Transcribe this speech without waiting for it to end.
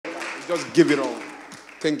Just give it all.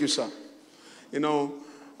 Thank you, sir. You know,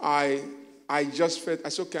 I just felt, I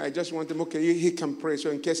said, okay, I just want him, okay, he can pray. So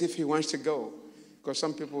in case if he wants to go. Because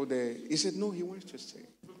some people, he said, no, he wants to stay.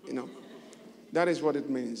 You know, that is what it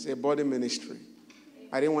means, a body ministry.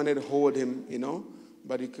 I didn't want to hold him, you know,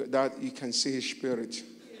 but that you can see his spirit.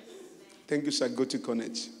 Thank you, sir. Go to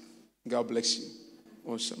connect. God bless you.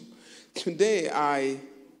 Awesome. Today,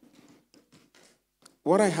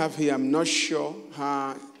 what I have here, I'm not sure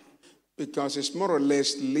how, because it's more or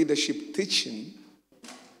less leadership teaching.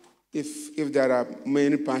 If there are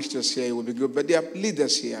many pastors here, it would be good. But there are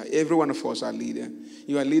leaders here. Every one of us are leader.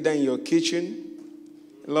 You are leader in your kitchen.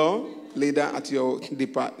 Hello? Leader at your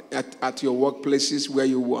at your workplaces where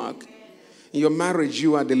you work. In your marriage,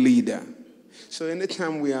 you are the leader. So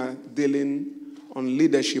anytime we are dealing on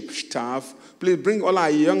leadership stuff, please bring all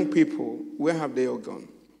our young people. Where have they all gone?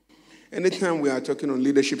 Anytime we are talking on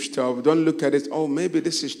leadership stuff, don't look at it, oh, maybe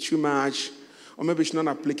this is too much, or maybe it's not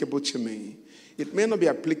applicable to me. It may not be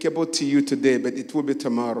applicable to you today, but it will be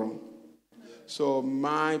tomorrow. So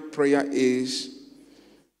my prayer is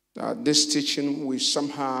that this teaching will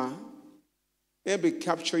somehow maybe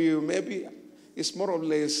capture you. Maybe it's more or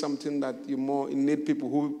less something that you need people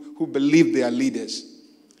who believe they are leaders.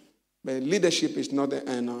 But leadership is not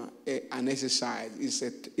an exercise.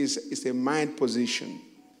 It's a mind position.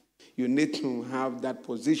 You need to have that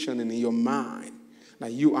position in your mind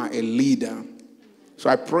that you are a leader. So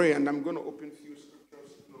I pray, and I'm going to open few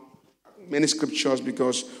scriptures, many scriptures,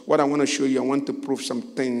 because what I want to show you, I want to prove some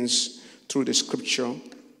things through the scripture.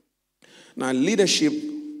 Now, leadership,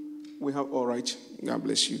 we have, all right, God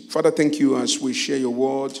bless you. Father, thank you as we share your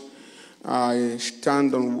word. I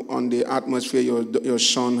stand on the atmosphere your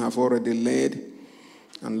son have already led.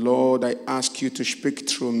 And Lord, I ask you to speak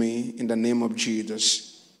through me in the name of Jesus.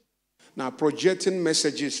 Now, projecting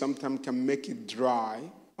messages sometimes can make it dry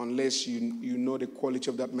unless you know the quality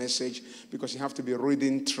of that message, because you have to be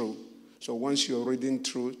reading through. So once you're reading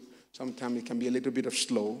through, sometimes it can be a little bit of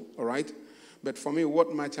slow, all right? But for me,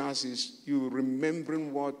 what matters is you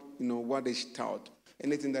remembering what is taught.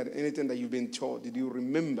 Anything that you've been taught, did you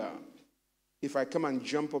remember? If I come and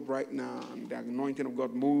jump up right now and the anointing of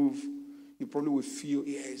God move, you probably will feel,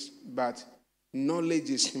 yes, but knowledge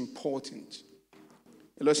is important.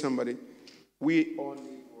 Hello, somebody. We all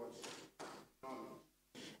need knowledge.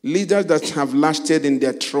 Leaders that have lasted in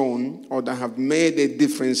their throne or that have made a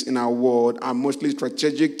difference in our world are mostly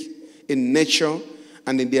strategic in nature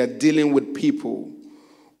and in their dealing with people,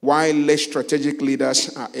 while less strategic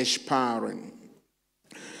leaders are aspiring.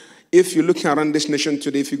 If you look around this nation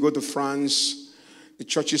today, if you go to France, the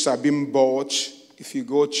churches are being bought. If you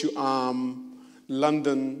go to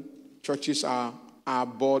London, churches are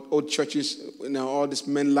bought. Old churches, all these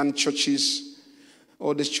mainland churches,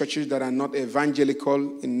 all these churches that are not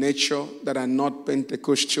evangelical in nature, that are not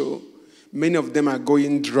Pentecostal, many of them are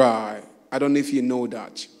going dry. I don't know if you know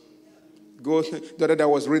that. The other day I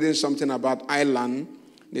was reading something about Ireland.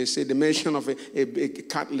 They say the mention of a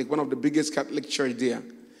Catholic, one of the biggest Catholic church there.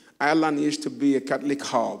 Ireland used to be a Catholic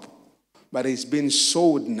hub, but it's been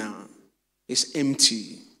sold now. It's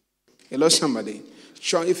empty. Hello, somebody.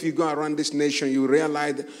 Sure, if you go around this nation, you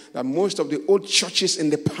realize that most of the old churches in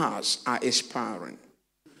the past are expiring.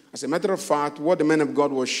 As a matter of fact, what the man of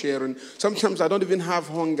God was sharing, sometimes I don't even have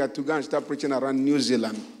hunger to go and start preaching around New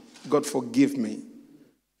Zealand. God forgive me.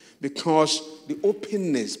 Because the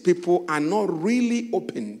openness, people are not really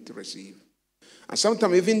open to receive. And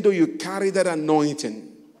sometimes even though you carry that anointing,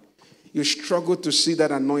 you struggle to see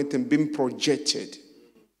that anointing being projected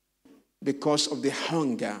because of the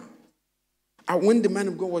hunger. And when the man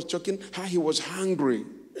of God was talking, how he was hungry.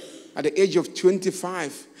 At the age of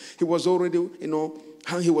 25, he was already,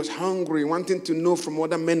 how he was hungry, wanting to know from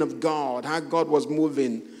other men of God, how God was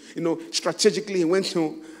moving. Strategically, he went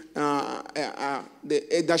to the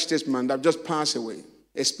elder statesman that just passed away,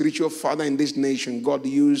 a spiritual father in this nation God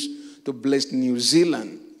used to bless New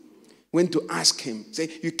Zealand. Went to ask him, say,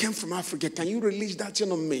 you came from Africa, can you release that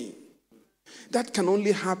thing on me? That can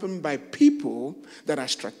only happen by people that are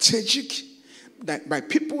strategic, by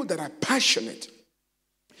people that are passionate.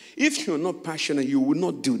 If you're not passionate, you will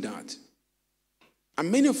not do that.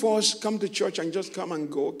 And many of us come to church and just come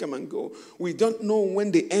and go. We don't know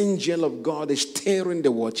when the angel of God is stirring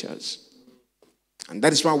the waters. And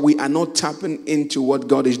that is why we are not tapping into what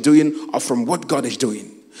God is doing or from what God is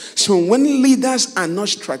doing. So when leaders are not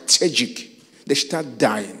strategic, they start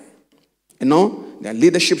dying. Their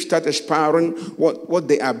leadership starts expiring. What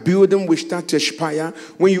they are building will start to expire.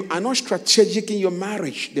 When you are not strategic in your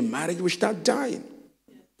marriage, the marriage will start dying.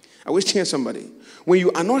 I wish to hear somebody. When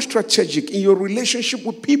you are not strategic in your relationship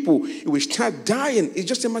with people, it will start dying. It's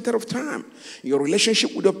just a matter of time. Your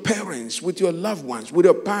relationship with your parents, with your loved ones, with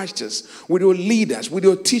your pastors, with your leaders, with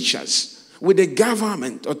your teachers, with the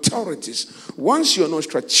government authorities. Once you're not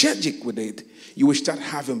strategic with it, you will start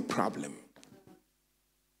having problems.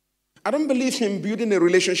 I don't believe in building a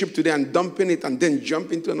relationship today and dumping it and then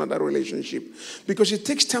jump into another relationship, because it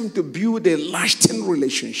takes time to build a lasting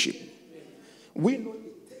relationship. We know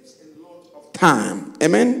it takes a lot of time.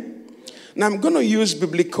 Amen? Now I'm going to use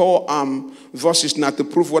biblical verses now to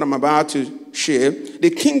prove what I'm about to share. The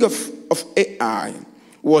king of Ai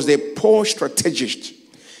was a poor strategist.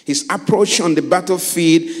 His approach on the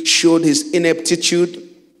battlefield showed his ineptitude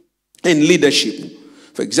in leadership.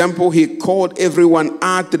 For example, he called everyone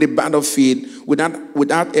out to the battlefield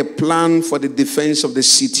without a plan for the defense of the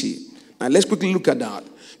city. Now let's quickly look at that,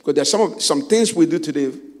 because there are some things we do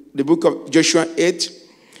today. The book of Joshua 8,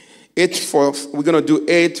 we're going to do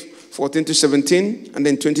 8:14 to 17, and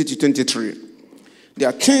then 20 to 23. There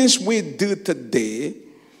are things we do today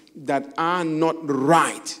that are not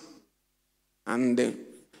right. And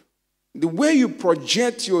the way you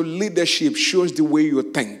project your leadership shows the way you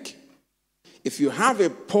think. If you have a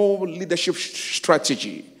poor leadership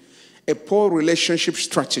strategy, a poor relationship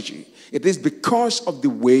strategy, it is because of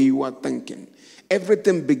the way you are thinking.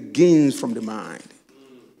 Everything begins from the mind.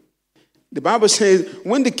 The Bible says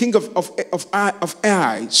when the king of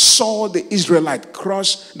Ai saw the Israelite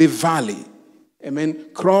cross the valley,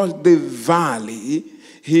 cross the valley,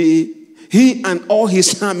 he and all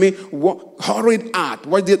his army hurried out.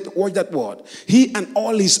 What's that word? He and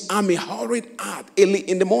all his army hurried out early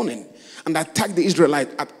in the morning and attacked the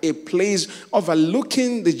Israelites at a place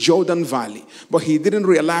overlooking the Jordan Valley. But he didn't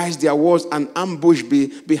realize there was an ambush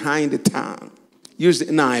behind the town. Use the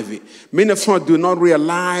NIV. Many of us do not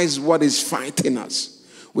realize what is fighting us.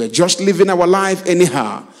 We're just living our life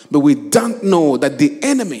anyhow, but we don't know that the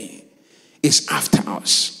enemy is after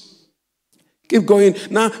us. Keep going.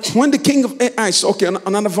 Now, when the king of Ai saw,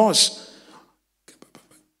 another verse.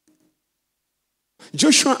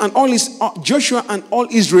 Joshua and all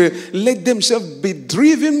Israel let themselves be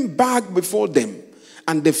driven back before them,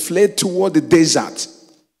 and they fled toward the desert.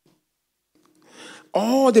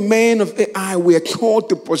 All the men of Ai were called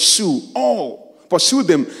to pursue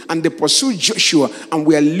them, and they pursued Joshua and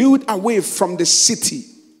were lured away from the city.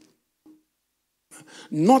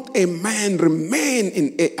 Not a man remained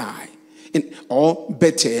in Ai, or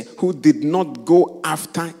better, who did not go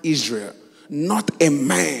after Israel. Not a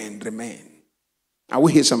man remained. I will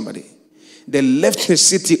hear somebody. They left the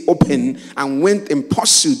city open and went in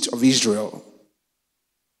pursuit of Israel.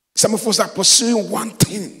 Some of us are pursuing one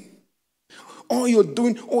thing. All you're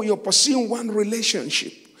doing, you're pursuing one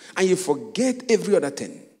relationship, and you forget every other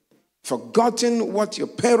thing. Forgotten what your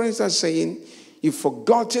parents are saying. You've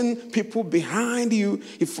forgotten people behind you.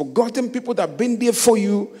 You've forgotten people that have been there for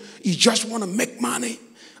you. You just want to make money.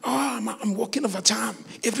 I'm working overtime,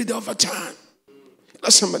 every day overtime.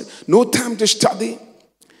 Somebody, no time to study,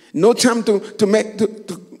 no time to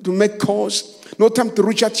make calls, no time to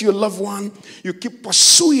reach out to your loved one. You keep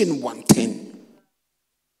pursuing one thing.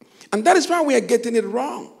 And that is why we are getting it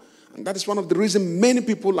wrong. And that is one of the reasons many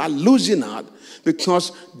people are losing out,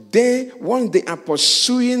 because once they are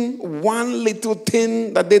pursuing one little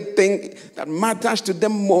thing that they think that matters to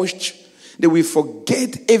them most, they will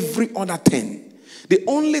forget every other thing. The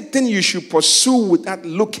only thing you should pursue without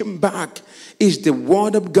looking back is the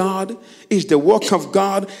word of God, is the work of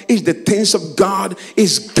God, is the things of God,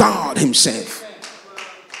 is God himself.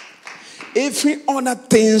 Every other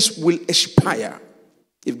things will expire.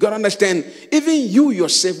 You've got to understand, even you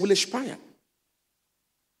yourself will expire.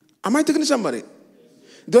 Am I talking to somebody?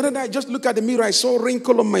 The other day, I just looked at the mirror, I saw a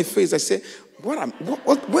wrinkle on my face. I said, wait a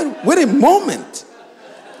moment.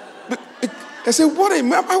 I said, what a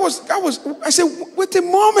moment. I said, wait a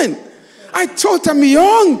moment. I thought I'm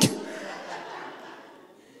young.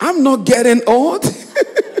 I'm not getting old.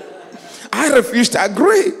 I refuse to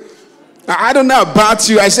agree. I don't know about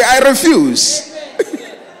you. I say, I refuse.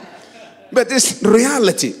 But it's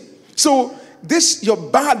reality. So your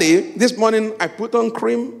body, this morning I put on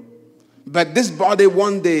cream, but this body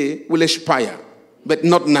one day will expire, but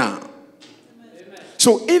not now. Amen.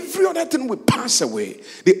 So every other thing will pass away.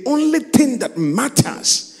 The only thing that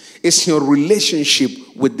matters is your relationship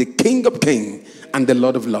with the King of Kings and the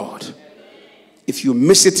Lord of Lords. If you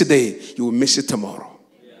miss it today, you will miss it tomorrow,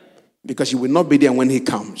 because you will not be there when he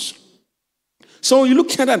comes. So you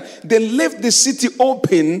look at that. They left the city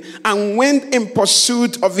open and went in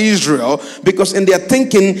pursuit of Israel, because in their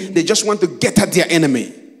thinking, they just want to get at their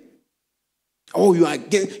enemy. Oh,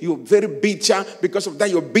 you're very bitter. Because of that,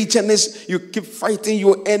 your bitterness, you keep fighting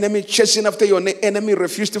your enemy, chasing after your enemy,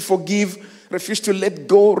 refuse to forgive, refuse to let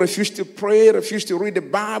go, refuse to pray, refuse to read the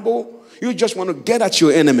Bible. You just want to get at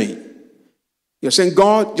your enemy. You're saying,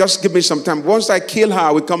 God, just give me some time. Once I kill her,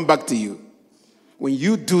 I will come back to you. When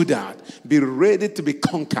you do that, be ready to be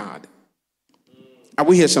conquered. Are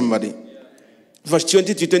we here, somebody? Verse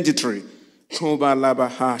 20 to 23.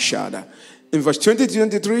 In verse 20 to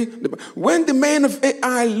 23, when the men of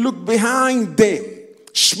Ai looked behind them,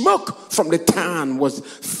 smoke from the town was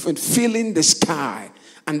filling the sky,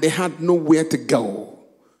 and they had nowhere to go.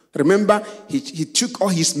 Remember, he took all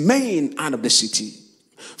his men out of the city.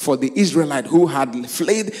 For the Israelites who had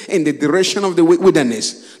fled in the direction of the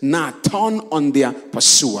wilderness now turned on their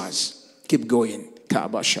pursuers. Keep going.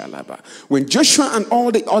 When Joshua and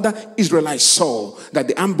all the other Israelites saw that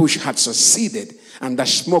the ambush had succeeded and that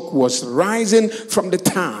smoke was rising from the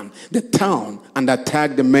town and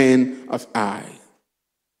attacked the men of Ai.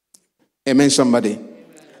 Amen, somebody. Amen.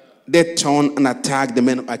 They turned and attacked the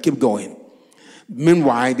men of Ai. Keep going.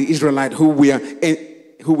 Meanwhile, the Israelites who were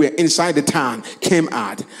inside the town came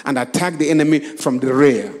out and attacked the enemy from the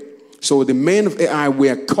rear. So the men of Ai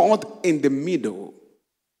were caught in the middle.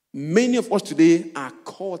 Many of us today are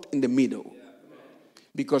caught in the middle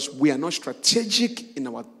because we are not strategic in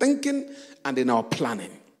our thinking and in our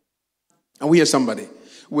planning. And we hear somebody.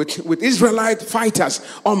 With Israelite fighters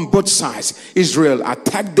on both sides, Israel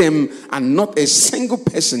attacked them and not a single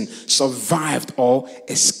person survived or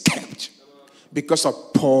escaped because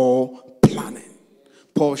of poor planning.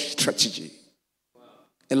 Poor strategy.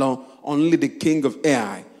 Alone, only the king of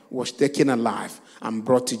Ai was taken alive and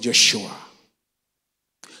brought to Joshua.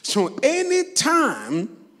 So anytime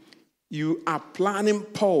you are planning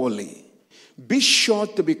poorly, be sure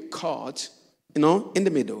to be caught, in the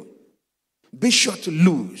middle. Be sure to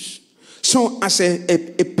lose. So as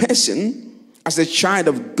a person, as a child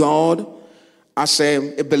of God, as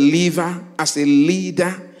a believer, as a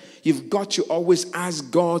leader, you've got to always ask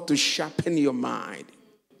God to sharpen your mind.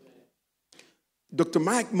 Dr.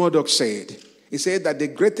 Mike Murdoch said that the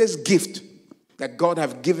greatest gift that God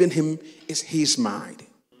has given him is his mind.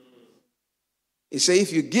 He said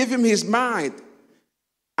if you give him his mind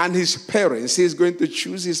and his parents, he's going to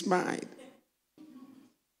choose his mind.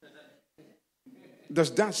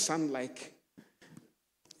 Does that sound like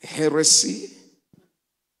heresy?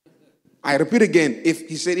 I repeat again,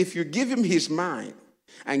 if you give him his mind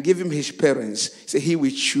and give him his parents, he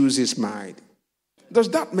will choose his mind. Does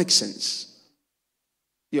that make sense?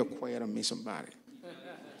 You're quiet on me, somebody.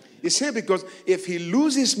 He said because if he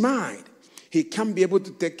loses his mind, he can't be able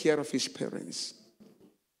to take care of his parents.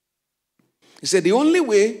 He said the only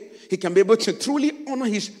way he can be able to truly honor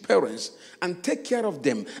his parents and take care of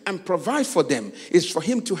them and provide for them is for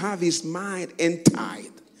him to have his mind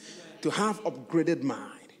entitled, to have upgraded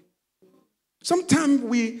mind. Some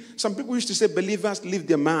people used to say believers leave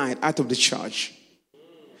their mind out of the church,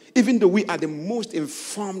 even though we are the most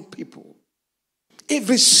informed people.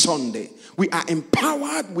 Every Sunday, we are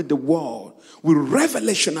empowered with the word, with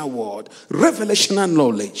revelational word, revelational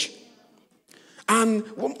knowledge. And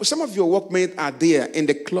some of your workmates are there in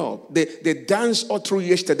the club. They danced all through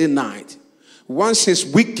yesterday night. Once it's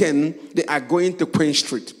weekend, they are going to Queen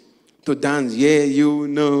Street to dance. Yeah, you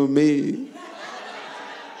know me.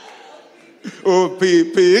 Oh,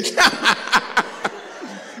 pig.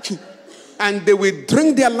 And they will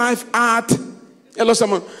drink their life out. Hello,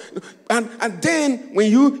 someone. And then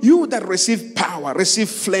when you that receive power, receive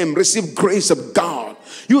flame, receive grace of God,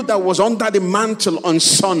 you that was under the mantle on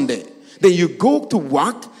Sunday, then you go to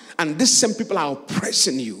work and these same people are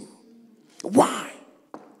oppressing you. Why?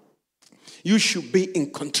 You should be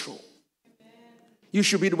in control. You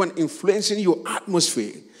should be the one influencing your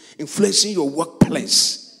atmosphere, influencing your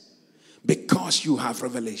workplace, because you have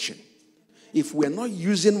revelation. If we're not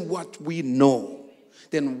using what we know,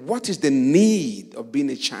 then what is the need of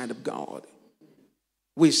being a child of God?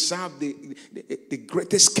 We serve the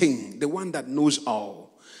greatest king, the one that knows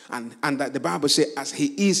all. And that the Bible says, as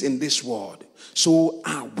he is in this world, so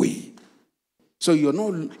are we. So you're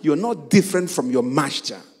not different from your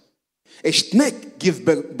master. A snake gives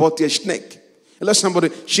birth to a snake. Let somebody,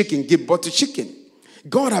 chicken, give birth to chicken.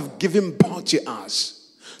 God have given birth to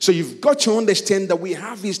us. So you've got to understand that we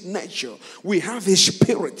have his nature. We have his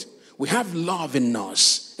spirit. We have love in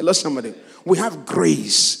us. Hello, somebody. We have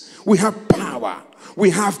grace. We have power. We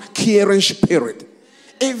have caring spirit.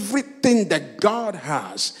 Everything that God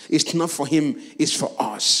has is not for him, it's for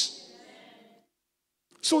us.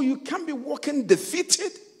 So you can't be walking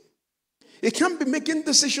defeated. You can't be making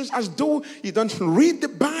decisions as though you don't read the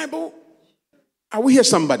Bible. Are we here,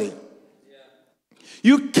 somebody?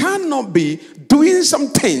 You cannot be doing some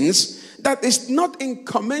things that is not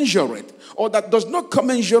incommensurate or that does not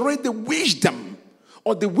commensurate the wisdom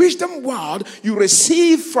or the wisdom word you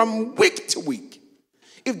receive from week to week.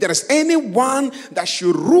 If there is anyone that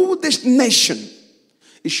should rule this nation,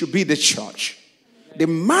 it should be the church. The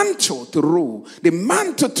mantle to rule, the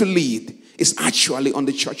mantle to lead is actually on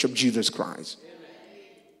the church of Jesus Christ.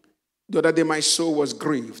 The other day my soul was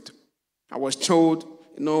grieved. I was told,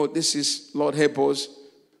 this is Lord help us.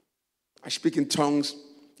 I speak in tongues.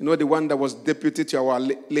 The one that was deputy to our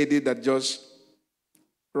lady that just,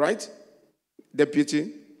 right?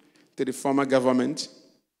 Deputy to the former government.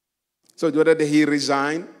 So the other day he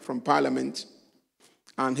resigned from parliament.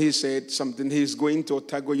 And he said something. He's going to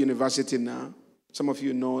Otago University now. Some of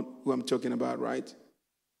you know who I'm talking about, right?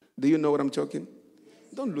 Do you know what I'm talking?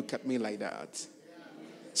 Don't look at me like that.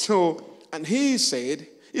 So, and he said,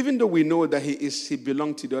 even though we know that he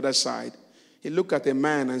belonged to the other side, he looked at a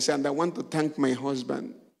man and said, I want to thank my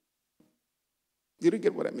husband. Did you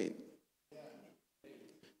get what I mean?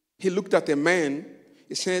 He looked at a man.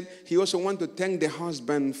 He said he also wanted to thank the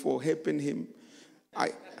husband for helping him.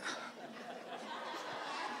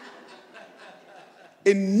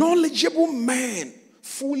 A knowledgeable man,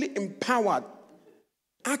 fully empowered,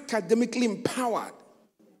 academically empowered,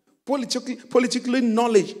 politically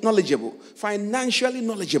knowledgeable, financially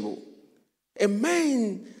knowledgeable. A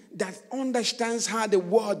man that understands how the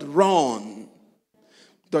world runs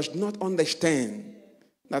does not understand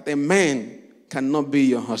that a man cannot be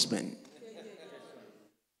your husband.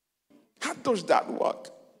 How does that work?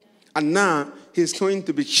 And now he's going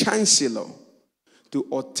to be chancellor to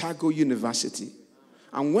Otago University.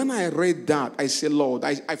 And when I read that, I said, Lord,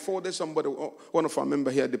 I forwarded somebody, one of our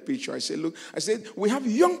members here, the picture. I said, look, we have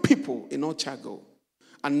young people in Otago.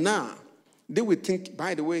 And now, they would think,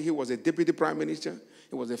 by the way, he was a deputy prime minister.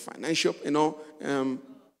 He was a financial,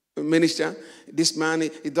 minister. This man,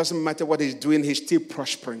 it doesn't matter what he's doing, he's still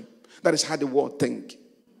prospering. That is how the world think.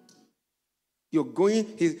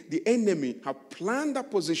 The enemy have planned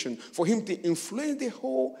that position for him to influence the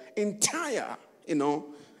whole entire,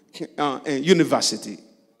 university.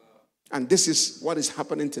 And this is what is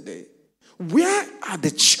happening today. Where are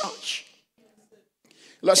the church?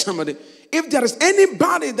 Lord, somebody, if there is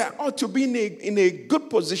anybody that ought to be in a good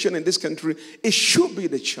position in this country, it should be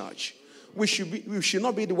the church. We should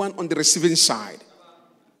not be the one on the receiving side.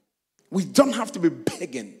 We don't have to be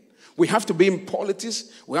begging. We have to be in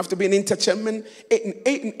politics. We have to be in entertainment.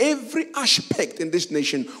 In every aspect in this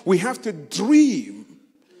nation, we have to dream.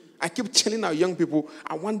 I keep telling our young people,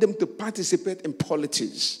 I want them to participate in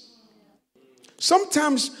politics.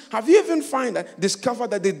 Sometimes, have you even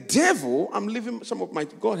discovered that the devil, I'm leaving some of my,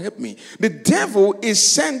 God help me, the devil is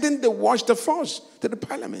sending the watch the force to the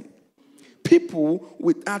parliament. People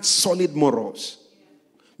without solid morals.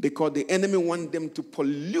 Because the enemy wants them to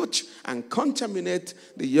pollute and contaminate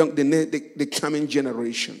the coming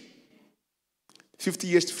generation. 50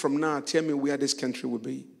 years from now, tell me where this country will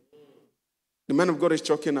be. The man of God is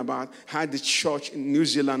talking about how the church in New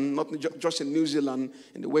Zealand, not just in New Zealand,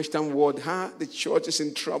 in the Western world, how the church is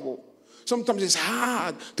in trouble. Sometimes it's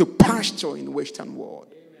hard to pastor in the Western world.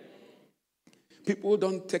 People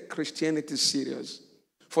don't take Christianity serious.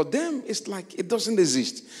 For them, it's like it doesn't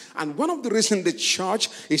exist. And one of the reasons the church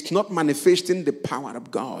is not manifesting the power of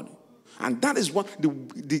God. And that is what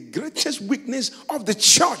the greatest weakness of the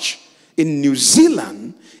church in New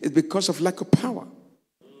Zealand is because of lack of power.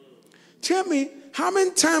 Tell me, how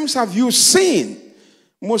many times have you seen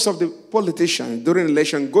most of the politicians during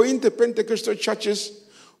election going to Pentecostal churches,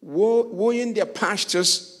 wooing their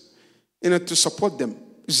pastors, to support them?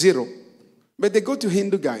 Zero. But they go to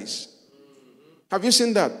Hindu guys. Have you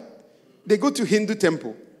seen that? They go to Hindu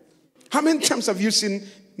temple. How many times have you seen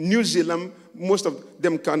New Zealand, most of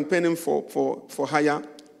them campaigning for higher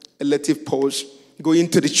elective posts, going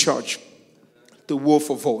to the church to war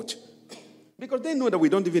for vote? Because they know that we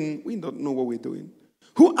don't know what we're doing.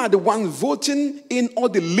 Who are the ones voting in all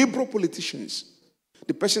the liberal politicians?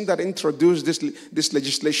 The person that introduced this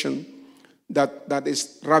legislation that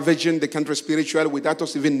is ravaging the country spiritually without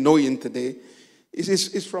us even knowing today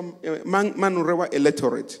is from Manurewa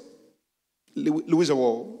electorate, Louisa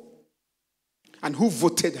Wall. And who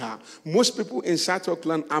voted her? Most people in South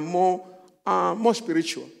Auckland are more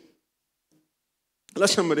spiritual.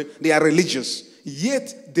 They are religious,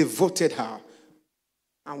 yet they voted her.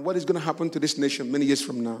 And what is going to happen to this nation many years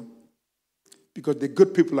from now? Because the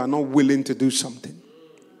good people are not willing to do something.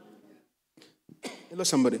 Hello,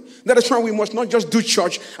 somebody. That is why we must not just do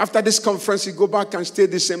church. After this conference, you go back and stay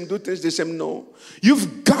the same, do things the same. No.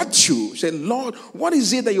 You've got to say, Lord, what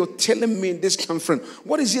is it that you're telling me in this conference?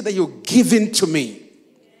 What is it that you're giving to me?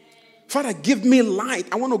 Father, give me light.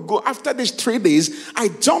 I want to go after these 3 days. I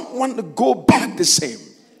don't want to go back the same.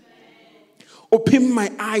 Open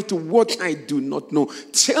my eye to what I do not know.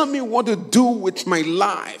 Tell me what to do with my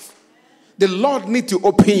life. The Lord needs to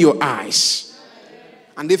open your eyes.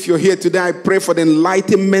 And if you're here today, I pray for the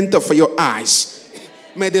enlightenment of your eyes.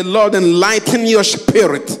 May the Lord enlighten your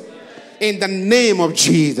spirit in the name of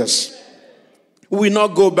Jesus. We will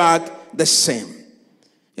not go back the same.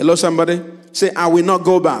 Hello, somebody? Say, I will not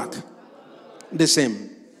go back the same.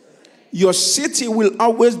 Your city will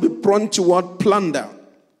always be prone toward plunder.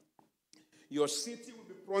 Your city will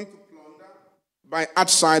be prone to plunder by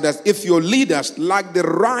outsiders if your leaders lack the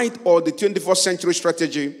right or the 21st century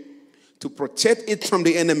strategy to protect it from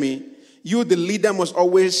the enemy. You, the leader, must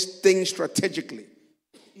always think strategically.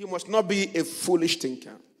 You must not be a foolish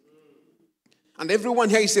thinker. And everyone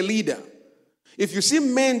here is a leader. If you see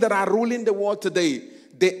men that are ruling the world today,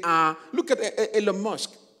 they are, look at Elon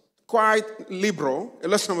Musk, quite liberal,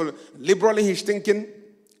 liberal in his thinking,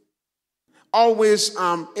 always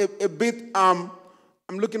a bit, I'm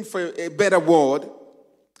looking for a better word.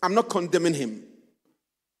 I'm not condemning him.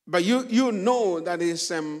 But you know that is,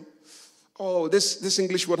 this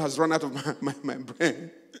English word has run out of my brain.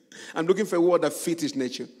 I'm looking for a word that fits his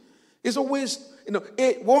nature. It's always,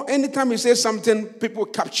 anytime he says something, people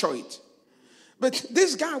capture it. But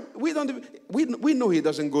this guy, we know he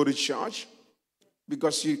doesn't go to church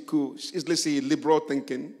because you could easily see liberal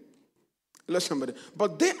thinking. Somebody.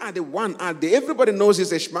 But they are the one out there. Everybody knows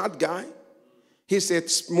he's a smart guy. He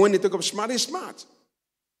said, when he talk of smart, he's smart.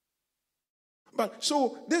 But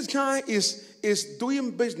so this guy is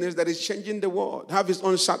doing business that is changing the world. Have his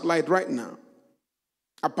own satellite right now.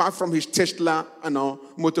 Apart from his Tesla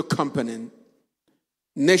motor company,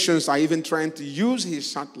 nations are even trying to use his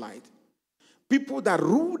satellite. People that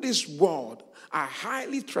rule this world are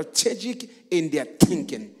highly strategic in their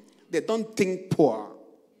thinking. They don't think poor.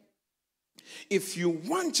 If you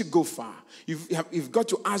want to go far, you've got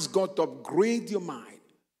to ask God to upgrade your mind.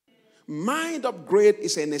 Mind upgrade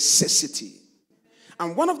is a necessity.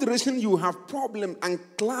 And one of the reasons you have problem and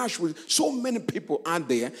clash with so many people out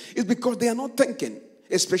there is because they are not thinking,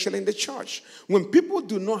 especially in the church. When people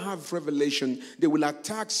do not have revelation, they will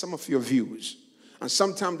attack some of your views. And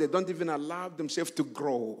sometimes they don't even allow themselves to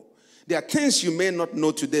grow. There are things you may not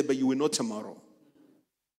know today, but you will know tomorrow.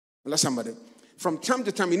 Let somebody. From time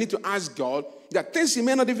to time, you need to ask God. There are things you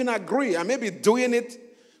may not even agree. I may be doing it.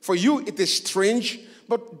 For you, it is strange.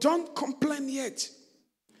 But don't complain yet.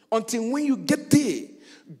 Until when you get there,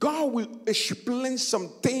 God will explain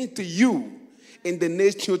something to you in the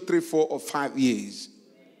next 2, 3, 4, or 5 years.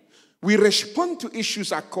 We respond to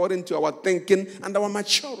issues according to our thinking and our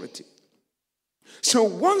maturity. So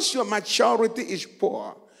once your maturity is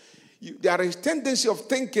poor, there is a tendency of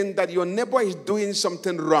thinking that your neighbor is doing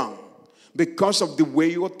something wrong because of the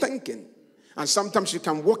way you're thinking. And sometimes you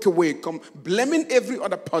can walk away blaming every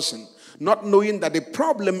other person, not knowing that the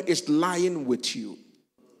problem is lying with you.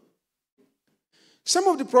 Some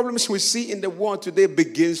of the problems we see in the world today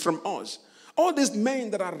begins from us. All these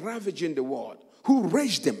men that are ravaging the world, who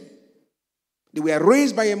raised them? They were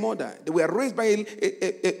raised by a mother. They were raised by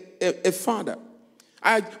a father.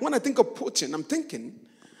 When I think of Putin, I'm thinking,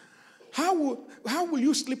 how will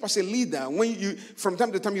you sleep as a leader when you, from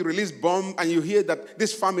time to time, you release bomb and you hear that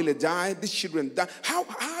this family died, these children died?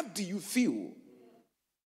 How do you feel?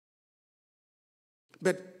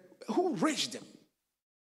 But who raised them?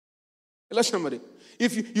 Let somebody.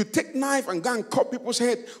 If you take knife and go and cut people's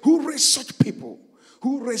head, who raised such people?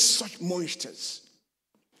 Who raised such monsters?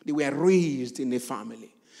 They were raised in a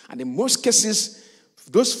family. And in most cases,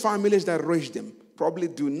 those families that raised them probably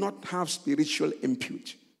do not have spiritual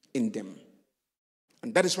input in them.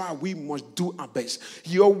 And that is why we must do our best.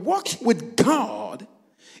 Your work with God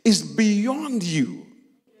is beyond you.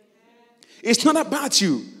 It's not about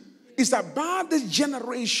you. It's about this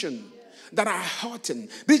generation that are hurting.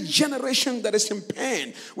 This generation that is in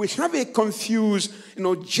pain. We have a confused,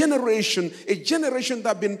 generation. A generation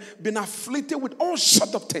that have been afflicted with all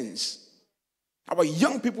sorts of things. Our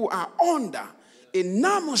young people are under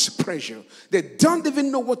enormous pressure. They don't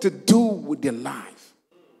even know what to do with their life.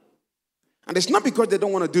 And it's not because they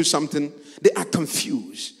don't want to do something. They are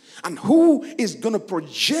confused. And who is going to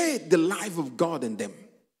project the life of God in them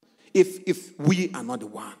if we are not the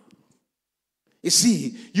one? You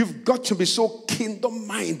see, you've got to be so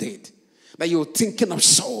kingdom-minded that you're thinking of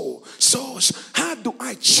souls. How do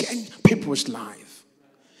I change people's life?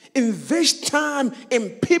 Invest time in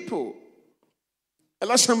people.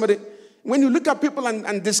 Hello, somebody. When you look at people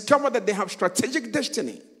and discover that they have strategic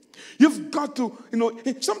destiny, you've got to,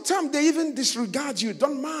 sometimes they even disregard you.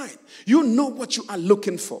 Don't mind. You know what you are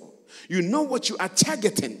looking for. You know what you are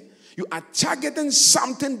targeting. You are targeting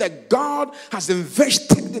something that God has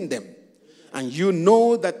invested in them. And you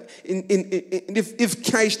know that if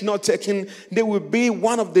care is not taken, they will be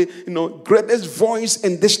one of the greatest voice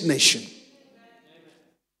in this nation.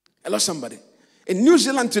 Hello, somebody. In New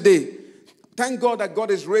Zealand today, thank God that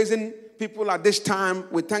God is raising people at this time.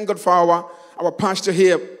 We thank God for our pastor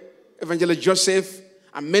here, Evangelist Joseph,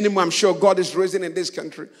 and many more I'm sure God is raising in this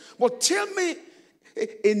country. But tell me,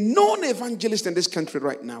 a known evangelist in this country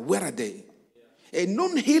right now, where are they? A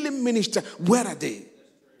known healing minister, where are they?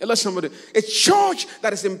 Hello, somebody. A church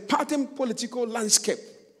that is imparting political landscape,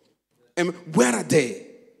 and where are they?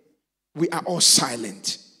 We are all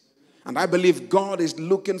silent. And I believe God is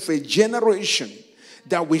looking for a generation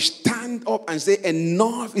that will stand up and say,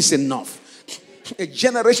 enough is enough. A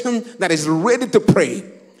generation that is ready to pray.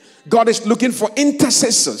 God is looking for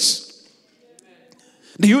intercessors.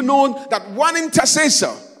 Do you know that one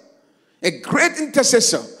intercessor, a great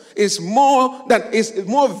intercessor, is more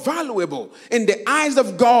valuable in the eyes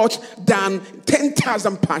of God than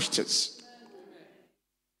 10,000 pastors?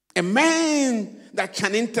 A man that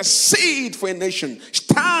can intercede for a nation,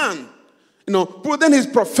 stand, put on his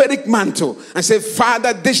prophetic mantle and say,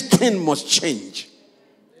 Father, this thing must change.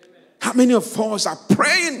 How many of us are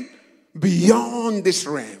praying beyond this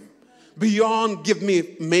realm? Beyond give me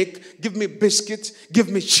biscuits, give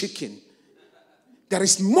me chicken. There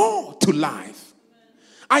is more to life.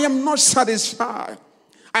 I am not satisfied.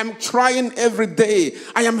 I'm trying every day.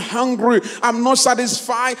 I am hungry. I'm not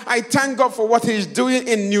satisfied. I thank God for what He's doing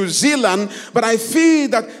in New Zealand, but I feel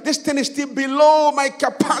that this thing is still below my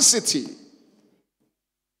capacity.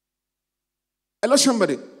 Hello,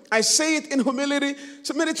 somebody. I say it in humility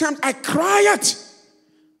so many times. I cry it.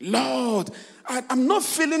 Lord, I'm not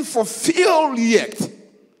feeling fulfilled yet.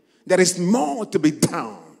 There is more to be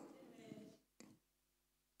done.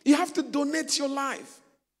 You have to donate your life.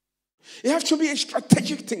 You have to be a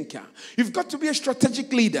strategic thinker. You've got to be a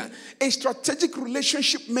strategic leader, a strategic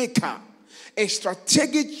relationship maker, a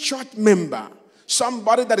strategic church member,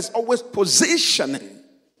 somebody that is always positioning.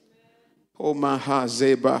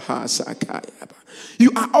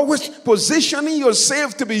 You are always positioning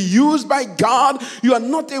yourself to be used by God. You are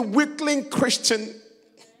not a weakling Christian.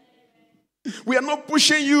 We are not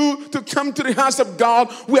pushing you to come to the house of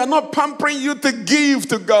God. We are not pampering you to give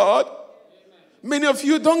to God. Many of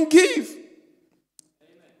you don't give.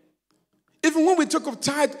 Even when we talk of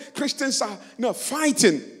tithe, Christians are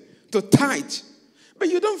fighting to tithe. But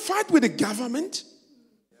you don't fight with the government.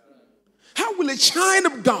 How will a child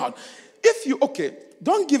of God,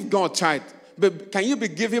 don't give God tithe, but can you be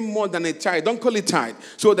giving more than a tithe? Don't call it tithe,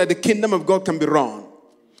 so that the kingdom of God can be run.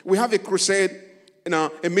 We have a crusade,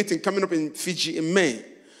 a meeting coming up in Fiji in May.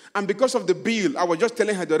 And because of the bill, I was just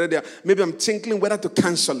telling her the other day, maybe I'm thinking whether to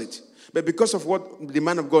cancel it. But because of what the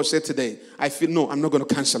man of God said today, I feel, no, I'm not going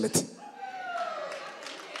to cancel it.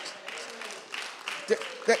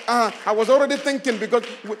 I was already thinking, because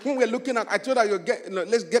when we're looking at, I told her,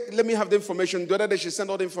 let me have the information. The other day she sent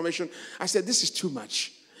all the information. I said, this is too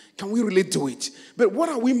much. Can we really do it? But what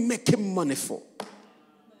are we making money for?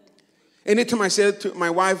 Anytime I said to my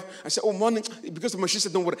wife, I said, money, because she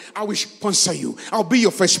said, don't worry, I will sponsor you. I'll be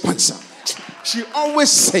your first sponsor. She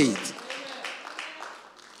always said,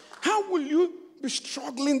 how will you be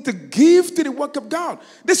struggling to give to the work of God?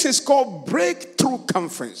 This is called Breakthrough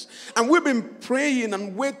Conference. And we've been praying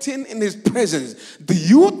and waiting in His presence. Do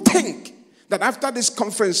you think that after this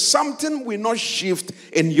conference, something will not shift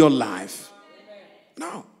in your life?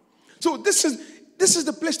 No. So this is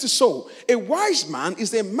the place to sow. A wise man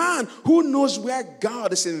is a man who knows where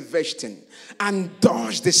God is investing and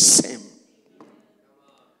does the same.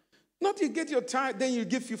 Not you get your tithe, then you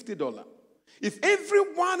give $50. If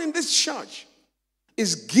everyone in this church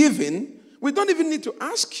is giving, we don't even need to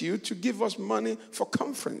ask you to give us money for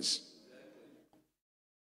conference.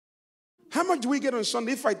 How much do we get on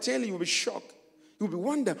Sunday? If I tell you, you'll be shocked. You'll be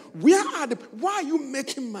wondering, why are you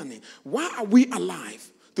making money? Why are we alive?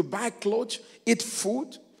 To buy clothes, eat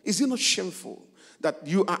food? Is it not shameful that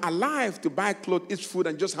you are alive to buy clothes, eat food,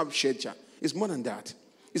 and just have shelter? It's more than that.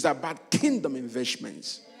 It's about kingdom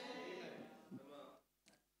investments.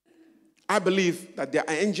 I believe that there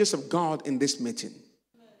are angels of God in this meeting.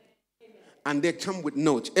 And they come with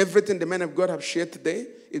notes. Everything the men of God have shared today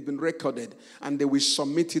has been recorded. And they will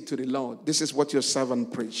submit it to the Lord. This is what your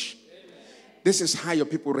servant preached. This is how your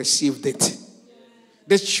people received it.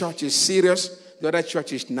 This church is serious. The other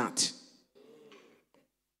church is not.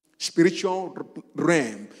 Spiritual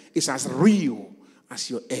realm is as real as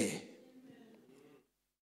your air.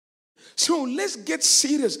 So let's get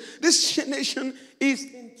serious. This nation is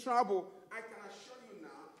in trouble. I can assure you now,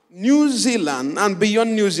 New Zealand and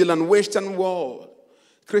beyond New Zealand, Western world,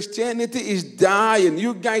 Christianity is dying.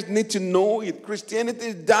 You guys need to know it. Christianity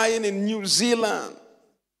is dying in New Zealand.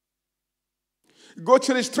 Go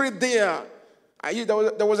to the street there.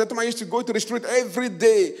 There was a time I used to go to the street every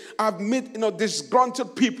day. I've met,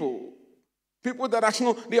 disgruntled people. People that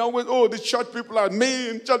actually, they always, the church people are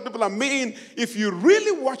mean. Church people are mean. If you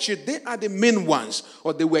really watch it, they are the mean ones.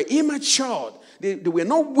 Or they were immature. They were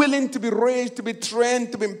not willing to be raised, to be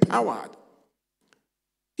trained, to be empowered.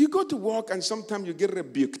 You go to work and sometimes you get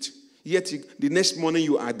rebuked. Yet the next morning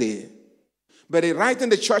you are there. But right in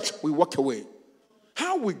the church, we walk away.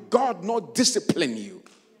 How will God not discipline you?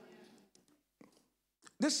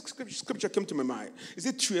 This scripture came to my mind. Is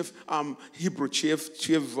it 12, Hebrew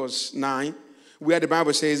 12 verse 9? Where the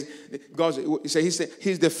Bible says,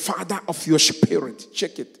 he's the father of your spirit.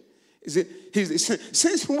 Check it.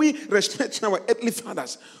 Since we respect our earthly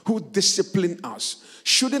fathers who discipline us,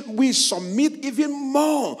 shouldn't we submit even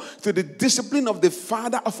more to the discipline of the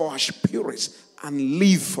father of our spirits and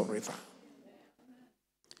live forever?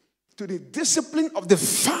 To the discipline of the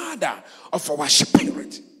father of our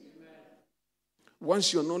spirit.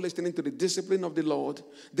 Once you're not listening to the discipline of the Lord,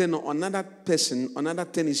 then another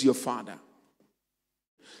thing is your father.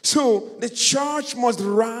 So the church must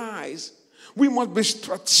rise. We must be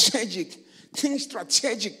strategic. Think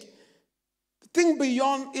strategic. Think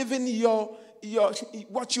beyond even your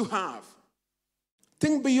what you have.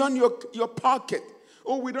 Think beyond your pocket.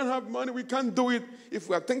 Oh, we don't have money, we can't do it. If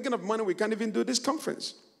we are thinking of money, we can't even do this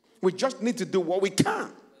conference. We just need to do what we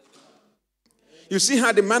can. You see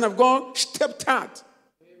how the man of God stepped out.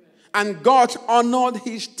 And God honored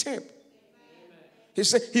his step. He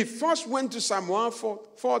said he first went to Samoa for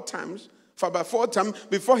about four times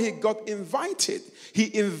before he got invited.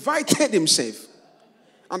 He invited himself.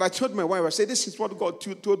 And I told my wife, I said, this is what God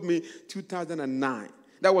told me 2009.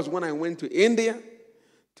 That was when I went to India,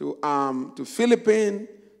 to Philippines,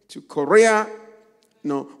 to Korea.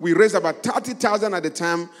 We raised about 30,000 at the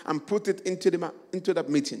time and put it into that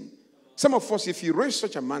meeting. Some of us, if you raise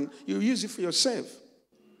such a man, you use it for yourself.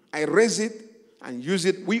 I raise it and use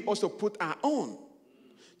it. We also put our own.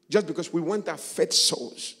 Just because we want our faith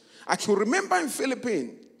souls. I can remember in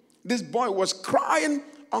Philippines, this boy was crying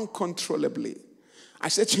uncontrollably. I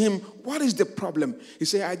said to him, what is the problem? He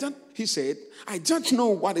said, I don't know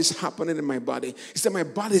what is happening in my body. He said, my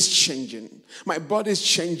body is changing. My body is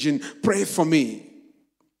changing. Pray for me.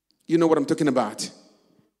 You know what I'm talking about?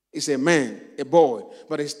 He's a man, a boy,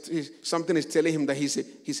 but something is telling him that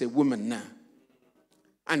he's a woman now.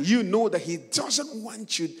 And you know that he doesn't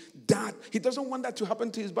want that. He doesn't want that to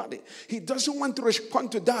happen to his body. He doesn't want to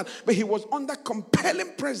respond to that. But he was under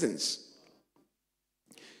compelling presence.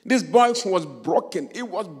 This boy was broken. It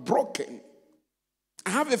was broken.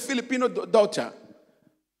 I have a Filipino daughter.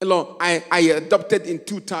 I adopted in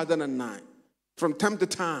 2009. From time to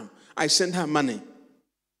time, I send her money.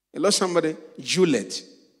 Hello, somebody? Juliet.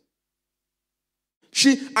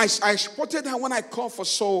 I spotted her when I called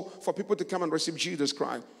for people to come and receive Jesus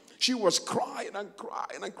Christ. She was crying and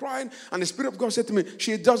crying and crying. And the Spirit of God said to me,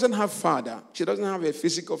 she doesn't have father. She doesn't have a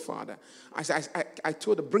physical father. I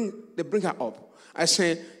told her, bring her up. I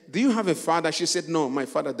said, do you have a father? She said, no, my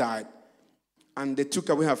father died. And they took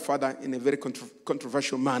away her father in a very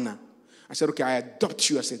controversial manner. I said, okay, I adopt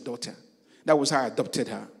you as a daughter. That was how I adopted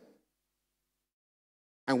her.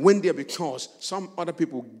 I went there because some other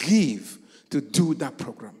people give to do that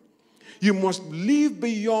program. You must live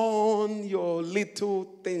beyond your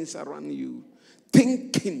little things around you.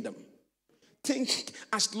 Think kingdom. Think,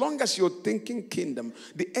 as long as you're thinking kingdom,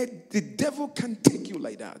 the devil can take you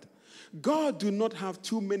like that. God do not have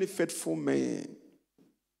too many faithful men.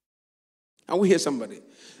 And we hear somebody.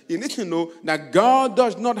 You need to know that God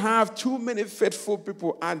does not have too many faithful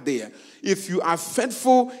people out there. If you are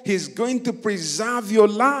faithful, he's going to preserve your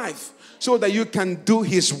life so that you can do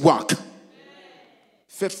his work.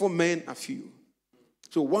 Faithful men are few.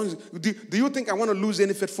 So do you think I want to lose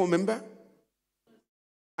any faithful member?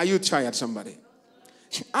 Are you tired, somebody?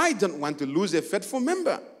 I don't want to lose a faithful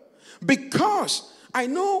member because I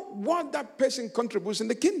know what that person contributes in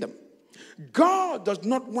the kingdom. God does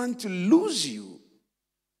not want to lose you.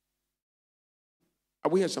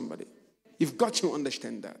 Are we here, somebody? You've got to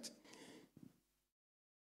understand that.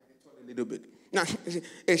 A little bit. Now,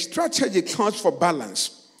 a strategy calls for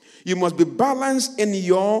balance. You must be balanced in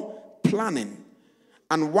your planning.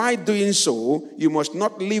 And while doing so, you must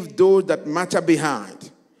not leave those that matter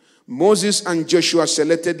behind. Moses and Joshua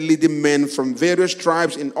selected leading men from various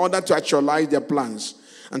tribes in order to actualize their plans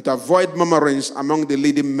and to avoid murmurings among the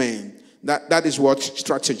leading men. That is what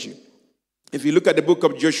strategy. If you look at the book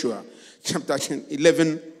of Joshua, chapter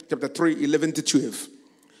 11, chapter 3, 11 to 12.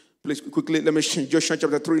 Please quickly, let me show Joshua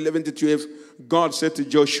chapter 3, 11 to 12. God said to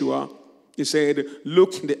Joshua, he said,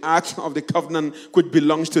 look, the ark of the covenant which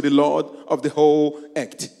belongs to the Lord of the whole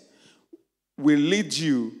earth will lead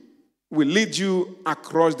you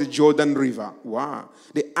across the Jordan River. Wow.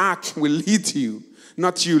 The ark will lead you,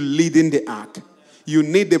 not you leading the ark. You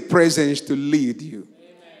need the presence to lead you.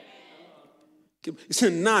 He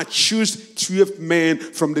said, now choose 12 men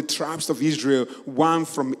from the tribes of Israel, one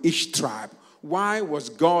from each tribe. Why was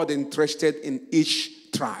God interested in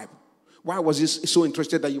each tribe? Why was he so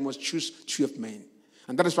interested that you must choose 12 men?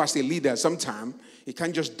 And that is why I say leader, sometimes he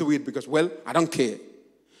can't just do it because, well, I don't care.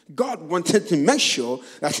 God wanted to make sure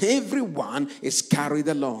that everyone is carried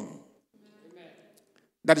along.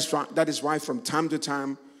 Amen. That is why from time to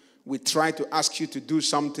time, we try to ask you to do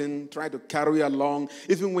something, try to carry along.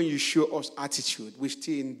 Even when you show us attitude, we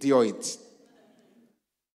still endure it.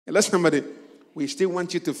 Unless somebody, we still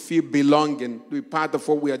want you to feel belonging, to be part of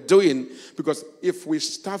what we are doing. Because if we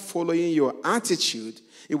start following your attitude,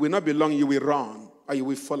 it will not be long, you will run or you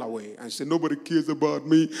will fall away and say, nobody cares about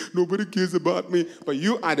me, nobody cares about me. But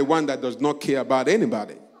you are the one that does not care about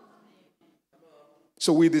anybody.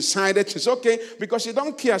 So we decided, it's okay, because you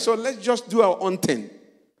don't care, so let's just do our own thing.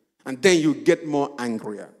 And then you get more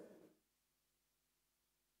angrier.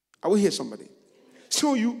 Are we here, somebody?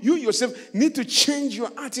 So you yourself need to change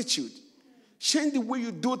your attitude. Change the way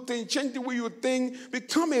you do things. Change the way you think.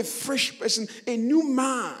 Become a fresh person, a new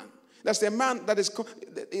man. That's the man that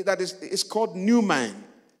is called new man.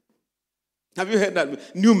 Have you heard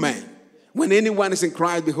that? New man. When anyone is in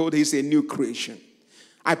Christ, behold, he's a new creation.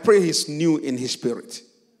 I pray he's new in his spirit.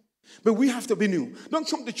 But we have to be new. Don't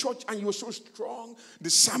come to church and you're so strong. The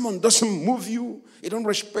sermon doesn't move you. You don't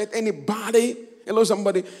respect anybody. Hello,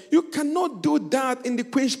 somebody. You cannot do that in the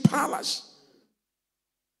Queen's Palace.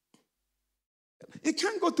 You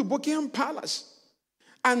can't go to Buckingham Palace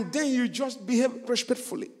and then you just behave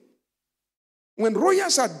respectfully. When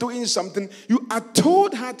royals are doing something, you are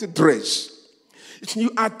told how to dress. You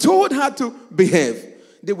are told how to behave.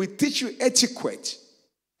 They will teach you etiquette.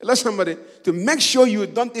 Let somebody to make sure you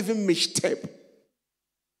don't even misstep.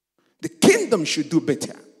 The kingdom should do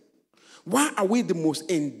better. Why are we the most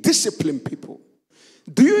indisciplined people?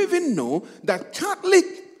 Do you even know that Catholic,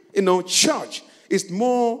 church is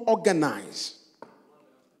more organized?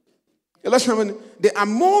 Let somebody, they are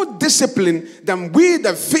more disciplined than we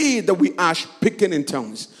that feel that we are speaking in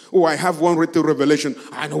tongues. Oh, I have one written revelation.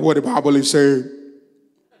 I know what the Bible is saying.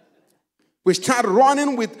 We start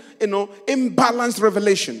running with, imbalanced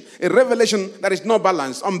revelation. A revelation that is not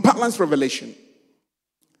balanced, unbalanced revelation.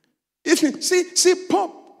 If you see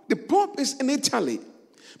Pope, the Pope is in Italy,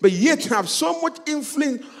 but yet have so much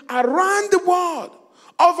influence around the world,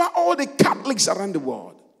 over all the Catholics around the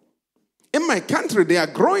world. In my country, they are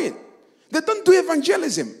growing. They don't do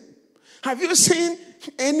evangelism. Have you seen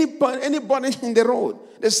anybody in the road?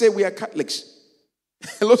 They say we are Catholics.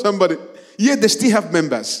 Hello, somebody. Yet they still have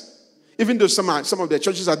members. Even though some of their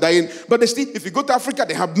churches are dying, but they still, if you go to Africa,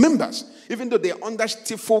 they have members. Even though they are under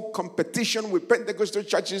stiff competition with Pentecostal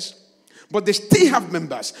churches, but they still have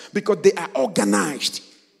members because they are organized.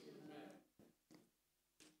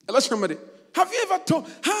 Hello, somebody. Have you ever thought,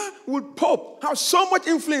 how would Pope have so much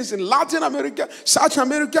influence in Latin America, South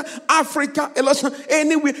America, Africa,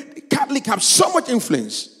 anywhere? Catholics have so much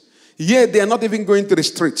influence. Yet they are not even going to the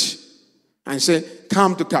street and say,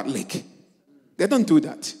 come to Catholic. They don't do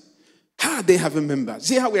that. How they have a member.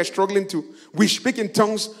 See how we are struggling we speak in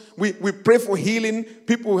tongues, we pray for healing,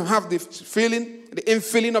 people have the feeling, the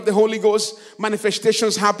infilling of the Holy Ghost,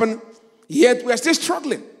 manifestations happen, yet we are still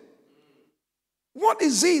struggling. What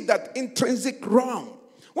is it that intrinsic wrong?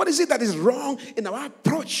 What is it that is wrong in our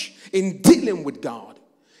approach in dealing with God?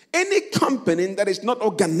 Any company that is not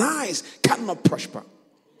organized cannot prosper.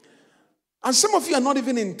 And some of you are not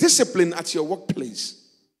even in discipline at your workplace.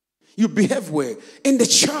 You behave well. In the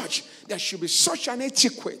church, there should be such an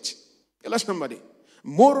etiquette. Hello, somebody.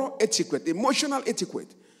 Moral etiquette, emotional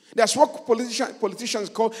etiquette. That's what politicians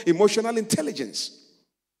call emotional intelligence.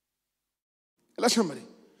 Hello, somebody.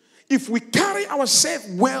 If we carry ourselves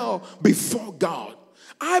well before God,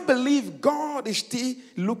 I believe God is still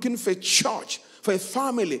looking for a church, for a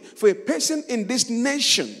family, for a person in this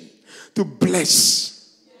nation to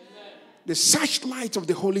bless. Amen. The searchlight of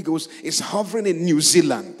the Holy Ghost is hovering in New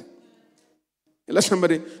Zealand. Let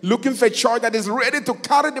somebody looking for a church that is ready to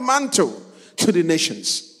carry the mantle to the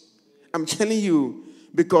nations. I'm telling you,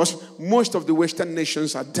 because most of the Western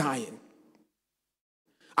nations are dying.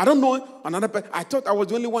 I don't know another person. I thought I was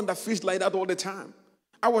the only one that feels like that all the time.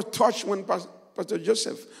 I was touched when Pastor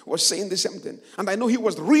Joseph was saying the same thing. And I know he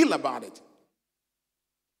was real about it.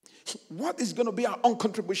 What is going to be our own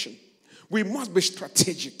contribution? We must be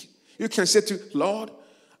strategic. You can say to Lord,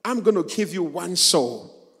 I'm going to give you one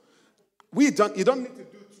soul. You don't need to do 2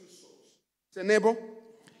 souls. Say, neighbor,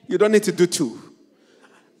 you don't need to do 2.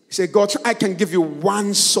 Say, God, I can give you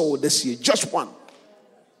 1 soul this year, just 1.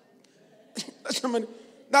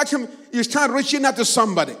 You start reaching out to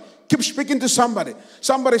somebody. Keep speaking to somebody.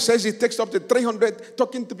 Somebody says it takes up to 300,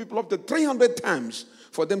 talking to people up to 300 times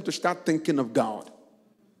for them to start thinking of God.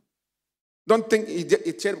 Don't think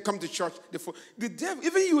it said come to church. The devil,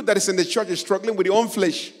 even you that is in the church is struggling with your own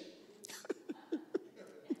flesh.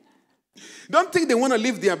 Don't think they want to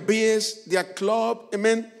leave their beers, their club,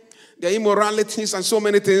 amen, their immoralities and so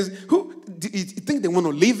many things. Who do you think they want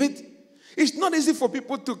to leave it? It's not easy for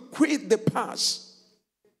people to quit the past.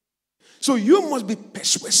 So you must be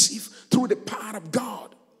persuasive through the power of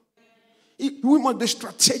God. We must be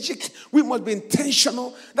strategic. We must be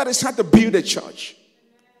intentional. That is how to build a church.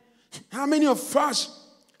 How many of us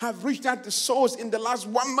have reached out to souls in the last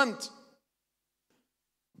 1 month?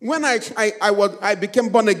 When I became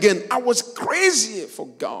born again, I was crazy for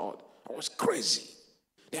God. I was crazy.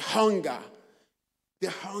 The hunger,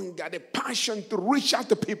 the passion to reach out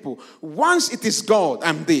to people. Once it is God,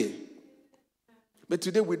 I'm there. But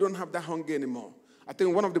today we don't have that hunger anymore. I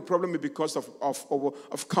think one of the problems is because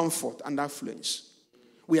of comfort and affluence.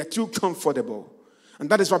 We are too comfortable. And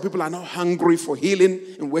that is why people are not hungry for healing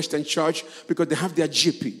in Western church, because they have their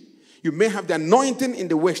GP. You may have the anointing in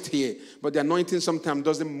the West here, but the anointing sometimes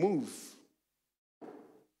doesn't move.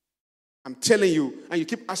 I'm telling you, and you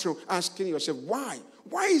keep asking yourself, why?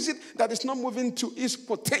 Why is it that it's not moving to its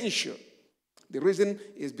potential? The reason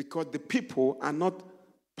is because the people are not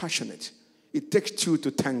passionate. It takes 2 to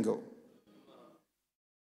tango.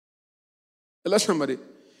 Hello, somebody.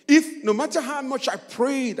 If no matter how much I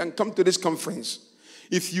prayed and come to this conference,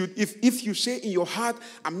 if you say in your heart,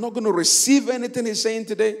 I'm not going to receive anything he's saying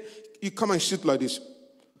today, you come and sit like this.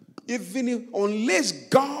 Unless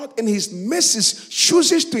God in his mercy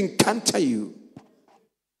chooses to encounter you,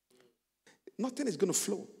 nothing is going to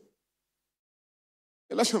flow.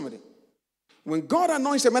 Hello, somebody. When God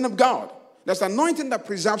anoints a man of God, there's anointing that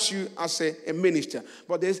preserves you as a minister.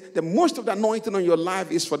 But the most of the anointing on your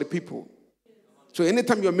life is for the people. So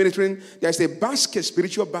anytime you're ministering, there's a basket,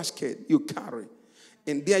 spiritual basket you carry.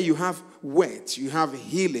 And there you have words, you have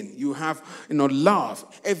healing, you have love.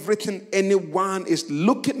 Everything anyone is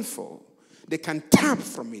looking for, they can tap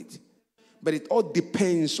from it. But it all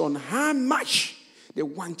depends on how much they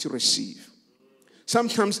want to receive.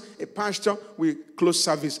 Sometimes a pastor will close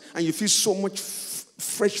service and you feel so much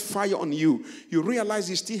fresh fire on you. You realize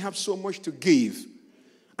you still have so much to give.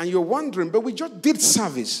 And you're wondering, but we just did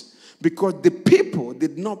service. Because the people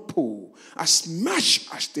did not pull as much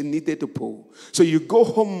as they needed to pull. So you go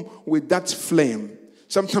home with that flame.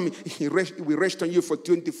 Sometimes we rest on you for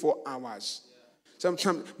 24 hours.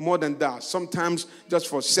 Sometimes more than that. Sometimes just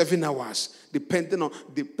for 7 hours. Depending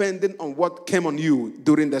on what came on you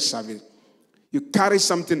during the service. You carry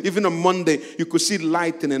something. Even on Monday, you could see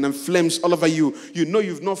lightning and flames all over you. You know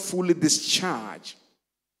you've not fully discharged.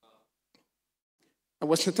 There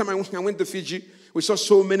was the time I went to Fiji. We saw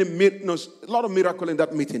so many, a lot of miracle in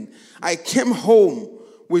that meeting. I came home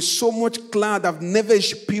with so much cloud I've never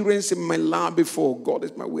experienced in my life before. God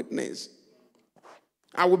is my witness.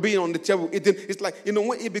 I would be on the table eating. It's like,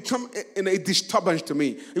 when it became a disturbance to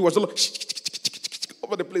me. It was all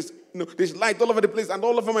over the place. There's light all over the place and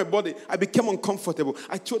all over my body. I became uncomfortable.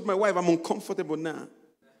 I told my wife, I'm uncomfortable now.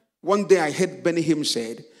 One day I heard Benny Hinn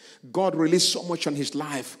said, God released so much on his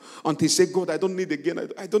life until he said, God, I don't need again.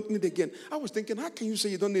 I don't need again. I was thinking, how can you say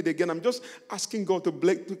you don't need again? I'm just asking God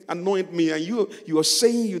to anoint me, and you are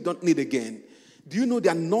saying you don't need again. Do you know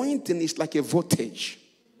the anointing is like a voltage?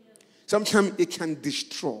 Sometimes it can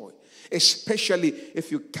destroy, especially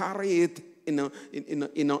if you carry it in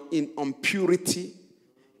purity,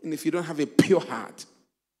 and if you don't have a pure heart.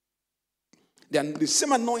 The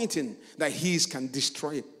same anointing that his can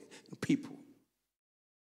destroy people.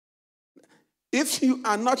 If you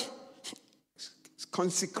are not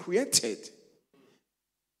consecrated,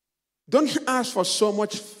 don't ask for so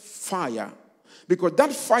much fire, because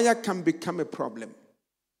that fire can become a problem.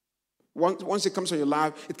 Once it comes on your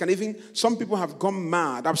life, it can even, some people have gone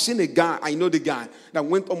mad. I've seen a guy, I know the guy, that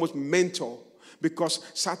went almost mental because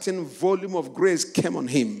certain volume of grace came on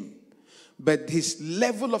him. But his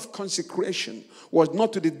level of consecration was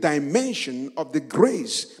not to the dimension of the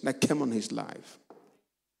grace that came on his life.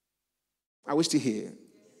 Are we still here?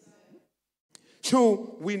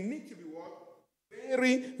 So we need to be what?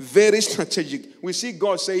 Very, very strategic. We see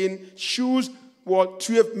God saying, choose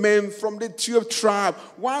 12 men from the 12 tribes.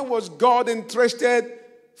 Why was God interested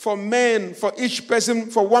for men, for each person,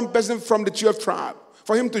 for one person from the 12th tribe.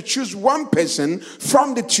 For him to choose one person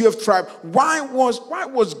from the 12th tribe. Why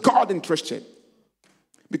was God interested?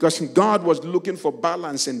 Because God was looking for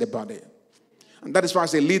balance in the body. And that is why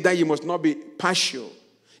as a leader, you must not be partial.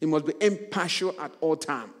 You must be impartial at all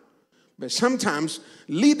times. But sometimes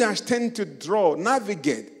leaders tend to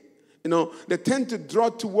navigate. They tend to draw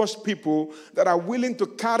towards people that are willing to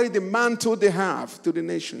carry the mantle they have to the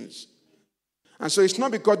nations. And so it's not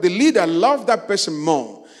because the leader loves that person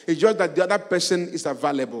more. It's just that the other person is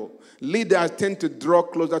available. Leaders tend to draw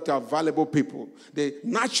closer to available people. They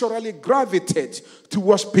naturally gravitate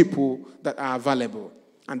towards people that are available.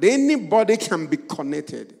 And anybody can be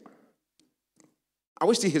connected. I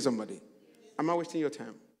wish to hear somebody. Am I wasting your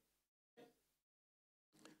time?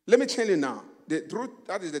 Let me tell you now. The truth,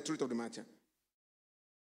 that is the truth of the matter.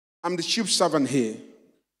 I'm the chief servant here.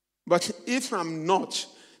 But if I'm not,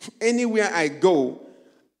 anywhere I go,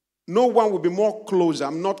 no one will be more closer.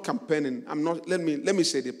 I'm not campaigning. Let me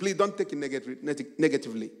say this. Please don't take it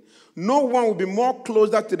negatively. No one will be more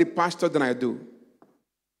closer to the pastor than I do.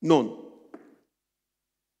 None.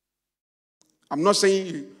 I'm not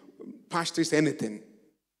saying pastor is anything.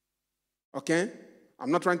 Okay? I'm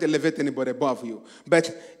not trying to elevate anybody above you. But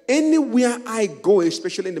anywhere I go,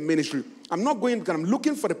 especially in the ministry, I'm not going because I'm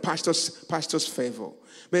looking for the pastor's favor.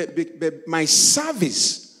 But my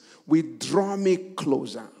service will draw me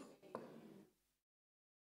closer.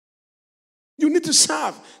 You need to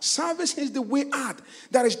serve. Service is the way out.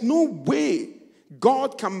 There is no way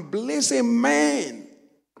God can bless a man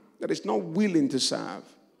that is not willing to serve.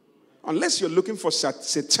 Unless you're looking for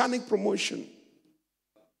satanic promotion.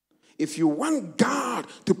 If you want God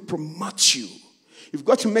to promote you, you've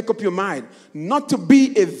got to make up your mind not to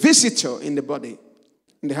be a visitor in the body,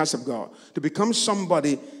 in the house of God, to become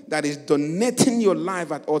somebody that is donating your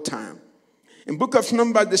life at all times. In book of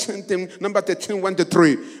Numbers, the same thing, number 13,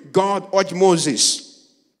 1-3, God urged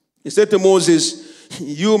Moses. He said to Moses,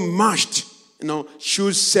 you must,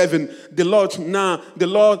 choose 7. The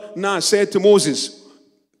Lord now said to Moses,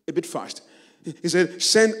 a bit fast. He said,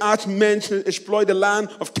 send out men to exploit the land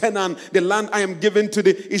of Canaan, the land I am giving to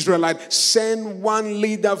the Israelites. Send one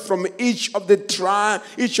leader from each of the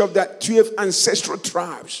 12 ancestral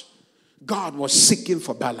tribes. God was seeking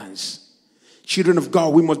for balance. Children of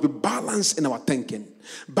God, we must be balanced in our thinking,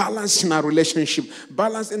 balanced in our relationship,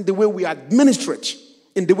 balanced in the way we administrate,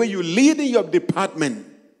 in the way you lead in your department,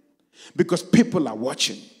 because people are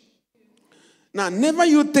watching. Now, never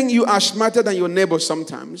you think you are smarter than your neighbor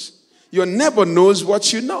sometimes. Your neighbor knows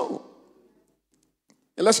what you know.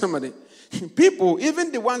 Hello, somebody. People,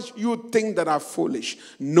 even the ones you think that are foolish,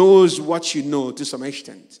 knows what you know to some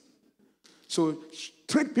extent. So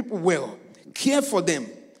treat people well. Care for them.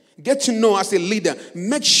 Get to know as a leader.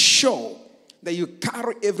 Make sure that you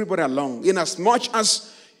carry everybody along. In as much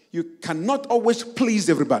as you cannot always please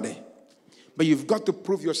everybody. But you've got to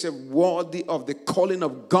prove yourself worthy of the calling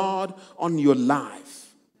of God on your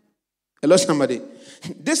life. Hello, somebody.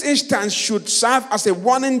 This instance should serve as a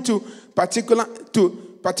warning to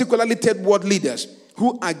particularly third world leaders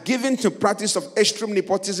who are given to practice of extreme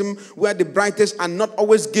nepotism, where the brightest are not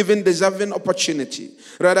always given deserving opportunity.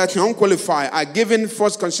 Rather, the unqualified are given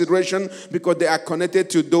first consideration because they are connected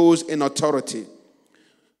to those in authority.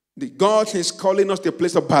 God is calling us to a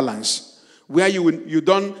place of balance, where you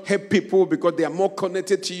don't help people because they are more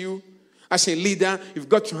connected to you. As a leader, you've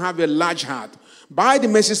got to have a large heart. By the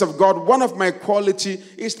mercies of God, one of my quality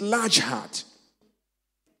is large heart.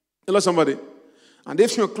 Hello, somebody. And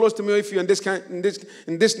if you're close to me, if you're in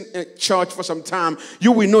this church for some time,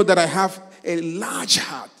 you will know that I have a large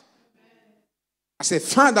heart. As a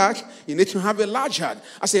father, you need to have a large heart.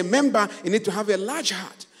 As a member, you need to have a large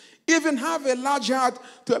heart. Even have a large heart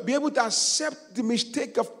to be able to accept the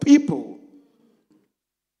mistake of people.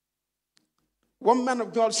 One man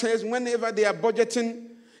of God says, whenever they are budgeting,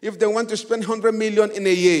 if they want to spend 100 million in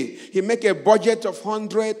a year, he make a budget of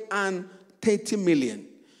 130 million.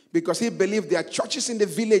 Because he believed there are churches in the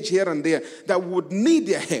village here and there that would need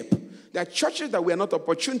their help. There are churches that were not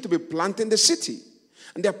opportune to be planted in the city.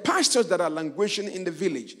 And there are pastors that are languishing in the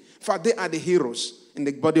village. In fact, they are the heroes in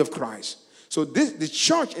the body of Christ. So the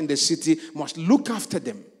church in the city must look after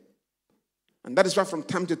them. And that is why from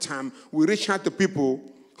time to time, we reach out to people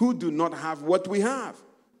who do not have what we have.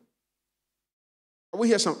 Are we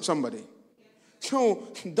here somebody? So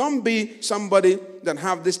don't be somebody that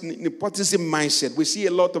have this nepotism mindset. We see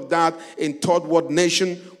a lot of that in third world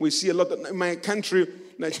nation. We see a lot of, in my country,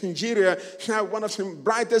 like Nigeria, have one of the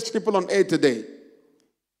brightest people on earth today.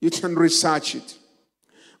 You can research it.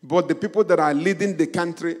 But the people that are leading the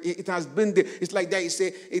country, it has been, it's like there is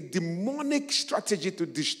a demonic strategy to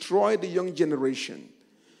destroy the young generation.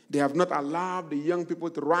 They have not allowed the young people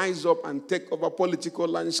to rise up and take over political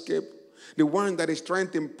landscape. The one that is trying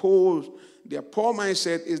to impose their poor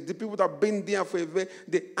mindset is the people that have been there for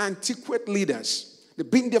the antiquate leaders. They've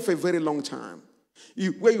been there for a very long time.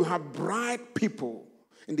 Where you have bright people.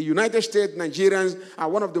 In the United States, Nigerians are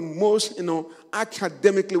one of the most,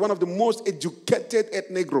 academically, one of the most educated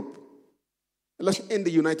ethnic group in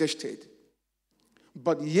the United States.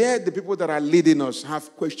 But yet, the people that are leading us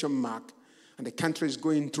have question mark, and the country is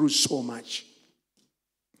going through so much.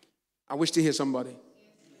 I wish to hear somebody.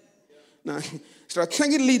 Now,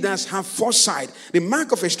 strategic leaders have foresight. The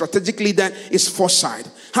mark of a strategic leader is foresight.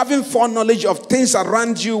 Having foreknowledge of things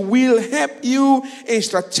around you will help you in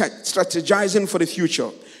strategizing for the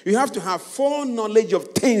future. You have to have foreknowledge of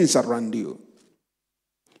things around you.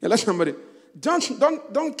 Let somebody,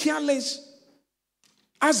 don't care less.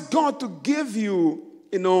 Ask God to give you,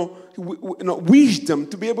 wisdom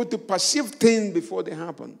to be able to perceive things before they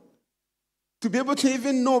happen. To be able to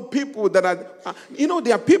even know people that are,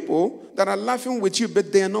 there are people that are laughing with you,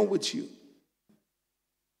 but they are not with you.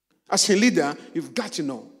 As a leader, you've got to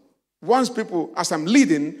know. As I'm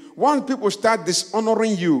leading, once people start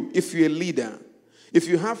dishonoring you, if you're a leader, if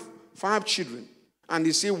you have 5 children, and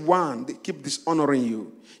you see one, they keep dishonoring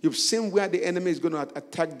you, you've seen where the enemy is going to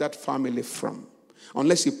attack that family from,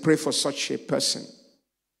 unless you pray for such a person.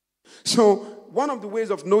 So, one of the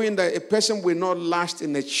ways of knowing that a person will not last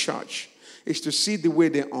in a church is to see the way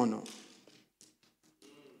they honor.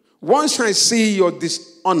 Once I see your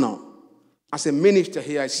dishonor, as a minister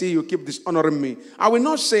here, I see you keep dishonoring me. I will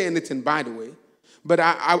not say anything, by the way, but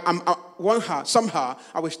somehow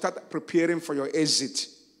I will start preparing for your exit.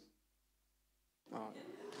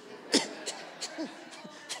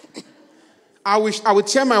 I will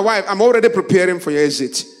tell my wife, I'm already preparing for your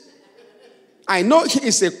exit. I know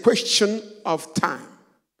it's a question of time.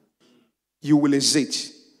 You will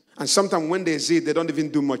exit. And sometimes when they exit, they don't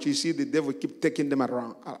even do much. You see, the devil keep taking them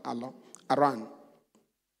around.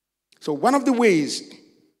 So one of the ways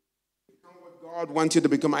what God wants you to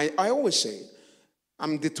become, I always say,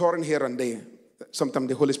 I'm detouring here and there. Sometimes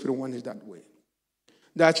the Holy Spirit wants it that way.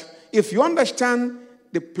 That if you understand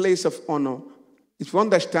the place of honor, you've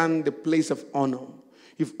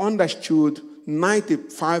understood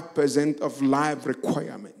 95% of life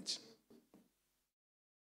requirements.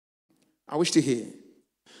 I wish to hear.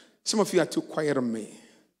 Some of you are too quiet on me.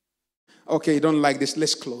 Okay, you don't like this.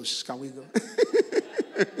 Let's close. Can we go?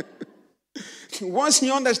 Once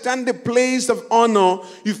you understand the place of honor,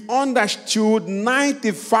 you've understood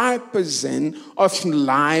 95% of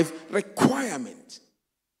life requirement.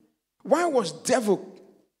 Why was devil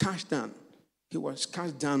cast down? He was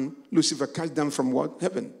cast down, Lucifer cast down from what?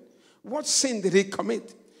 Heaven. What sin did he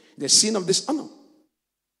commit? The sin of dishonor.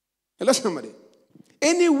 Hello, somebody.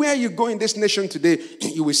 Anywhere you go in this nation today,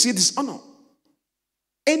 you will see dishonor.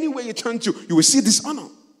 Anywhere you turn to, you will see dishonor.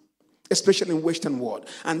 Especially in Western world.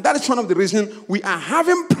 And that is one of the reasons we are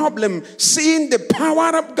having problem seeing the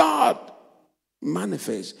power of God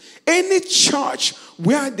manifest. Any church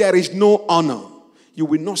where there is no honor, you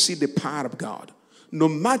will not see the power of God. No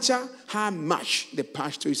matter how much the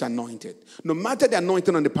pastor is anointed. No matter the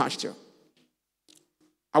anointing on the pastor.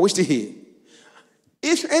 I wish to hear.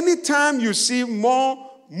 If any time you see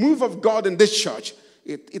more move of God in this church,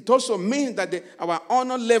 it also means that our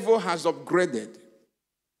honor level has upgraded.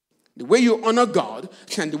 The way you honor God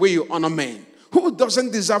and the way you honor men. Who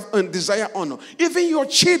doesn't desire honor? Even your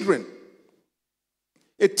children.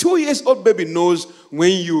 A 2-year-old baby knows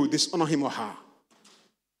when you dishonor him or her.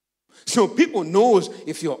 So people knows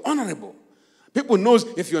if you're honorable. People knows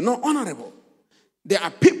if you're not honorable. There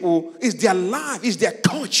are people, it's their life, it's their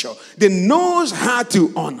culture. They knows how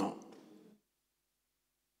to honor.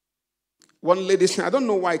 One lady said, I don't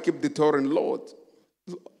know why I keep detouring Lord.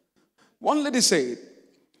 One lady said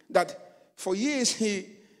that for years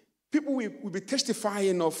people will be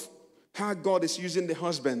testifying of how God is using the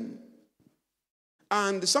husband.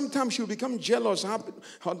 And sometimes she'll become jealous.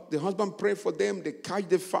 The husband pray for them. They catch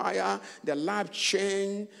the fire. Their life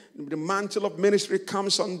change. The mantle of ministry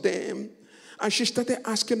comes on them. And she started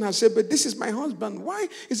asking herself, but this is my husband. Why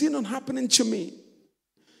is it not happening to me?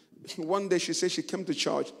 One day she said she came to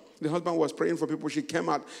church. The husband was praying for people. She came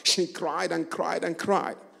out. She cried and cried and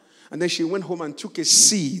cried. And then she went home and took a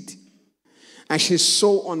seed. And she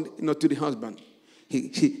sowed on, to the husband.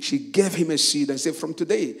 She gave him a seed and said, from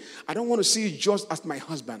today, I don't want to see you just as my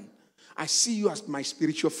husband. I see you as my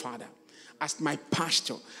spiritual father, as my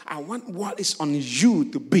pastor. I want what is on you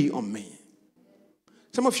to be on me.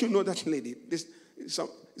 Some of you know that lady.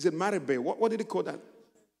 It's Is it Maribel? What did he call that?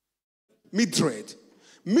 Mildred.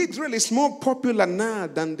 Mildred is more popular now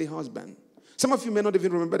than the husband. Some of you may not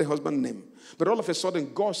even remember the husband's name. But all of a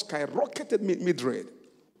sudden, God skyrocketed Mildred.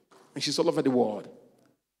 And she's all over the world.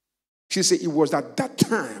 She said it was at that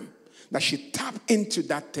time that she tapped into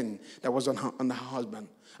that thing that was on her husband.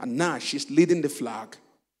 And now she's leading the flag.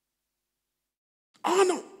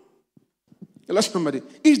 Honor. Hello, somebody.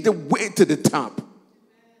 Is the way to the top.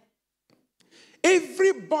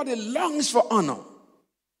 Everybody longs for honor.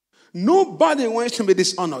 Nobody wants to be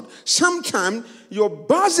dishonored. Sometimes your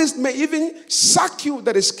bosses may even sack you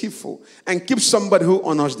that is skillful and keep somebody who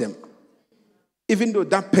honors them. Even though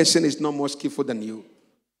that person is not more skillful than you.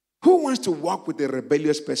 Who wants to work with a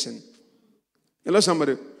rebellious person? Hello,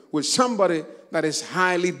 somebody. With somebody that is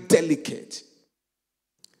highly delicate.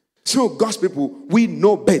 So, God's people, we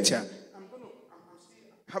know better.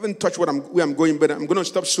 I haven't touched where I'm going, but I'm going to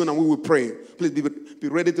stop soon and we will pray. Please be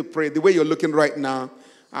ready to pray. The way you're looking right now,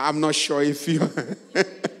 I'm not sure if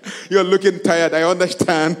you're looking tired. I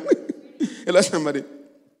understand. Hello, somebody.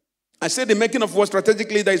 I said the making of war strategic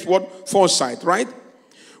leader is what? Foresight, right?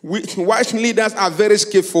 Wise leaders are very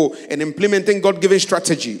skillful in implementing God-given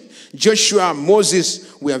strategy. Joshua,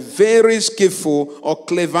 Moses were very skillful or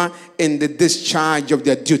clever in the discharge of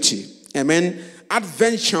their duty. Amen.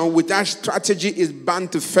 Adventure without strategy is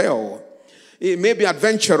bound to fail. It may be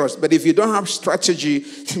adventurous, but if you don't have strategy,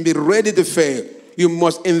 to be ready to fail. You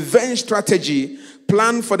must invent strategy,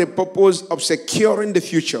 plan for the purpose of securing the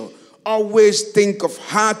future. Always think of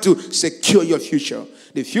how to secure your future.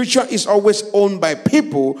 The future is always owned by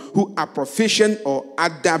people who are proficient or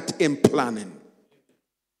adept in planning.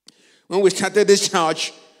 When we started this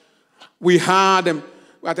church, we had,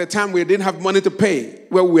 at the time we didn't have money to pay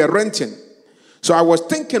where we were renting. So I was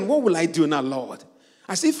thinking, what will I do now, Lord?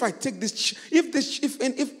 As if I take this,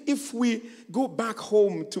 if we go back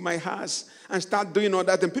home to my house and start doing all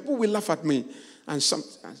that, then people will laugh at me. And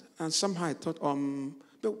somehow I thought,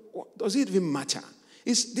 but does it even matter?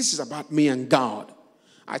 This is about me and God.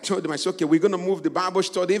 I told them, I said, okay, we're going to move the Bible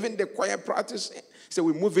study, even the choir practice. So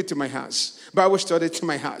we move it to my house. Bible study to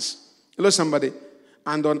my house. Hello, somebody.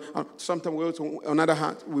 And sometime we went to another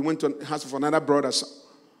house. We went to the house of another brother. So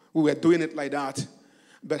we were doing it like that.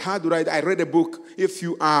 But how do I read a book. If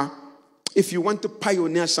you want to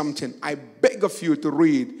pioneer something, I beg of you to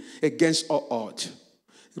read Against All Odds.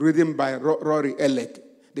 Written by Rory Ellick,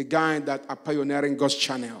 the guy that are pioneering God's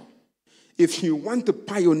channel. If you want to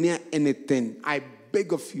pioneer anything, I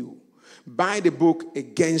beg of you, buy the book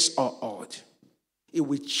Against All Odds. It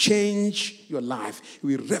will change your life. It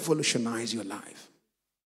will revolutionize your life.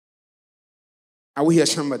 Are we here,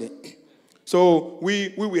 somebody? So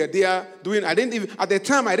we were there doing, at the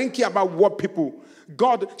time, I didn't care about what people,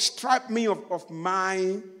 God stripped me of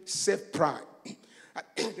my self-pride.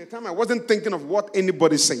 At the time, I wasn't thinking of what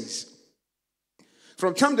anybody says.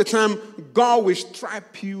 From time to time, God will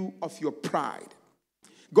strip you of your pride.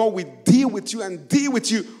 God will deal with you and deal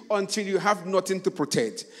with you until you have nothing to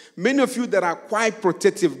protect. Many of you that are quite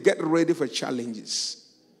protective, get ready for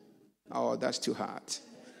challenges. Oh, that's too hard.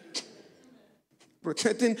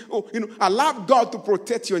 Protecting, allow God to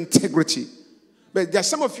protect your integrity. But there are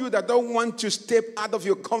some of you that don't want to step out of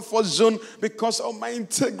your comfort zone because of my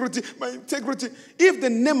integrity. If the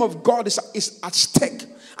name of God is at stake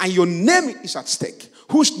and your name is at stake,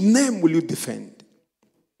 whose name will you defend?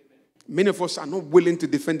 Many of us are not willing to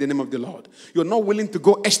defend the name of the Lord. You're not willing to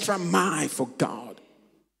go extra mile for God.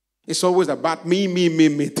 It's always about me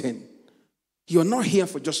thing. You're not here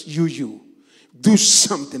for just you. Do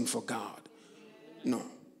something for God. No.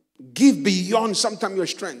 Give beyond sometimes your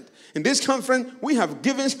strength. In this conference, we have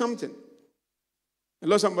given something.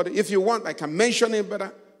 Hello, somebody. If you want, I can mention it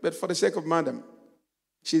better. But for the sake of madam,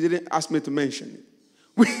 she didn't ask me to mention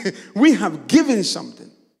it. We have given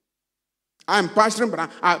something. I'm pastoring,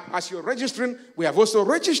 but as you're registering, we have also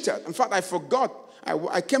registered. In fact, I forgot.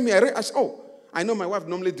 I came here. I said, I know my wife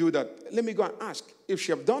normally do that. Let me go and ask if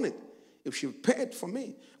she have done it. If she paid for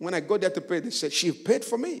me. When I go there to pay, they said, she paid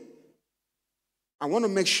for me. I want to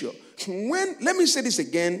make sure. Let me say this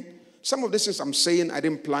again. Some of this things I'm saying, I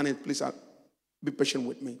didn't plan it. Please be patient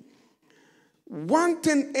with me. One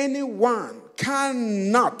thing anyone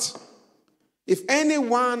cannot, if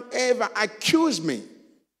anyone ever accuse me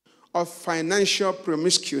of financial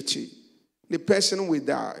promiscuity, the person will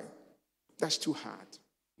die. That's too hard.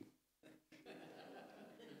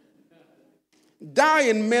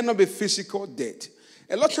 Dying may not be physical death.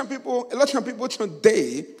 A lot of people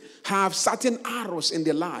today have certain arrows in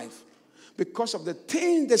their life because of the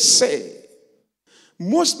things they say.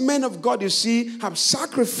 Most men of God, you see, have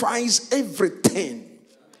sacrificed everything.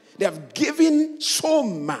 They have given so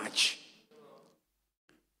much.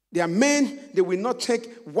 There are men, they will not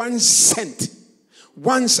take 1 cent.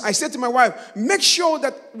 Once I said to my wife, make sure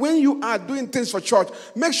that when you are doing things for church,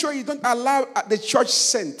 make sure you don't allow the church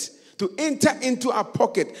cent to enter into our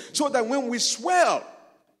pocket, so that when we swell,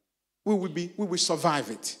 we will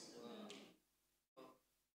survive it.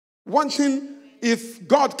 One thing, if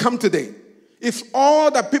God come today, if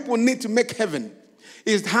all that people need to make heaven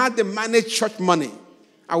is how they manage church money,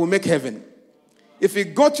 I will make heaven. If we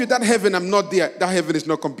go to that heaven, I'm not there, that heaven is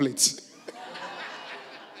not complete.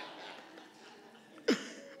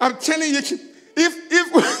 I'm telling you,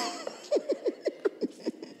 if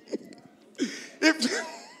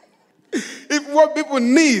what people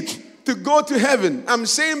need to go to heaven, I'm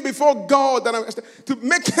saying before God that to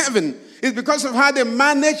make heaven is because of how they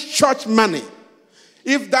manage church money.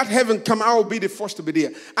 If that heaven come, I will be the first to be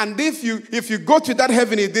there. And if you go to that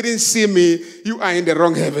heaven, you didn't see me, you are in the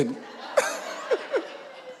wrong heaven.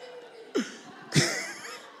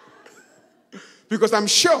 Because I'm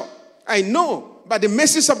sure, I know, by the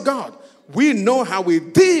mercies of God, we know how we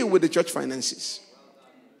deal with the church finances.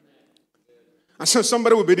 And so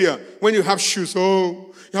somebody will be there. When you have shoes,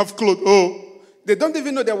 oh, you have clothes, oh. They don't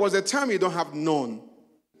even know there was a time you don't have none.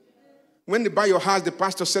 When they buy your house, the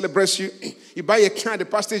pastor celebrates you. You buy a car, the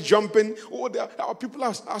pastor is jumping. Oh, our people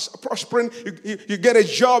are prospering. You get a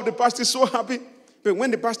job, the pastor is so happy. But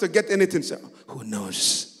when the pastor gets anything, say, who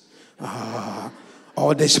knows?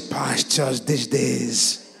 All these pastors these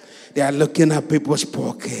days, they are looking at people's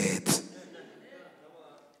pocket.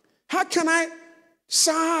 How can I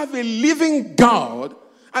serve a living God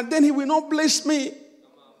and then he will not bless me?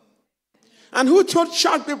 And who told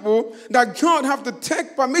church people that God have to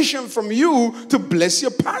take permission from you to bless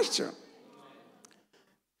your pastor?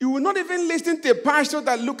 You will not even listen to a pastor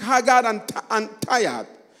that look haggard and tired.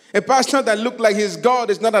 A pastor that look like his God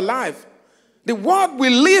is not alive. The world we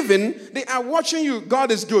live in, they are watching you.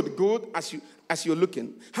 God is good. Good as you're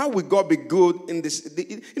looking. How will God be good in this?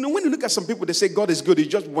 When you look at some people, they say God is good. You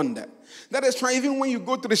just wonder. That is why even when you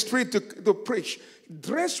go to the street to preach,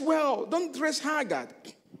 dress well. Don't dress haggard.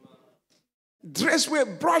 Dress well,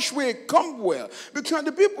 brush well, comb well. Because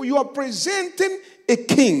the people, you are presenting a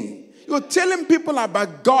king. You're telling people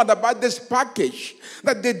about God, about this package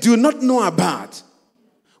that they do not know about.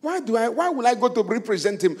 Why will I go to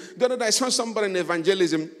represent him? The other day I saw somebody in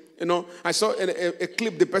evangelism. I saw a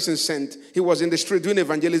clip the person sent. He was in the street doing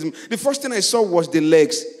evangelism. The first thing I saw was the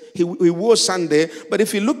legs. He wore Sunday, but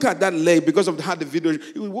if you look at that leg, because of how the video,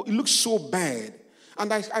 it looks so bad.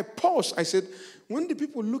 And I paused. I said, when the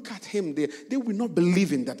people look at him, they will not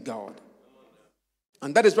believe in that God.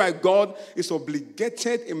 And that is why God is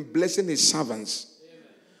obligated in blessing his servants.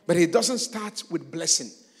 But he doesn't start with blessing.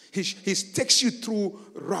 He takes you through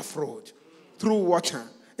rough road, through water,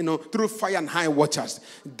 through fire and high waters.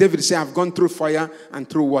 David said, I've gone through fire and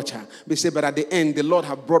through water. But he said, but at the end, the Lord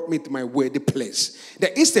has brought me to my worthy place.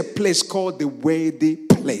 There is a place called the worthy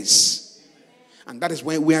place. And that is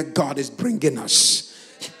where God is bringing us.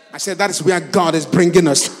 I said, that is where God is bringing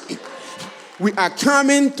us. We are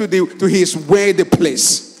coming to his worthy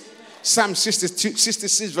place. Psalm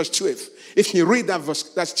 66 verse 12. If you read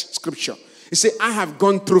that scripture, he said, I have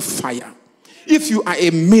gone through fire. If you are a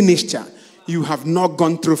minister, you have not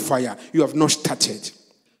gone through fire. You have not started.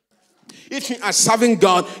 If you are serving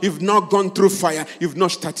God, you've not gone through fire. You've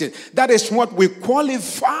not started. That is what will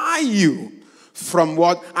qualify you from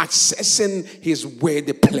what? Accessing his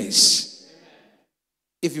worthy place.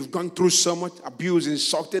 If you've gone through so much abuse,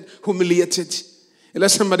 insulted, humiliated,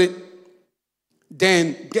 let somebody,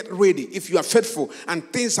 then get ready. If you are faithful and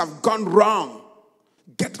things have gone wrong,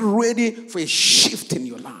 get ready for a shift in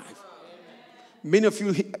your life. Many of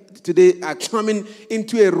you today are coming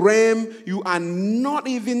into a realm you are not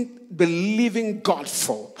even believing God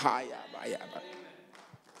for.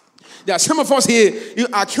 There are some of us here, you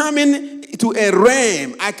are coming to a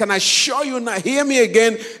realm. I can assure you now, hear me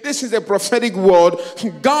again. This is a prophetic word.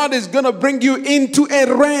 God is going to bring you into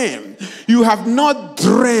a realm you have not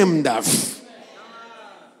dreamed of.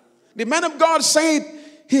 The man of God said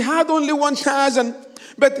he had only 1,000,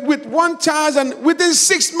 but with 1,000, within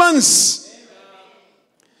 6 months,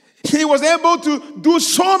 he was able to do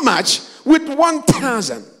so much with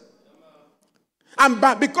 1,000. And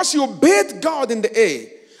because you obeyed God in the air,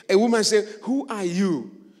 a woman said, who are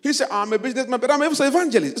you? He said, I'm a businessman, but I'm also an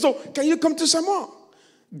evangelist. So can you come to Samoa?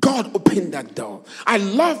 God opened that door. I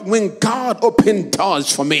love when God opened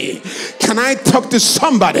doors for me. Can I talk to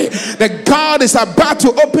somebody that God is about to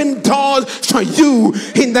open doors for you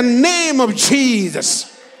in the name of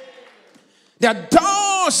Jesus? There are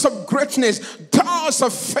doors of greatness, doors doors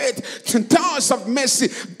of faith, doors of mercy,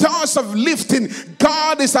 doors of lifting,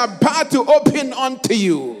 God is about to open unto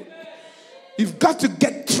you. You've got to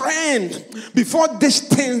get trained before these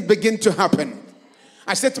things begin to happen.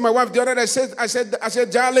 I said to my wife the other day, I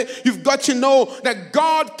said, Charlie, you've got to know that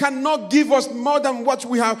God cannot give us more than what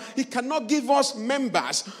we have. He cannot give us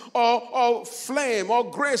members or flame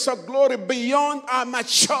or grace or glory beyond our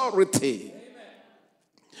maturity.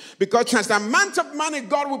 Because as the amount of money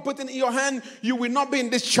God will put in your hand, you will not be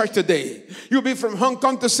in this church today. You'll be from Hong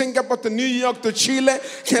Kong to Singapore to New York to Chile.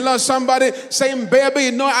 Hello, somebody saying, baby,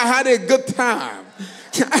 you know, I had a good time.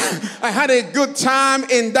 I had a good time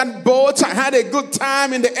in that boat. I had a good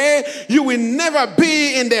time in the air. You will never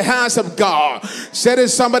be in the house of God. Said to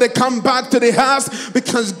somebody, come back to the house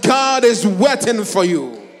because God is waiting for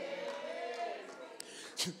you.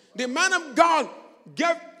 The man of God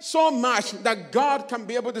gave so much that God can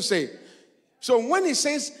be able to say. So when he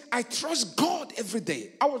says, I trust God every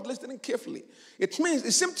day, I was listening carefully. It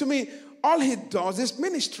seemed to me all he does is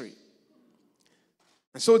ministry.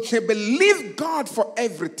 And so they believe God for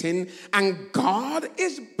everything, and God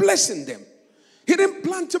is blessing them. He didn't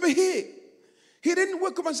plan to be here. He didn't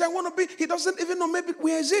wake up and say, I want to be. He doesn't even know maybe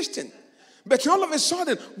we're existing. But all of a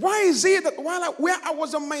sudden, why is it that where I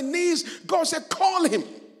was on my knees, God said, call him.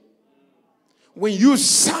 When you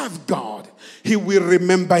serve God, he will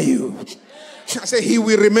remember you. I say, he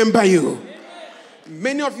will remember you.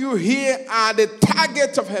 Many of you here are the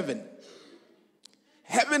target of heaven.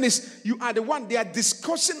 Heaven is, you are the one they are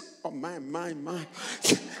discussing. Oh, my.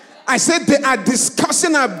 I said they are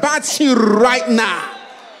discussing about you right now.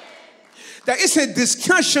 There is a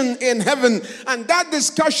discussion in heaven, and that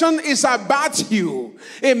discussion is about you.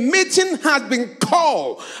 A meeting has been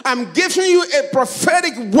called. I'm giving you a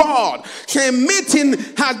prophetic word. A meeting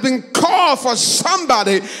has been called for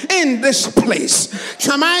somebody in this place.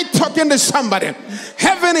 Am I talking to somebody?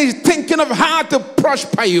 Heaven is thinking of how to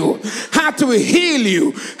prosper you, how to heal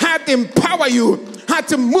you, how to empower you, how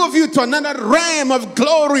to move you to another realm of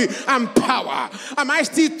glory and power. Am I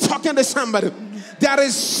still talking to somebody? There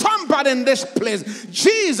is somebody in this place.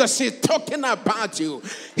 Jesus is talking about you.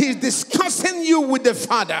 He's discussing you with the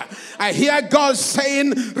Father. I hear God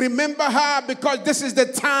saying, remember her because this is the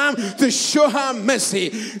time to show her mercy.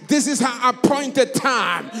 This is her appointed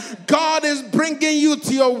time. God is bringing you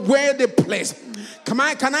to your worthy place. Can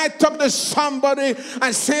I talk to somebody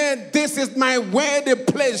and say, this is my worthy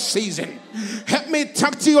place season? Help me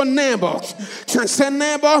talk to your neighbor. And say,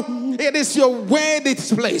 neighbor, it is your worthy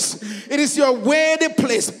place. It is your worthy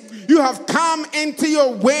place. You have come into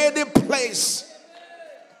your worthy place.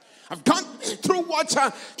 I've gone through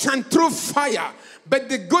water and through fire. But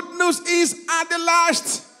the good news is at the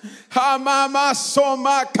last, can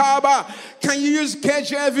you use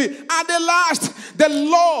KJV? At the last, the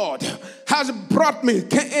Lord has brought me,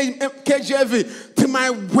 KJV, to my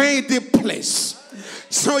worthy place.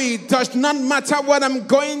 So it does not matter what I'm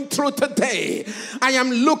going through today. I am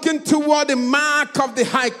looking toward the mark of the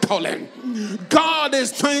high calling. God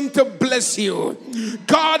is going to bless you.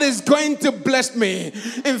 God is going to bless me.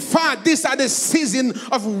 In fact, these are the season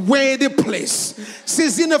of worthy place.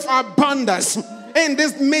 Season of abundance. In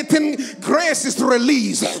this meeting, grace is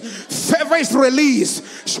released. Favor is released.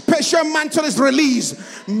 Special mantle is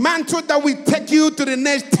released. Mantle that will take you to the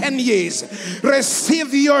next 10 years.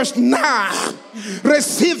 Receive yours now.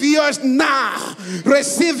 Receive yours now.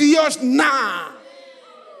 Receive yours now.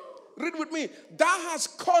 Read with me. That has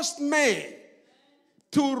caused men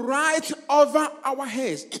to ride over our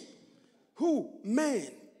heads. Who? Men.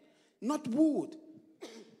 Not wood.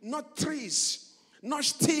 Not trees. Not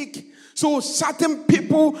stick. So certain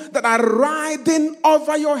people that are riding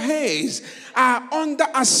over your heads are under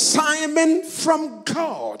assignment from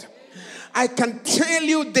God. I can tell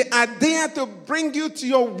you they are there to bring you to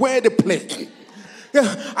your worthy place.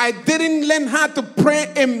 I didn't learn how to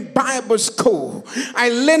pray in Bible school. I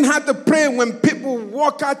learned how to pray when people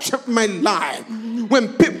walk out of my life.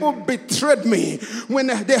 When people betrayed me. When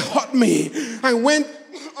they hurt me. I went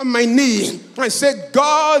on my knee. I said,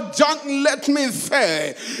 God, don't let me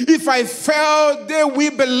fail. If I fail, they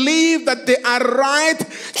will believe that they are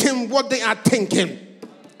right in what they are thinking.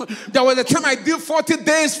 There was a time I did 40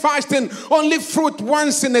 days fasting, only fruit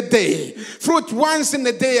once in a day. Fruit once in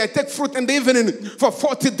a day. I take fruit in the evening for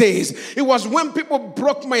 40 days. It was when people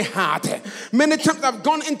broke my heart. Many times I've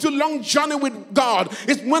gone into long journey with God.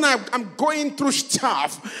 It's when I'm going through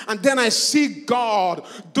stuff. And then I see God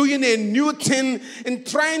doing a new thing and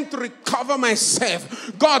trying to recover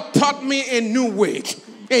myself. God taught me a new way.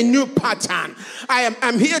 a new pattern.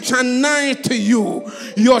 I'm here to announce to you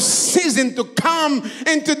your season to come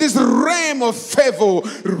into this realm of favor,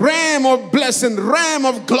 realm of blessing, realm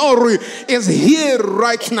of glory is here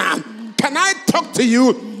right now. Can I talk to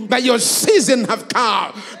you that your season have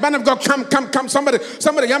come? Man of God, come. Somebody,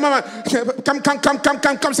 come.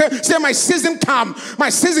 Say, my season come. My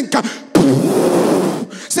season come.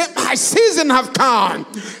 Say, my season have come.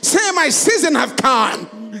 Say, my season have come.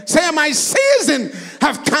 Say, my season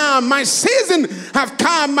have come. My season have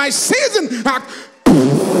come. My season have.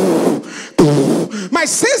 My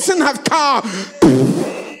season have come.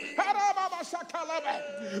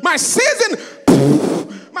 My season.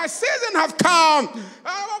 My season have come.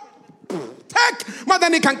 Take more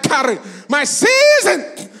than he can carry. My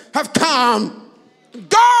season have come.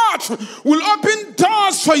 God will open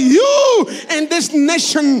doors for you in this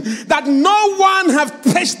nation that no one have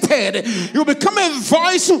tasted. You become a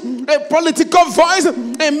voice, a political voice,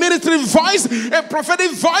 a military voice, a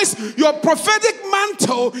prophetic voice. Your prophetic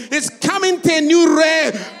mantle is coming to a new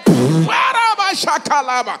realm.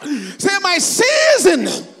 Say, my season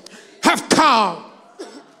have come.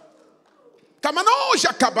 Say,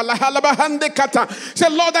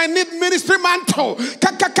 Lord, I need ministry mantle.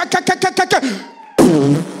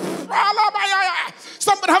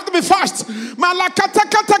 Somebody have to be fast. Say, I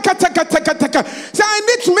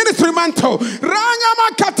need ministry mantle.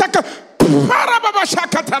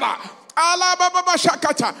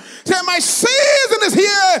 Say, my season is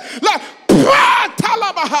here.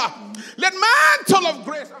 Let mantle of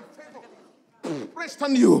grace and favor rest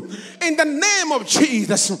on you in the name of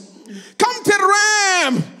Jesus. Come to the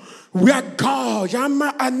realm where God,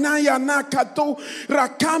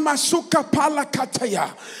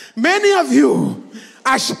 many of you,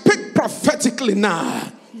 I speak prophetically now.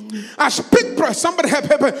 I speak, somebody help.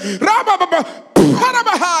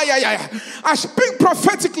 I speak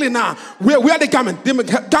prophetically now. Where the garment?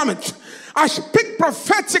 Garment. I speak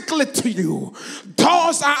prophetically to you.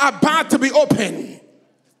 Doors are about to be opened.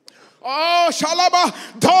 Oh, Shalaba,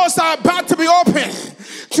 doors are about to be open.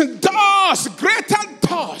 Doors, greater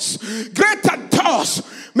doors, greater doors.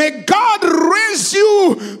 May God raise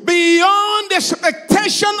you beyond the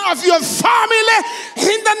expectation of your family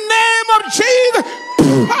in the name of Jesus.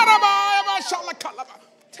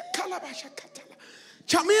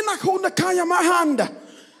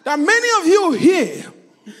 There are many of you here.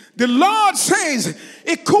 The Lord says,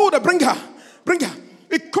 bring her.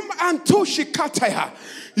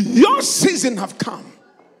 Your season have come.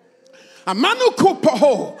 Everything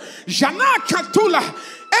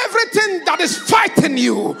that is fighting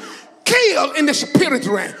you, kill in the spirit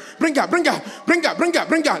realm. Bring her.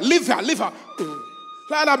 Leave her.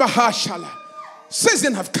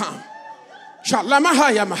 Season have come.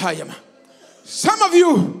 Some of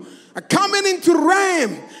you are coming into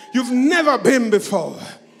realm you've never been before.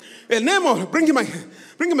 Bring him a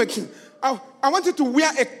I want you to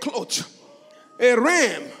wear a cloth, a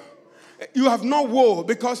ram. You have no wool,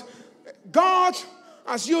 because God,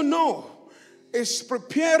 as you know, is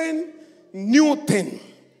preparing new thing.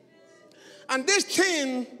 And this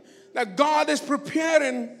thing that God is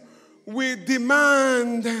preparing will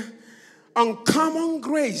demand uncommon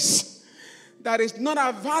grace that is not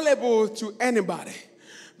available to anybody.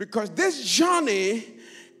 Because this journey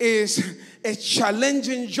is a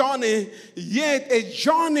challenging journey, yet a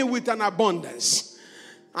journey with an abundance.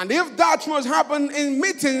 And if that must happen in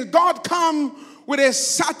meetings, God come with a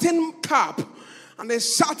certain cup and a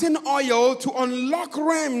certain oil to unlock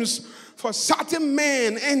realms for certain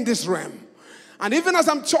men in this realm. And even as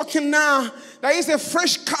I'm talking now, there is a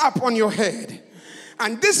fresh cap on your head.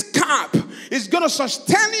 And this cap is going to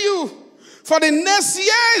sustain you for the next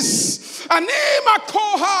years.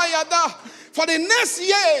 For the next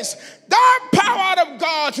years, that power of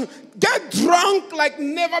God, get drunk like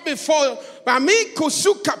never before.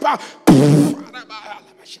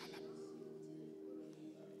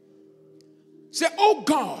 Say, oh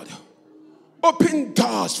God, open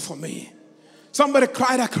doors for me. Somebody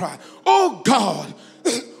cry that cry. Oh God,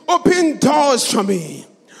 open doors for me.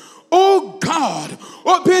 Oh God,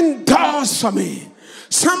 open doors for me.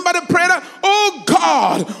 Somebody pray that. Oh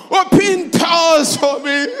God, open doors for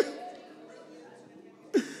me.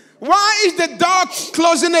 Why is the door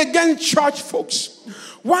closing against church folks?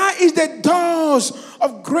 Why is the doors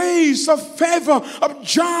of grace, of favor, of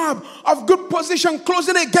job, of good position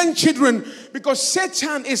closing against children? Because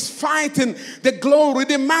Satan is fighting the glory,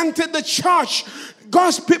 the mantle the church,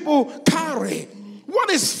 God's people carry.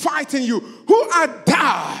 What is fighting you? Who are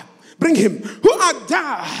there? Bring him. Who are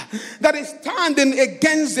there that is standing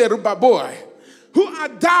against the Zerubbabel? Who are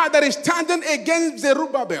there that is standing against the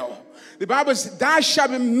Zerubbabel? The Bible says, thou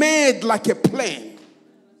shalt be made like a plain.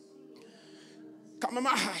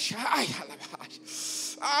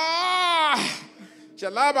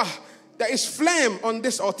 There is flame on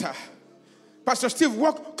this altar. Pastor Steve,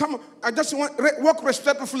 walk. Come on. I just want walk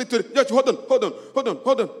respectfully to the.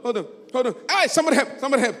 Hold on. Hey, somebody help.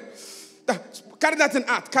 Carry that in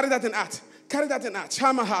art.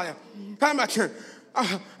 Hamahaya. Hamakan.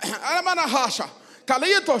 Amanahasha.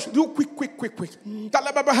 Kalayatos. Do quick.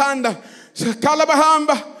 Kalabahanda.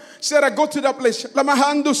 Kalabahamba. Sarah, go to that place.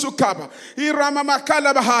 Lamahandu sukaba.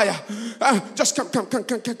 Iramamakala. Just come.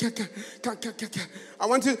 I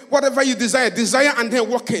want you, whatever you desire and then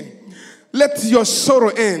walk in. Let your sorrow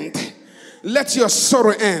end.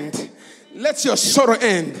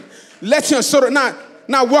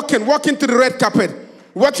 Now walk into the red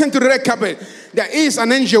carpet. There is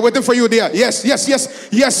an angel waiting for you there. Yes.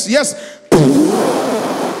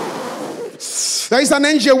 There is an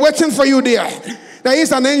angel waiting for you there. There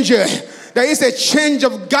is an angel. There is a change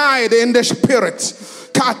of guide in the spirit.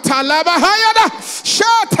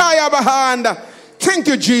 Thank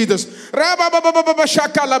you, Jesus.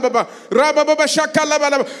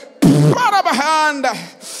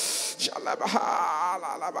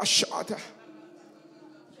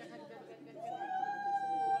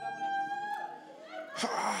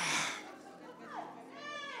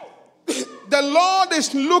 The Lord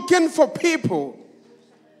is looking for people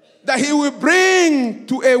that he will bring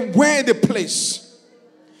to a wedding place.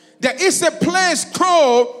 There is a place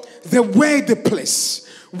called the wedding place.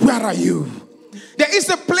 Where are you? There is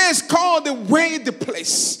a place called the wedding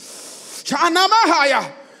place.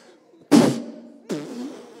 Chanamahaya.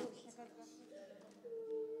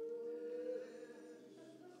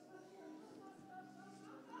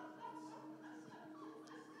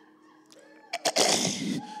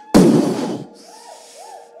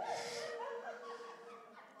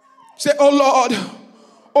 Say, oh Lord,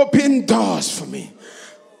 open doors for me.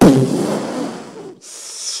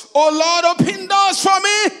 Oh Lord, open doors for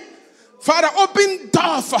me. Father, open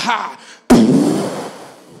door for her.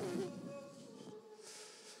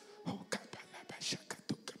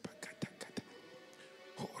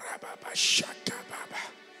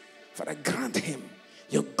 Father, grant him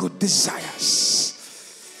your good desires.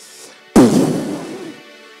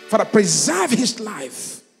 Father, preserve his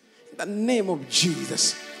life in the name of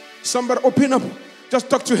Jesus. Somebody open up. Just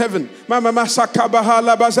talk to heaven. Somebody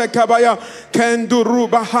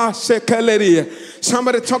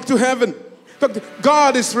talk to heaven.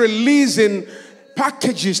 God is releasing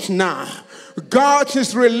packages now. God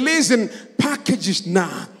is releasing packages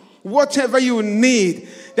now. Whatever you need,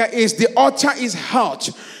 that is, the altar is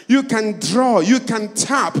hot. You can draw, you can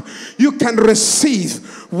tap, you can receive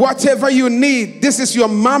whatever you need. This is your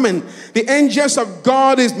moment. The angels of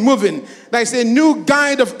God is moving. There is a new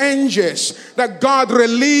guide of angels that God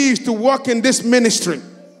released to work in this ministry.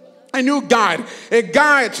 A new guide. A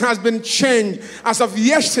guide has been changed. As of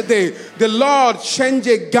yesterday, the Lord changed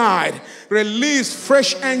a guide, released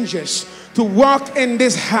fresh angels to walk in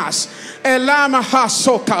this house. Open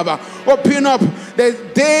up. The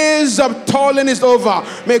days of toiling is over.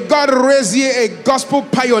 May God raise you a gospel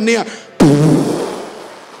pioneer.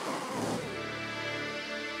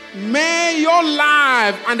 May your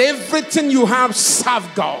life and everything you have serve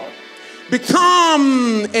God.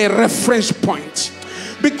 Become a reference point.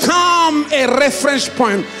 Become a reference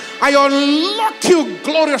point. I unlock you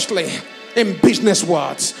gloriously in business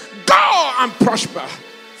words. Go and prosper.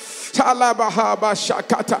 Talabahaba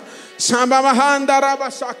shakata. Sambamahanda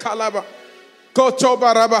rabasakalaba.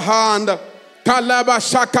 Kotoba rabahanda. Kalaba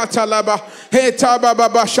shakatalaba. Hetababa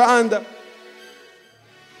bashanda.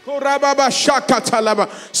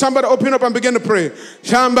 Somebody open up and begin to pray.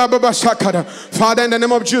 Father, in the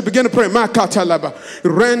name of Jesus, begin to pray.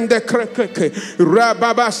 Rende krekeke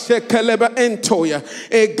rababa sekeleba entoya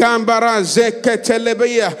e gambara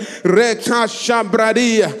zeketelebeya reta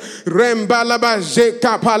shabradia rembalaba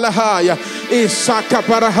zeka palahaya isaka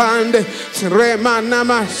parahande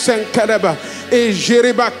remanama senkeleba e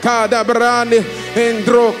jiribakada brande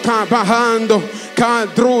endro kabahando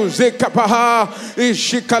kadruze kapaha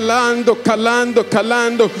ishikalando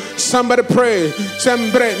kalando. Somebody pray.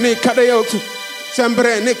 Sembre ni kadayok.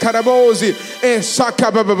 Sembre ni karabozi. E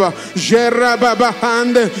sakababa. Jerababa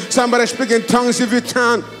hand. Somebody speak in tongues if you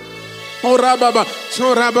can. Orababa.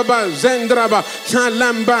 Sorababa. Zendraba.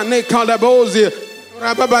 Chalamba ni kalabozi.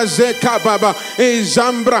 Rababa zeka baba.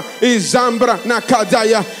 Izambra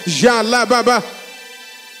nakadaya. Jalababa.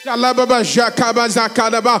 Somebody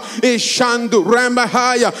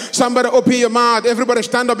open your mouth. Everybody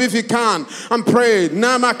stand up if you can and pray.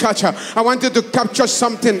 Namakacha. I want you to capture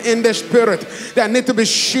something in the spirit that need to be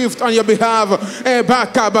shifted on your behalf.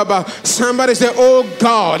 Somebody say, oh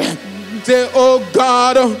God. Say, oh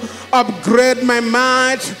God, upgrade my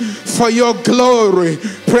mind for your glory.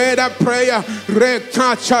 Pray that prayer.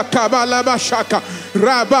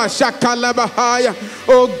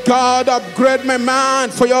 Oh God, upgrade my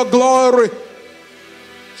mind for your glory.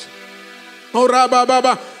 Oh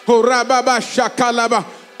Rababa, oh Rababa Shakalaba,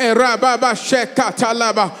 Rababa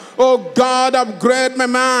Shekatalaba. Oh God, upgrade my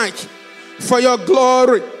mind for your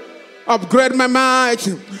glory. Upgrade my mind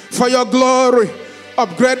for your glory.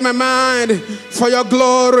 Upgrade my mind for your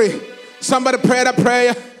glory. Somebody pray that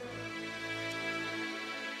prayer.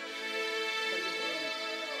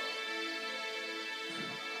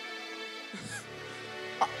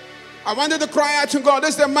 I wanted to cry out to God.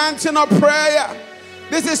 This is the mountain of prayer.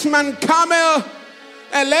 This is Man Kamel.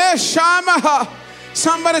 Ele Shamaha.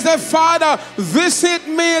 Somebody say, Father, visit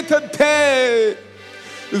me today.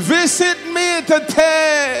 Visit me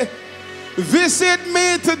today. Visit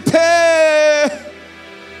me today.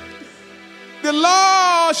 The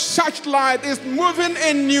Lord's searchlight is moving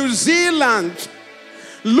in New Zealand,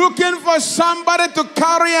 looking for somebody to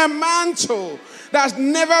carry a mantle that's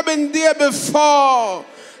never been there before.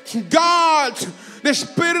 God, the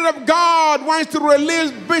Spirit of God wants to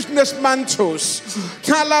release business mantles,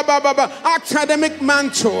 academic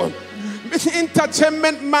mantle,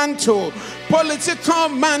 entertainment mantle, political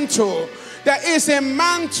mantle. There is a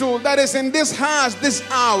mantle that is in this house this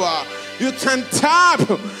hour. You can tap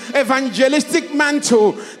evangelistic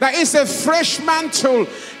mantle. There is a fresh mantle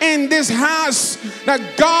in this house that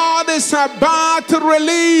God is about to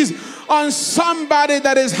release on somebody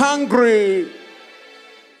that is hungry.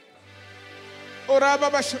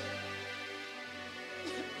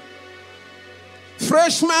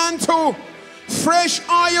 Fresh mantle, fresh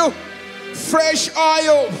oil, fresh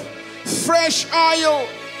oil, fresh oil,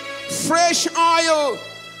 fresh oil.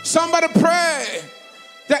 Somebody pray.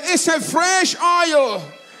 There is a fresh oil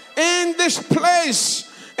in this place.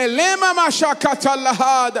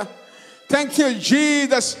 Thank you,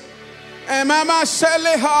 Jesus.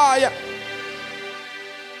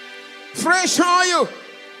 Fresh oil,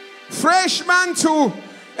 fresh mantle.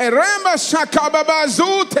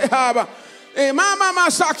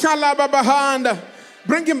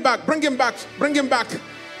 Bring him back, bring him back, bring him back,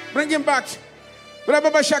 bring him back.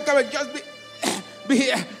 Just be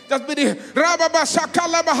here, just be there.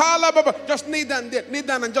 Just kneel down there, kneel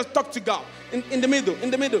down and just talk to God in the middle,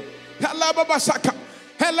 in the middle.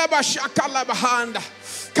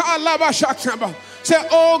 Say,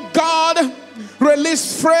 oh God,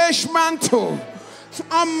 release fresh mantle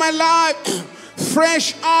on my life,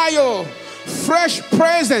 fresh oil, fresh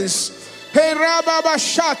presence. Hey,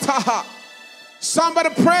 somebody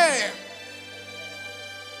pray.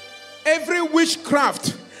 Every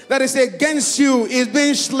witchcraft that is against you is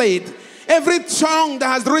being slain. Every tongue that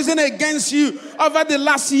has risen against you over the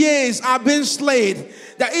last years are being slain.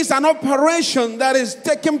 There is an operation that is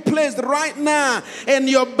taking place right now in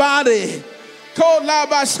your body. God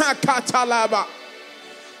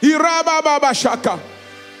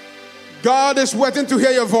is waiting to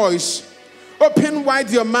hear your voice. Open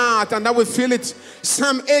wide your mouth and I will feel it.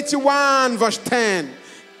 Psalm 81 verse 10.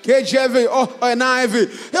 KJV or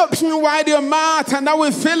NIV. Open wide your mouth and I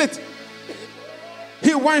will feel it.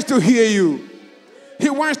 He wants to hear you. He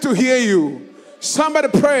wants to hear you. Somebody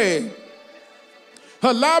pray.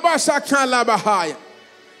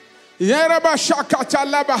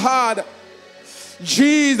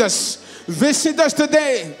 Jesus, visit us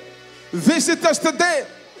today. Visit us today.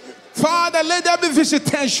 Father, let there be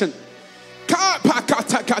visitation.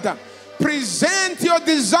 Present your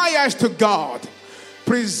desires to God.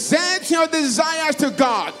 Present your desires to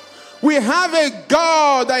God. We have a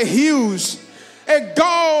God that heals, a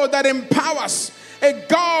God that empowers, a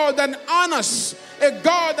God that honors, a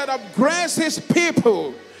God that upgrades his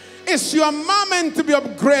people. It's your moment to be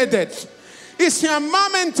upgraded. It's your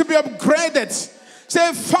moment to be upgraded.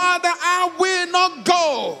 Say, Father, I will not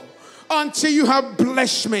go until you have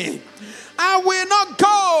blessed me. I will not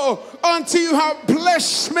go until you have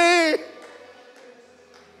blessed me.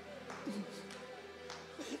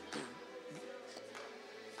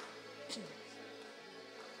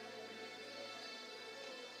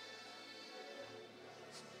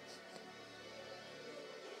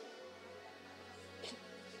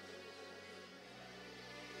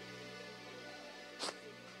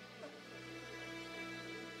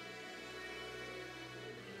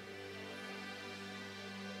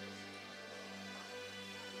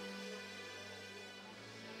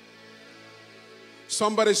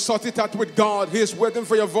 Somebody sort it out with God. He is waiting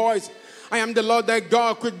for your voice. I am the Lord thy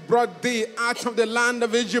God, which brought thee out of the land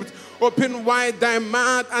of Egypt. Open wide thy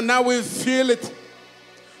mouth, and I will fill it.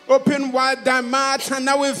 Open wide thy mouth, and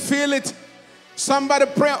I will fill it. Somebody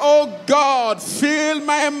pray, oh God, fill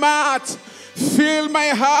my mouth, fill my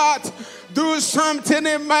heart. Do something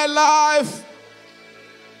in my life.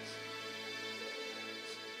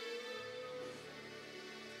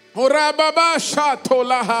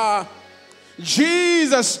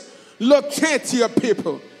 Jesus, locate your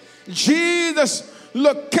people. Jesus,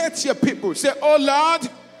 locate your people. Say, oh Lord,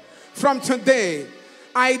 from today,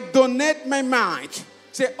 I donate my mind.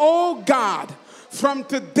 Say, oh God, from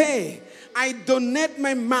today, I donate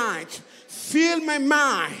my mind. Fill my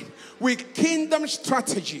mind with kingdom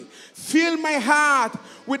strategy. Fill my heart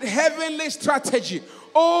with heavenly strategy.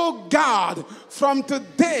 Oh God, from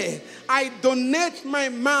today, I donate my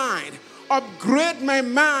mind. Upgrade my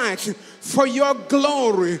mind for your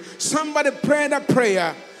glory. Somebody pray that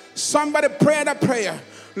prayer. Somebody pray that prayer.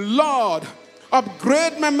 Lord,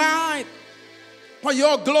 upgrade my mind for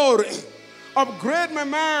your glory. Upgrade my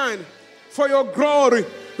mind for your glory.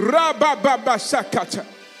 Rabababa sakata.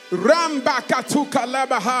 Rambakatuka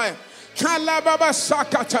labahaya. Kalababa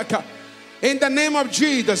sakataka. In the name of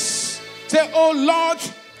Jesus. Say, oh Lord,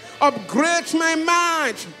 upgrade my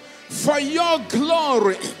mind for your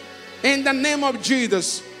glory. In the name of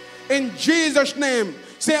Jesus. In Jesus' name.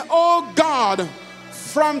 Say, oh God,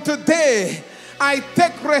 from today, I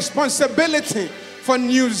take responsibility for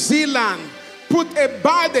New Zealand. Put a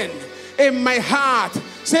burden in my heart.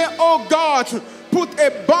 Say, oh God, put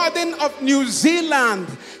a burden of New Zealand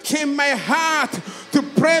in my heart to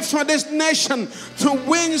pray for this nation, to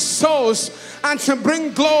win souls, and to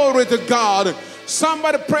bring glory to God.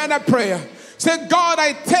 Somebody pray that prayer. Say, God,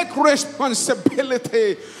 I take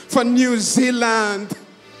responsibility for New Zealand.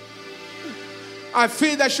 I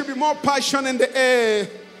feel there should be more passion in the air.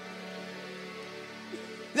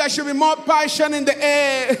 There should be more passion in the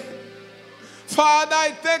air. Father,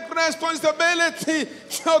 I take responsibility.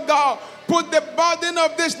 Oh God, put the burden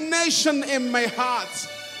of this nation in my heart.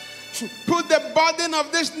 Put the burden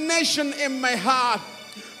of this nation in my heart.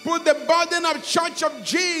 Put the burden of Church of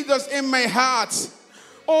Jesus in my heart.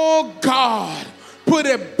 Oh God, put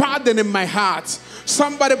a burden in my heart.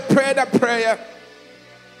 Somebody pray that prayer.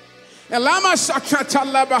 Elama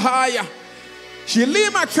sakatalabahaya.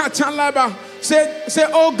 Shilima katalaba. Say,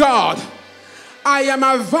 oh God, I am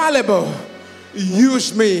available.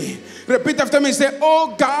 Use me. Repeat after me. Say,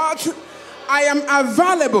 oh God, I am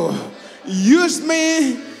available. Use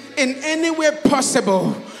me in any way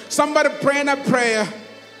possible. Somebody pray that prayer.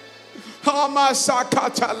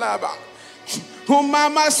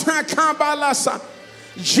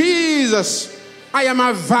 Jesus, I am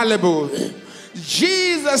available.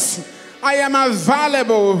 Jesus, I am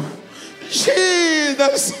available.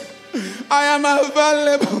 Jesus, I am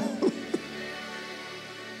available.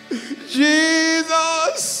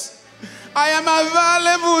 Jesus, I am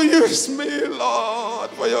available. Use me, Lord,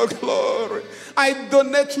 for your glory. I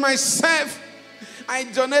donate myself. I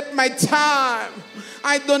donate my time.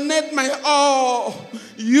 I donate my all.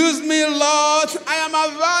 Use me, Lord. I am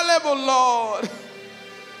available, Lord.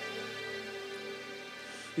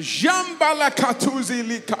 Jambala katuzi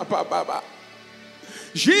likapababa.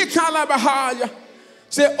 Jikalabahaya.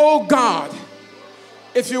 Say, oh God,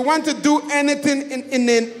 if you want to do anything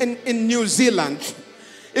in New Zealand,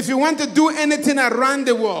 if you want to do anything around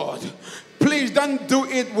the world, please don't do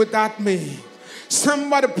it without me.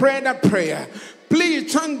 Somebody pray that prayer.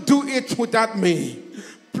 Please don't do it without me.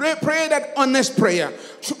 Pray that honest prayer.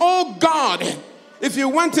 Oh God, if you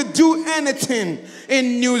want to do anything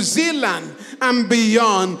in New Zealand and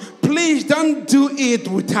beyond, please don't do it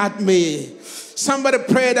without me. Somebody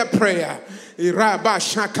pray that prayer. In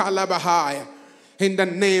the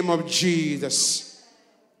name of Jesus.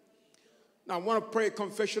 Now I want to pray a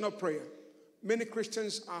confessional prayer. Many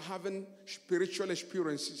Christians are having spiritual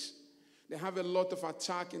experiences. They have a lot of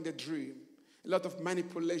attack in the dream. A lot of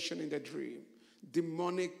manipulation in the dream.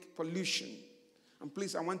 Demonic pollution. And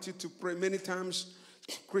please, I want you to pray. Many times,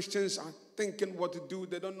 Christians are thinking what to do.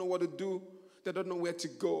 They don't know what to do. They don't know where to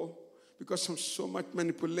go because of so much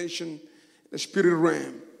manipulation in the spirit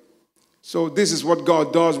realm. So this is what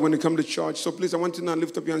God does when you come to church. So please, I want you to now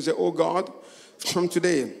lift up your hand and say, oh God, from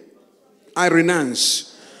today, I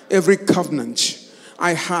renounce every covenant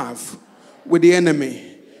I have with the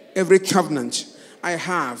enemy. Every covenant I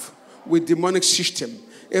have with demonic system.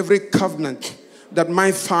 Every covenant that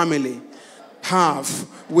my family have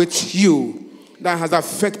with you that has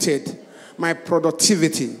affected my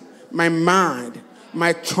productivity, my mind,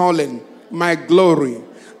 my calling, my glory.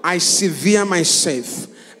 I sever myself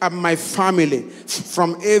and my family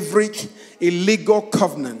from every illegal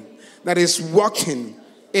covenant that is working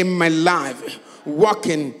in my life,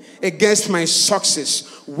 working against my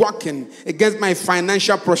success, working against my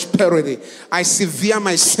financial prosperity. I sever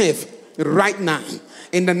myself right now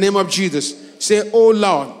in the name of Jesus. Say, oh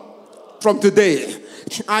Lord, from today,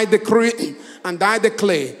 I decree and I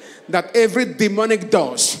declare that every demonic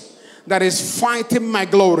doors that is fighting my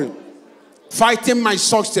glory, fighting my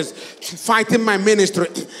success, fighting my ministry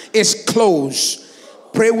is closed.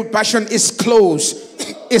 Pray with passion. Is closed.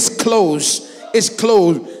 Is closed. Is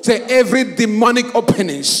closed. Say, every demonic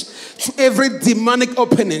openings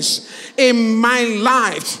in my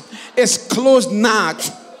life is closed now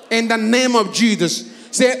in the name of Jesus.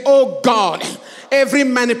 Say, oh God, every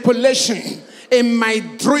manipulation in my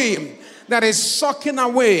dream that is sucking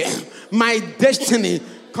away my destiny,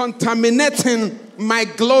 contaminating my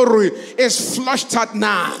glory, is flushed out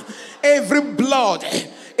now. Every blood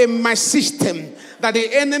in my system that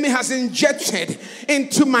the enemy has injected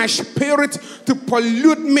into my spirit to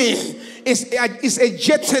pollute me is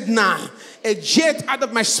ejected now. Eject out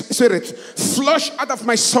of my spirit, flush out of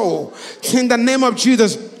my soul. In the name of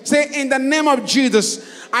Jesus. Say, in the name of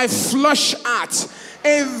Jesus, I flush out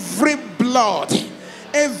every blood,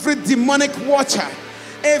 every demonic water,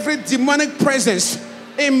 every demonic presence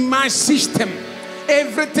in my system.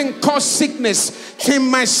 Everything caused sickness in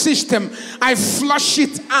my system, I flush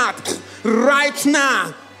it out right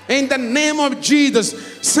now in the name of Jesus.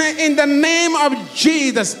 Say, in the name of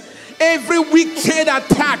Jesus, every wicked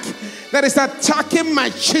attack that is attacking my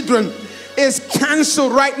children is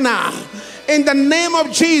canceled right now. In the name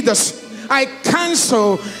of Jesus, I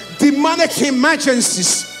cancel demonic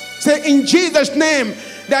emergencies. Say, in Jesus' name,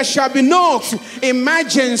 there shall be no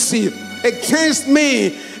emergency against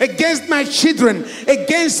me, against my children,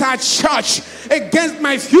 against our church, against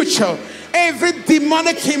my future. Every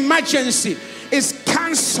demonic emergency is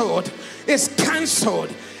cancelled. Is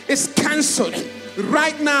cancelled. Is cancelled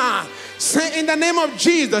right now. Say, in the name of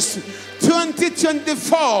Jesus,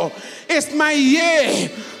 2024 is my year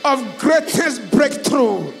of greatest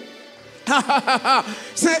breakthrough.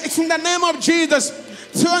 Say, in the name of Jesus,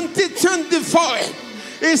 2024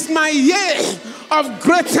 is my year of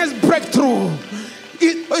greatest breakthrough.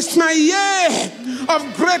 It's my year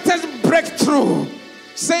of greatest breakthrough.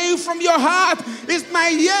 Say from your heart, it's my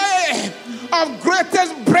year of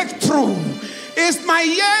greatest breakthrough. It's my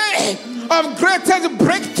year of greatest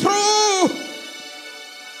breakthrough.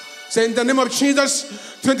 Say, in the name of Jesus,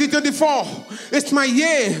 2024, it's my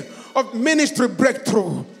year of ministry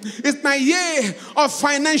breakthrough. It's my year of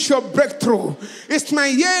financial breakthrough. It's my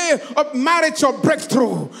year of marital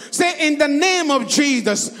breakthrough. Say, in the name of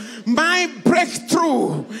Jesus, my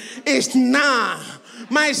breakthrough is now.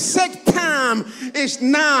 My set time is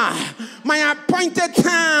now. My appointed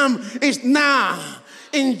time is now.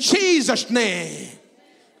 In Jesus' name.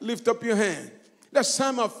 Lift up your hand. There's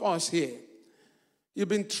some of us here. You've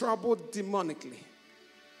been troubled demonically.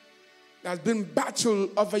 There's been battle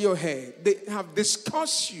over your head. They have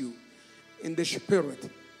discussed you in the spirit,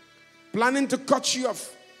 planning to cut you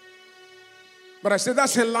off. But I said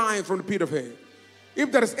that's a lie from the pit of hell.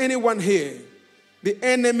 If there is anyone here, the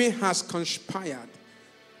enemy has conspired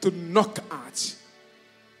to knock out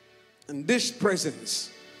in this presence.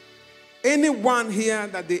 Anyone here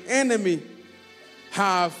that the enemy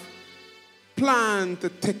have planned to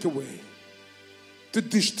take away, to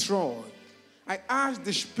destroy, I ask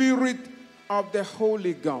the Spirit of the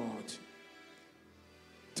Holy God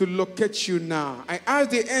to locate you now. I ask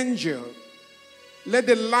the angel, let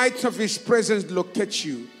the light of his presence locate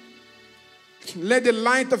you. Let the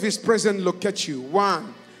light of his presence locate you.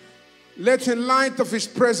 One, let the light of his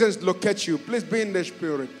presence locate you. Please be in the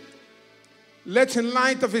Spirit. Let the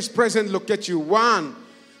light of his presence locate you. 1,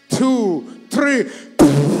 2, 3.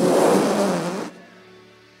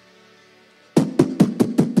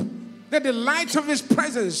 Let the light of his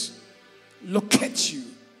presence locate you.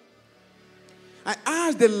 I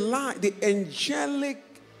ask the light, the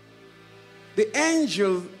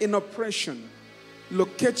angel in operation,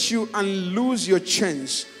 locate you and lose your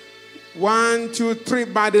chains. 1, 2, 3,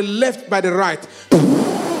 by the left, by the right.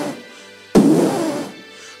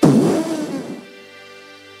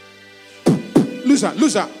 Lose her,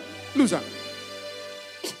 lose her, lose her.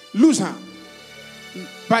 Lose her.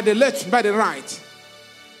 By the left, by the right.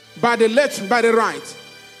 By the left, by the right.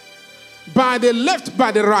 By the left,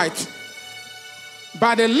 by the right.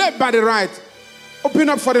 By the left, by the right. Open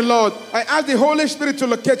up for the Lord. I ask the Holy Spirit to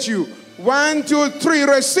locate you. 1, 2, 3,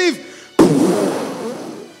 receive.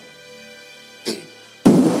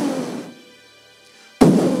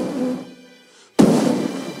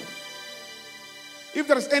 If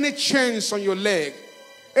there is any chains on your leg,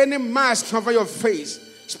 any mask over your face,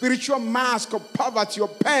 spiritual mask of poverty or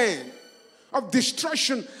pain, of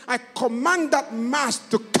destruction, I command that mask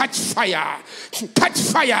to catch fire. Catch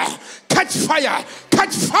fire. Catch fire.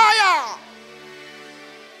 Catch fire.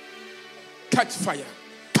 Catch fire.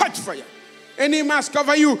 Catch fire. Any mask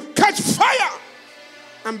over you, catch fire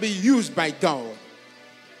and be used by God.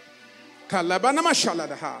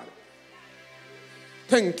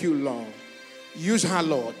 Thank you, Lord. Use her,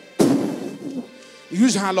 Lord.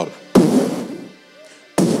 Use her, Lord.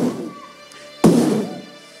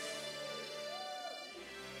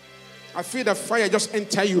 I feel the fire just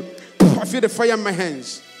enter you. I feel the fire in my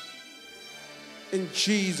hands. In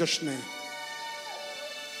Jesus' name.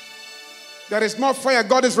 There is more fire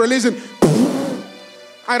God is releasing.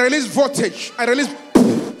 I release voltage. I release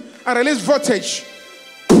voltage.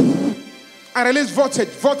 I release voltage.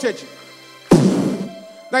 Voltage.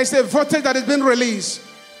 There is a voltage that has been released.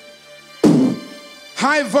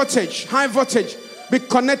 High voltage. High voltage. Be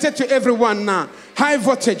connected to everyone now. High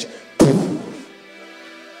voltage.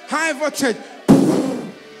 High voltage.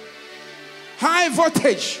 High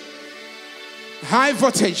voltage. High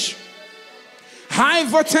voltage. High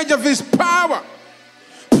voltage of his power.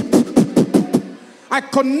 I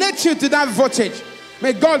connect you to that voltage.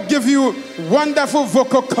 May God give you wonderful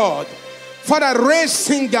vocal cord. Father, raise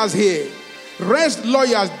singers here. Raise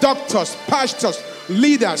lawyers, doctors, pastors,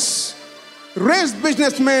 leaders. Raise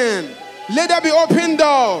businessmen. Let there be open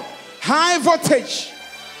door. High voltage.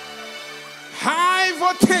 High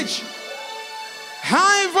voltage.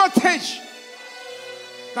 High voltage.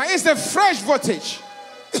 There is a fresh voltage.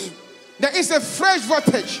 There is a fresh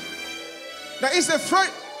voltage. There is a fresh.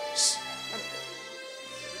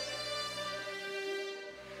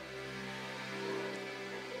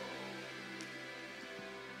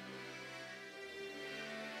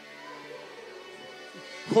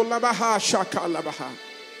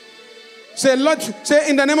 Say, Lord, say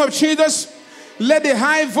in the name of Jesus, let the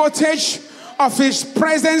high voltage of his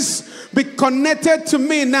presence be connected to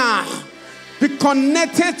me now. Be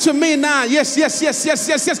connected to me now. Yes, yes, yes, yes,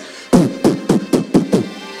 yes, yes.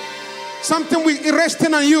 Something is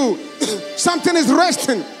resting on you. Something is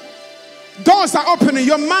resting. Doors are opening.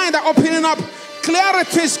 Your mind are opening up.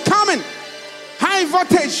 Clarity is coming. High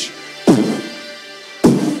voltage.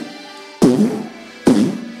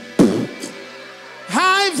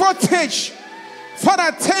 High voltage.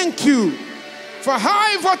 Father, thank you for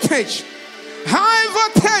high voltage. High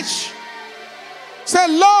voltage. Say,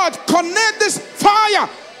 Lord, connect this fire.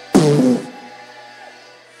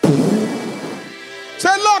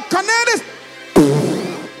 Say, Lord, connect this.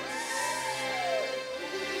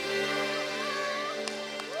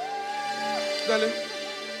 Darling,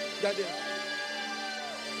 Daddy.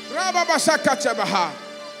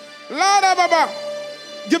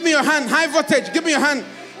 Give me your hand. High voltage. Give me your hand.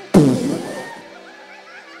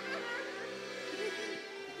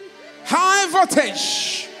 High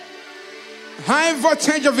voltage. High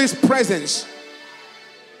voltage of his presence.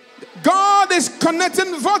 God is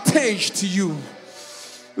connecting voltage to you.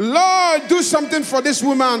 Lord, do something for this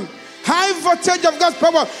woman. High voltage of God's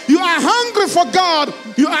power. You are hungry for God.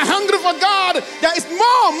 You are hungry for God. There is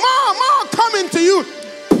more coming to you.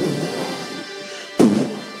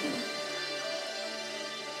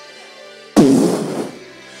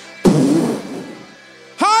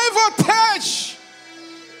 High voltage.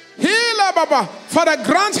 Heal Baba. Father,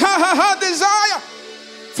 grant her desire.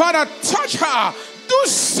 Father, touch her. Do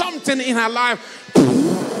something in her life.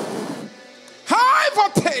 High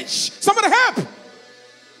voltage. Somebody help.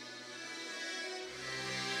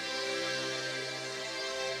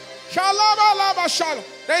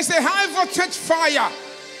 There is a high voltage fire.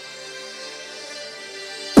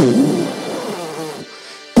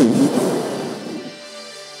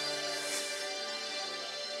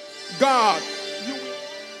 God, you will.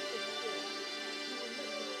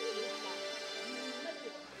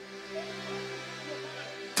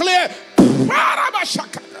 Clear.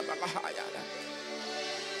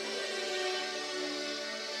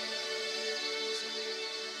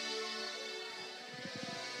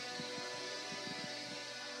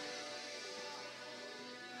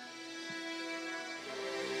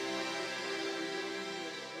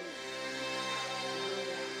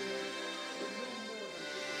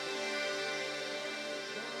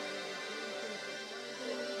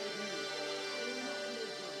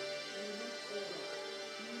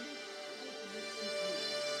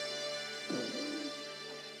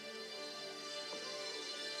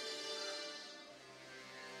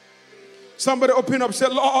 Somebody open up, say,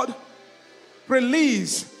 Lord,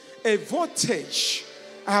 release a voltage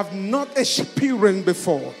I have not experienced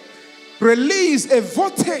before. Release a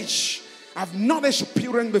voltage I've not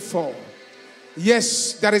experienced before.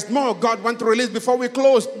 Yes, there is more God wants to release before we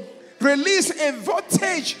close. Release a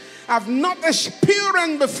voltage I've not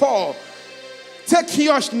experienced before. Take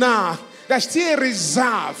yours now. There's still a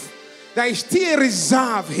reserve. There is still a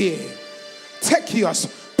reserve here. Take yours.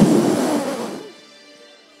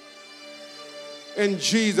 In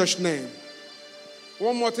Jesus' name.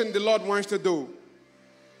 One more thing the Lord wants to do.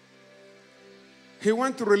 He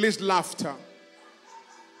wants to release laughter.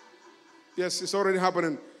 Yes, it's already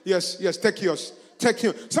happening. Yes, take yours. Take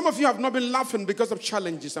yours. Some of you have not been laughing because of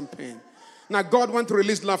challenges and pain. Now God wants to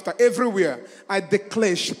release laughter everywhere. I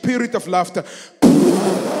declare spirit of laughter.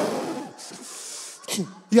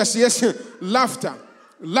 Yes.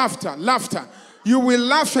 Laughter. You will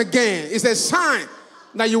laugh again. It's a sign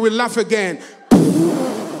that you will laugh again.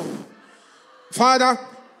 Father,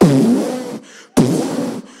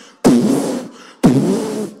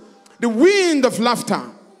 the wind of laughter.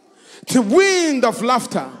 The wind of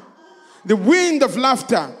laughter. The wind of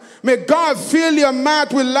laughter. May God fill your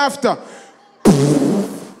mouth with laughter.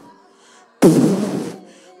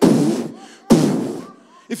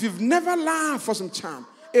 If you've never laughed for some time,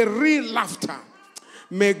 a real laughter,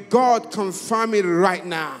 may God confirm it right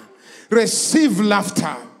now. Receive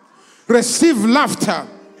laughter. Receive laughter.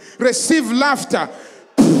 Receive laughter.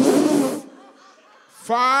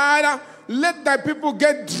 Father, let thy people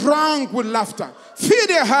get drunk with laughter. Fill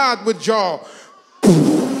their heart with joy.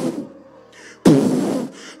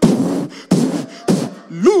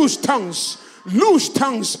 Loose tongues. Loose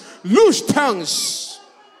tongues. Loose tongues.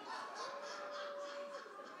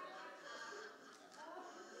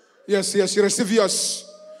 Yes, you receive yours.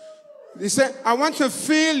 He said, I want to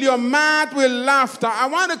fill your mouth with laughter. I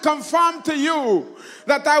want to confirm to you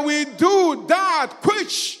that I will do that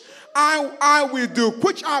which I will do,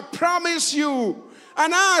 which I promise you.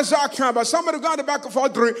 And as I come, but somebody go on the back of all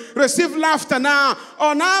receive laughter now.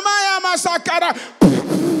 Oh, Namaya Masakara.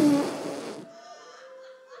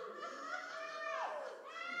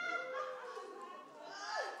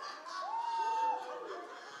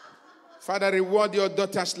 Father, reward your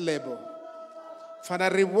daughter's labor. Father,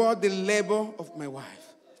 reward the labor of my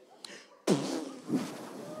wife.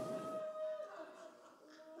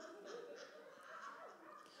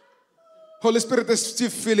 Holy Spirit is still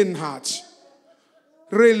filling hearts.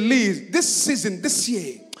 Release this season, this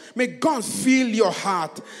year. May God fill your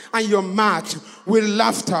heart and your mouth with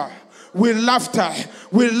laughter, with laughter,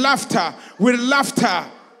 with laughter, with laughter.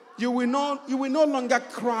 You will no longer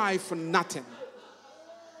cry for nothing.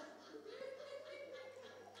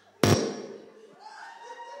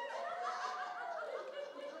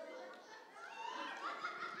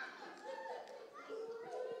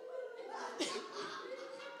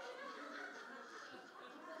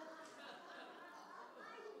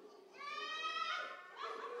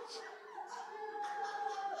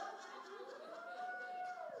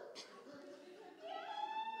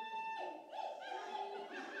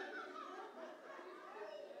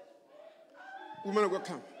 Woman of God,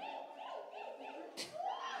 come.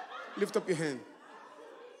 Lift up your hand.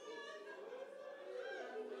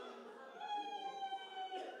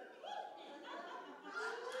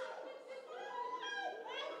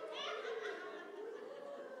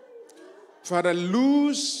 Father,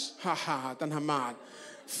 loose her heart and her mind.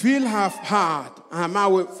 Fill her heart and her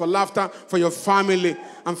mouth for laughter for your family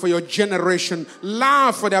and for your generation.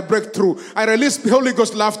 Laugh for their breakthrough. I release the Holy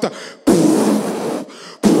Ghost laughter.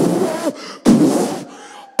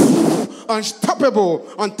 Unstoppable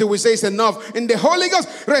until we say it's enough. In the Holy Ghost,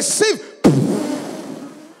 receive.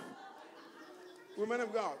 Women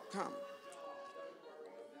of God, come.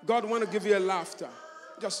 God want to give you a laughter.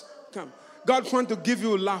 Just come. God want to give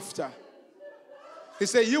you laughter. He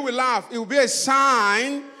said, you will laugh. It will be a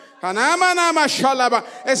sign. A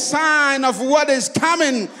sign of what is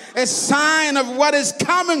coming. A sign of what is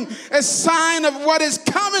coming. A sign of what is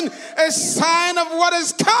coming. A sign of what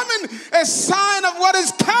is coming. A sign of what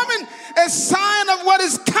is coming. A sign of what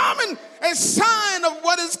is coming. A sign of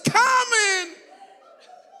what is coming.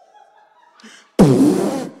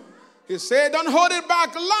 He said, don't hold it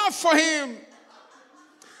back. Laugh for him.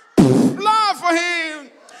 Laugh for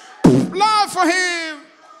him. Laugh for him.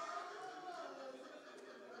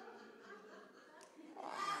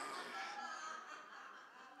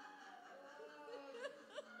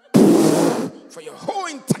 For your whole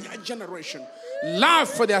entire generation. Laugh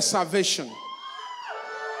for their salvation.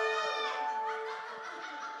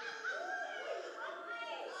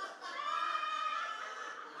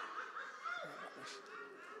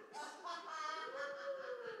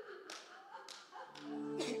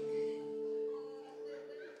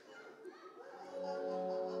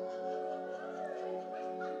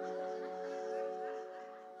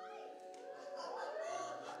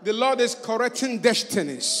 The Lord is correcting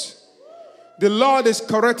destinies. The Lord is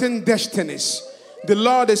correcting destinies. The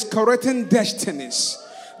Lord is correcting destinies.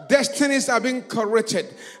 Destinies are being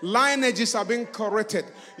corrected. Lineages are being corrected.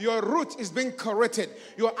 Your root is being corrected.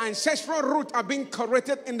 Your ancestral root are being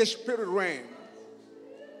corrected in the spirit realm.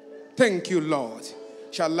 Thank you, Lord.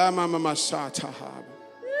 Shalama mama satahab.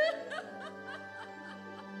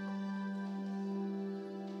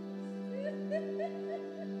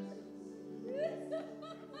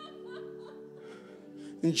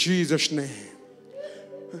 In Jesus' name.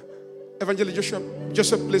 Evangelist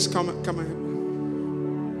Joshua, please come ahead.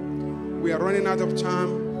 We are running out of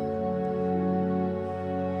time.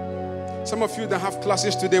 Some of you that have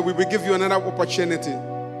classes today, we will give you another opportunity.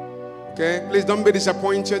 Okay? Please don't be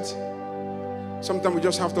disappointed. Sometimes we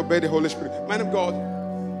just have to obey the Holy Spirit. Man of God,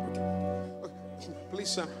 okay.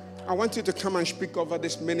 Please, I want you to come and speak over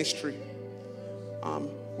this ministry.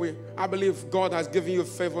 I believe God has given you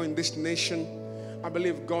favor in this nation. I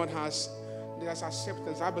believe there's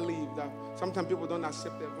acceptance. I believe that sometimes people don't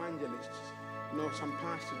accept the evangelists, some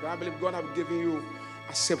pastors. But I believe God has given you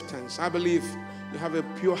acceptance. I believe you have a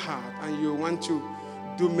pure heart and you want to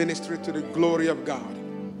do ministry to the glory of God.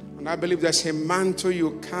 And I believe there's a mantle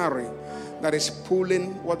you carry that is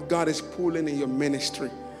pulling what God is pulling in your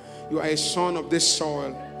ministry. You are a son of this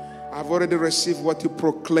soil. I've already received what you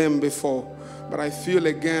proclaimed before. But I feel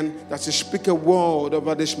again that to speak a word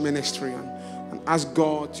over this ministry and ask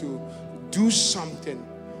God to do something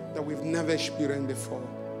that we've never experienced before.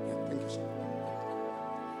 Yeah, thank you, sir.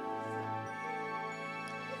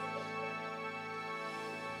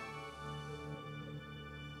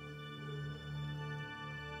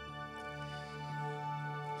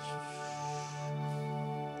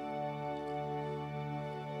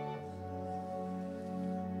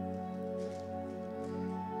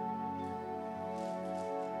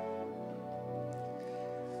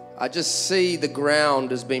 I just see the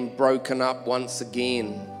ground has been broken up once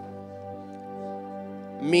again.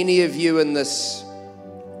 Many of you in this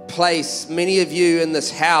place, many of you in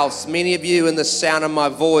this house, many of you in the sound of my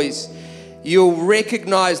voice, you'll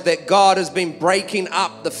recognize that God has been breaking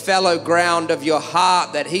up the fallow ground of your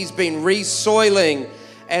heart, that He's been re-soiling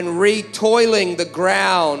and retoiling the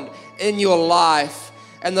ground in your life.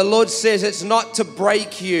 And the Lord says it's not to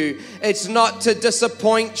break you. It's not to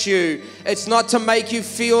disappoint you. It's not to make you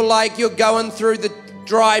feel like you're going through the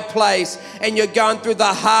dry place and you're going through the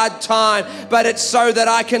hard time, but it's so that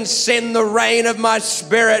I can send the rain of my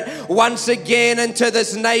spirit once again into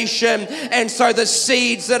this nation. And so the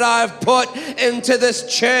seeds that I've put into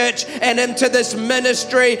this church and into this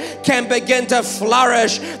ministry can begin to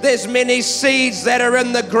flourish. There's many seeds that are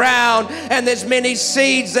in the ground and there's many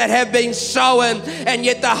seeds that have been sown, and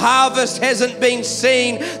yet the harvest hasn't been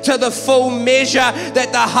seen to the full measure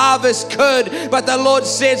that the harvest could. But the Lord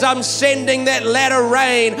says, I'm sending that latter rain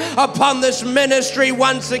upon this ministry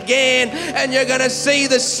once again, and you're going to see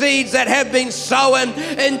the seeds that have been sown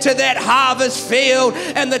into that harvest field.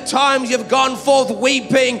 And the times you've gone forth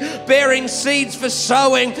weeping, bearing seeds for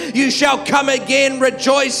sowing, you shall come again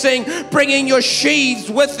rejoicing, bringing your sheaves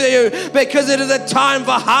with you, because it is a time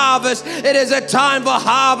for harvest. It is a time for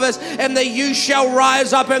harvest, and that you shall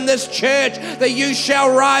rise up in this church, that you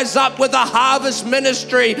shall rise up with a harvest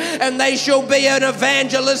ministry, and they shall be an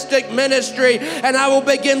evangelistic ministry. And I will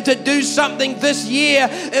begin to do something this year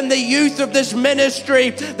in the youth of this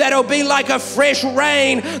ministry that'll be like a fresh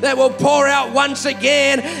rain that will pour out once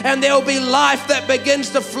again, and there'll be life that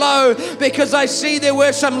begins to flow, because I see there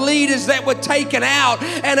were some leaders that were taken out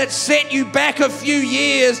and it set you back a few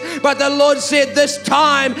years. But the Lord said, this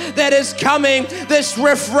time that is coming, this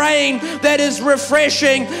refrain that is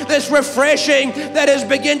refreshing, this refreshing that is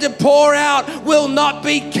begin to pour out will not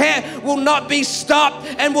be will not be stopped,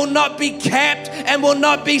 and will not be capped, and will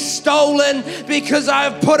not be stolen, because I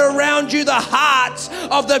have put around you the hearts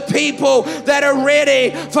of the people that are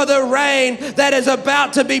ready for the rain that is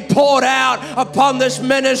about to be poured out upon this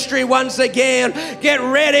ministry once again. Get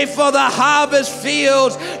ready for the harvest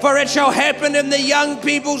fields, for it shall happen in the young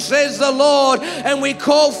people, says the Lord. And we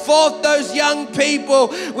call forth those young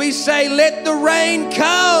people. We say, let the rain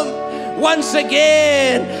come once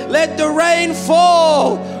again. Let the rain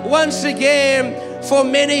fall once again. For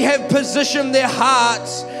many have positioned their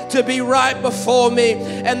hearts to be right before me,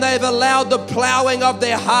 and they've allowed the plowing of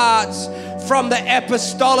their hearts from the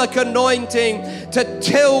apostolic anointing to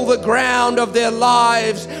till the ground of their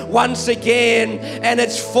lives once again. And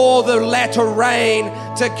it's for the latter rain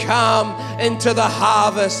to come into the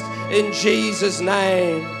harvest in Jesus'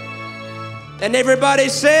 name. And everybody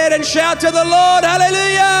said and shout to the Lord,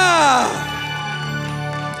 hallelujah!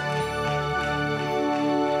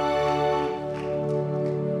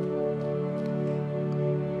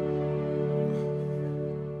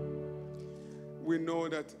 we know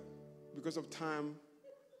that because of time,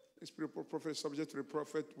 the spiritual prophet is subject to the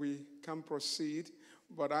prophet. We can proceed,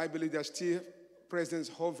 but I believe there's still presence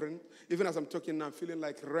hovering. Even as I'm talking now, I'm feeling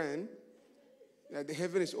like rain. The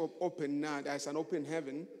heaven is open now. There's an open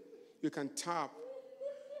heaven. You can tap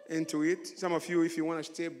into it. Some of you, if you want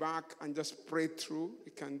to stay back and just pray through,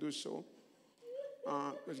 you can do so.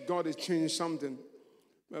 Because God is changing something.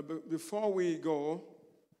 But before we go,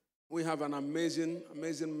 we have an amazing,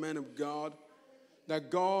 amazing man of God.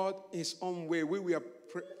 That God is on way. We are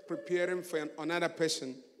preparing for another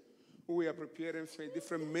person. We are preparing for a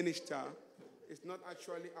different minister. It's not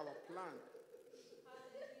actually our plan.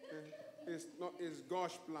 It's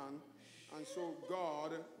God's plan. And so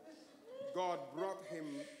God brought him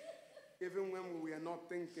even when we were not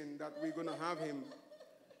thinking that we're going to have him.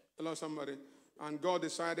 Hello, somebody. And God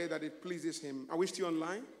decided that it pleases him. Are we still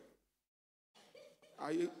online?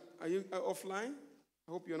 Are you offline?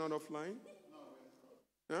 I hope you're not offline.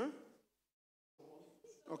 Huh?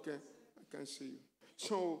 Okay, I can see you.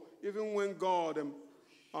 So even when God,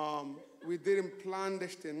 we didn't plan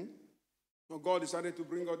this thing, but God decided to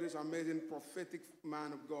bring out this amazing prophetic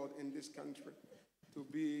man of God in this country to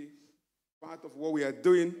be part of what we are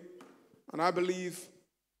doing. And I believe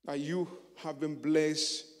that you have been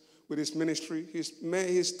blessed with his ministry.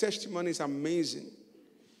 His testimony is amazing.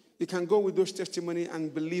 You can go with those testimony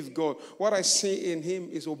and believe God. What I see in him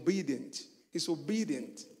is obedient. He's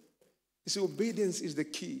obedient. You see, obedience is the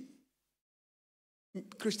key.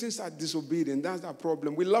 Christians are disobedient. That's our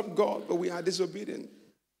problem. We love God, but we are disobedient.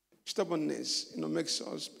 Stubbornness, makes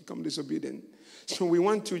us become disobedient. So we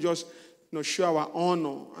want to just, show our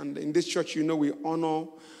honor. And in this church, we honor,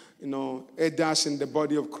 elders in the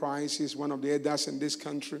body of Christ. He's one of the elders in this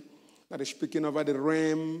country that is speaking over the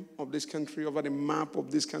realm of this country, over the map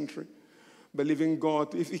of this country. Believing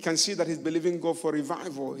God. If he can see that he's believing God for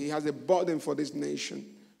revival, he has a burden for this nation.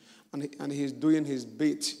 And he's doing his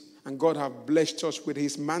bit. And God has blessed us with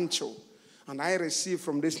his mantle. And I receive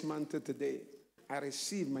from this mantle today. I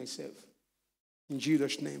receive myself. In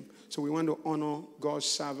Jesus' name. So we want to honor God's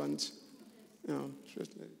servants.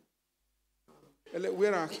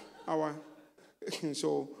 Where are our...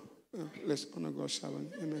 So let's honor God's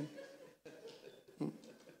servant. Amen.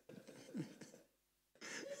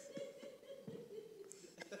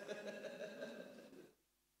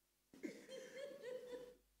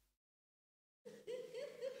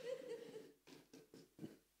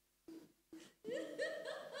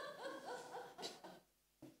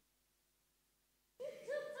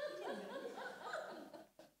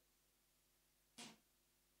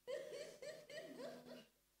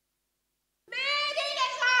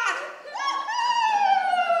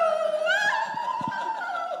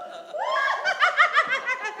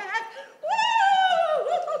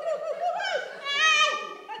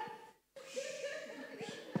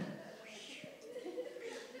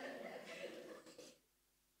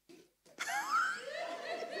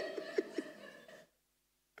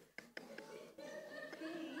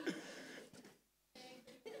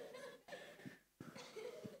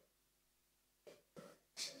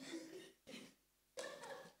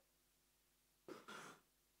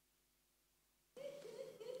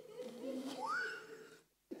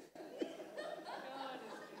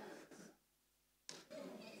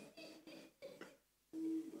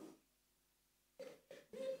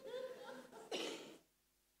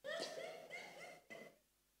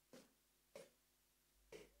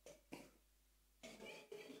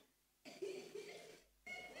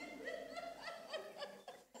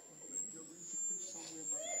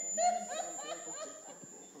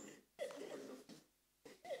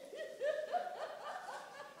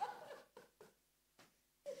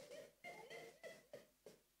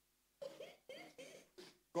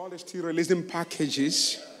 God is still releasing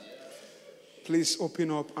packages. Please open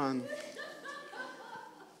up and...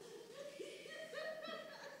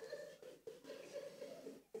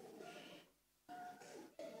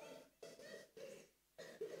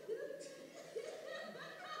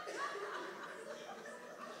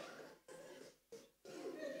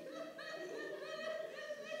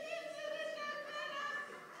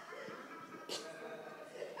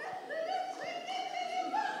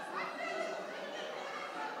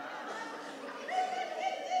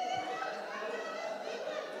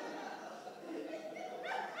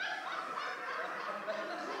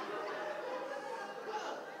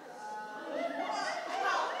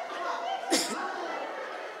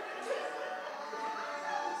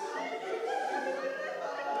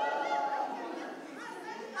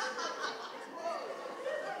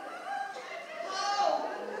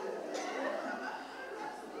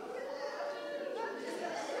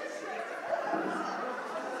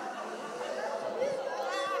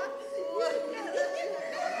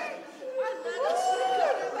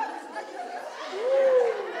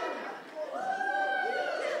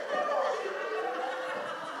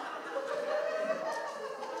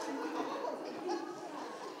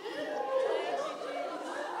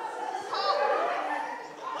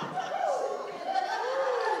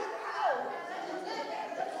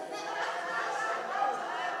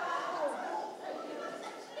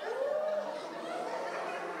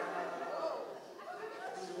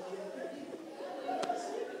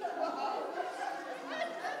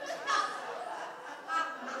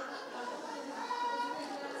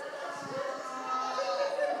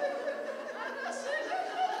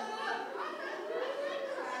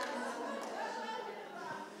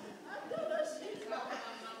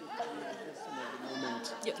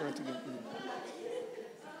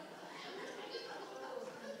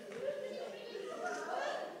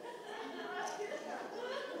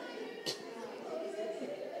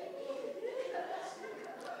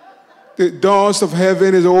 The doors of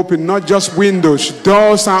heaven is open, not just windows.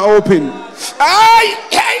 Doors are open.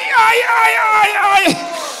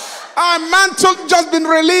 Our mantle just been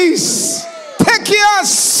released. Take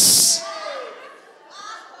yours.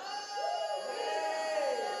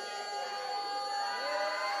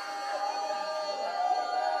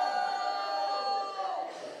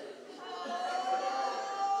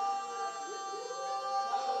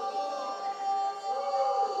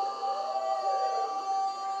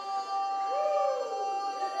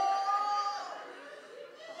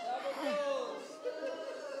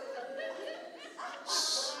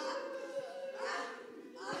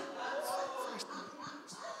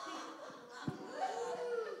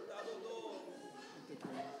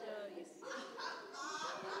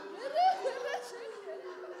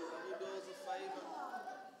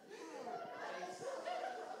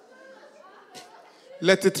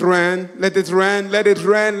 Let it rain, let it rain, let it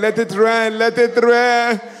rain, let it rain, let it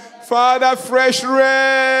rain. Father, fresh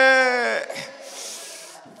rain.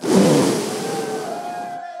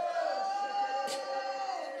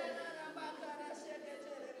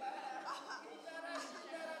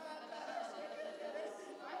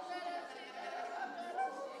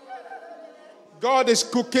 God is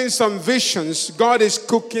cooking some visions. God is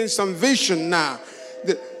cooking some vision now.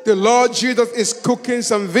 The Lord Jesus is cooking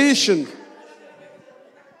some vision.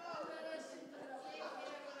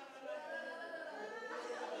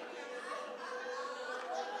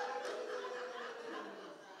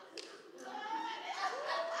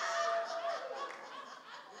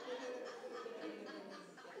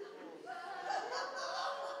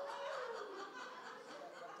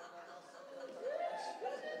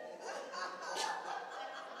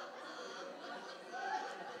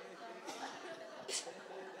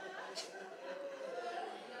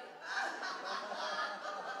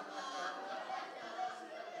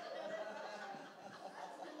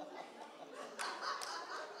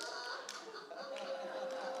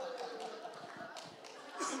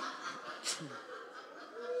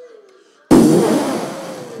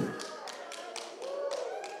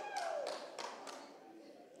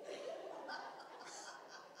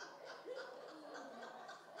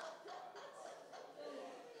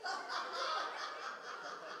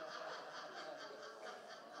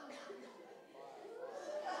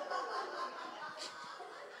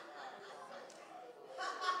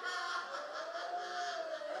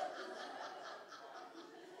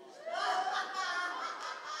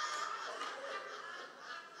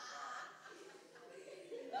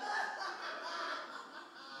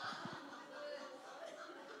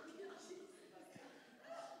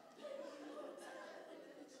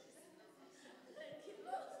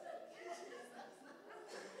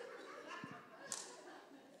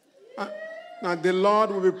 Now the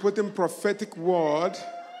Lord will be putting prophetic word.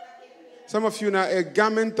 Some of you now, a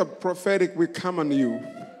garment of prophetic will come on you.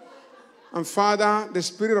 And Father, the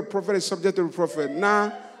spirit of prophet is subject to the prophet.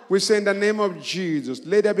 Now we say in the name of Jesus,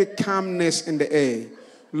 let there be calmness in the air.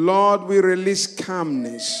 Lord, we release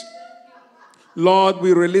calmness. Lord,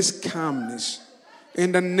 we release calmness.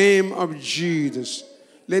 In the name of Jesus,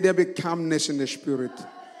 let there be calmness in the spirit.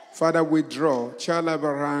 Father, withdraw. Chala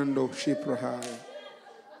barando shiprahai.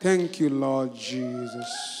 Thank you, Lord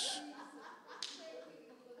Jesus.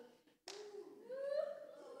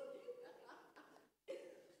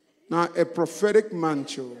 Now, a prophetic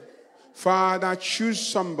mantle. Father, choose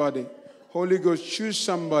somebody. Holy Ghost, choose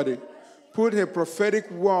somebody. Put a prophetic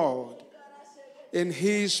word in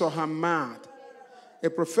his or her mouth. A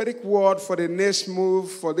prophetic word for the next move,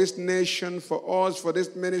 for this nation, for us, for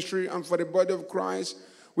this ministry, and for the body of Christ.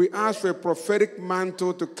 We ask for a prophetic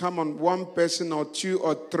mantle to come on one person or two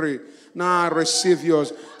or three. Now receive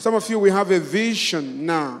yours. Some of you, we have a vision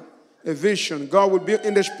now. A vision. God will be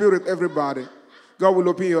in the spirit, everybody. God will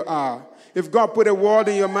open your eye. If God put a word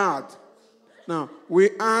in your mouth, now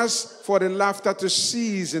we ask for the laughter to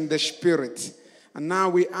cease in the spirit. And now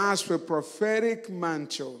we ask for a prophetic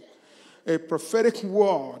mantle. A prophetic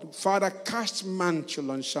word. Father, cast mantle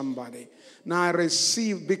on somebody. Now I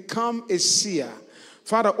receive, become a seer.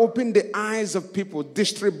 Father, open the eyes of people,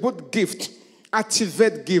 distribute gift,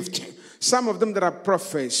 activate gift. Some of them that are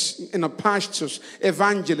prophets, pastors,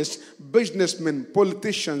 evangelists, businessmen,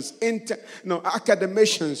 politicians,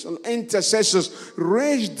 academicians, intercessors,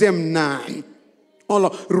 raise them now. Oh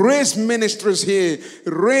Lord, raise ministries here.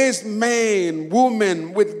 Raise men,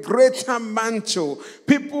 women with greater mantle.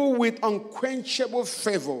 People with unquenchable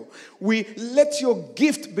favor. Let your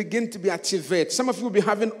gift begin to be activated. Some of you will be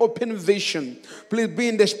having open vision. Please be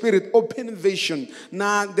in the spirit. Open vision.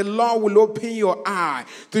 Now the Lord will open your eye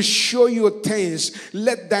to show you things.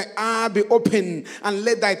 Let thy eye be open and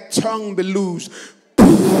let thy tongue be loose.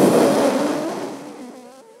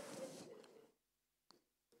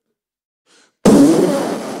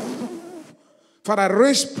 Father,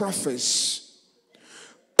 raise prophets.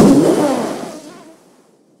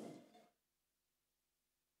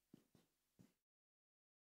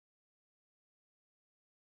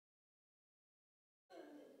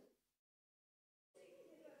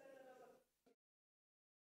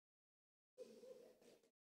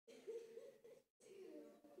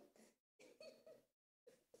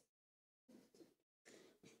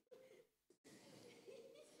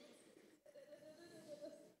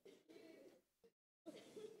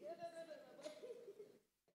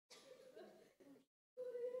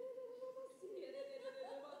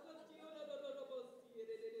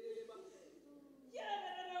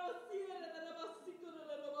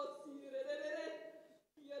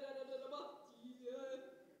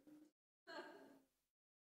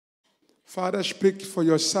 Father, speak, for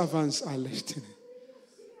your servants are listening.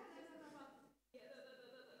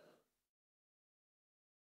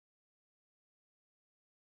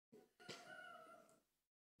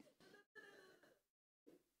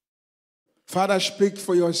 Father, speak,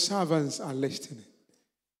 for your servants are listening.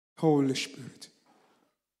 Holy Spirit,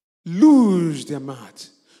 lose their mouth.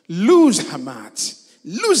 Lose her mouth.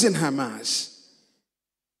 Loosen her mouth.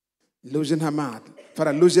 Loosen her mouth.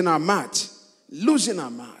 Father, loosen our mouth. Loosen our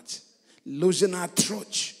mouth. Loosen our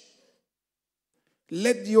throat.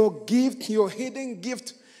 Let your gift, your hidden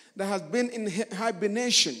gift that has been in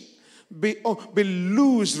hibernation, be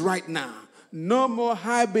loose right now. No more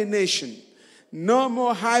hibernation. No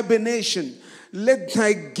more hibernation. Let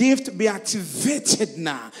thy gift be activated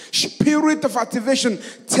now. Spirit of activation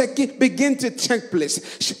begin to take place.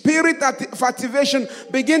 Spirit of activation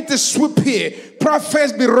begin to sweep here.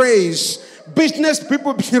 Prophets be raised. Business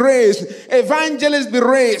people be raised. Evangelists be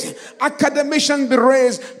raised. Academicians be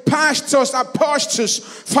raised. Pastors, apostles.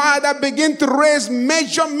 Father, begin to raise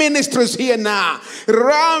major ministries here now.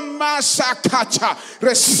 Rama Sakata.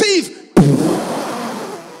 Receive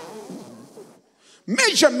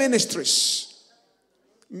major ministries.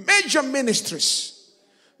 Major ministries.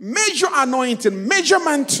 Major anointing. Major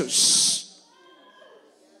mantles.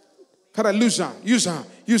 Father, use her. Use her.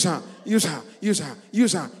 Use her. Use her. Use her.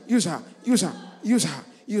 Use her. Use her. Use her. Use her.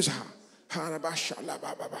 Use her.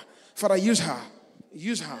 Father, use her.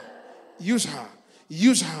 Use her. Use her.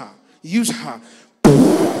 Use her. Use her.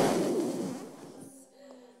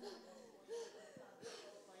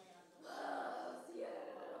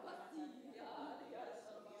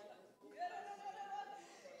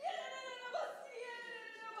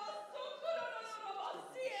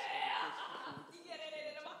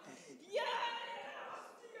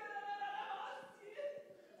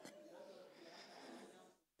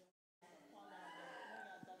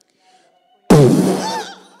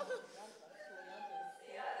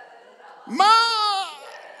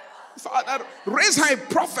 Father, raise high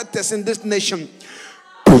prophetess in this nation.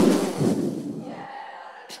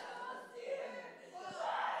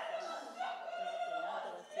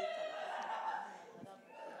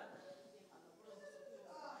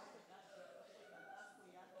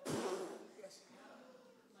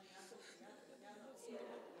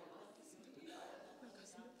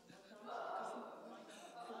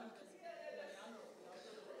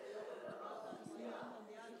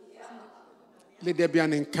 Let there be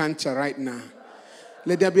an encounter right now.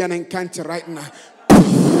 Let there be an encounter right now.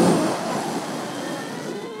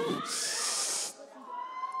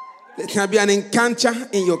 Let there be an encounter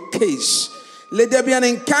in your case. Let there be an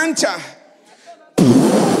encounter.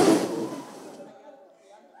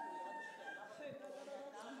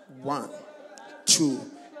 One,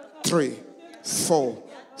 2, 3, 4,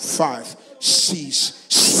 5, 6,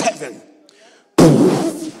 7.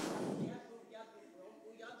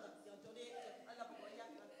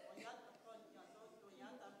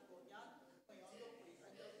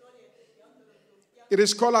 It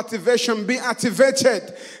is called activation. Be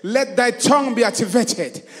activated. Let thy tongue be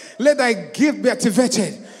activated. Let thy gift be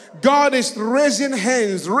activated. God is raising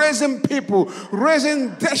hands, raising people,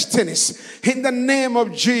 raising destinies in the name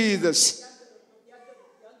of Jesus.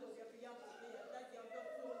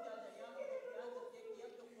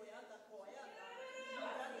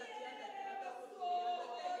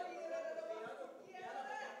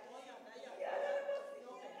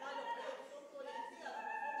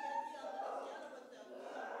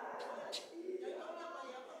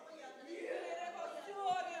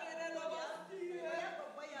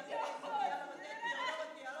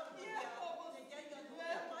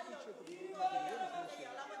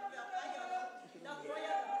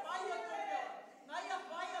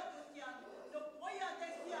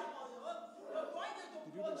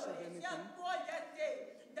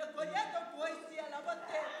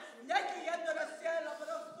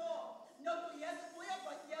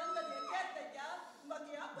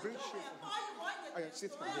 Bring shit for her. I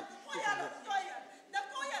sit her here.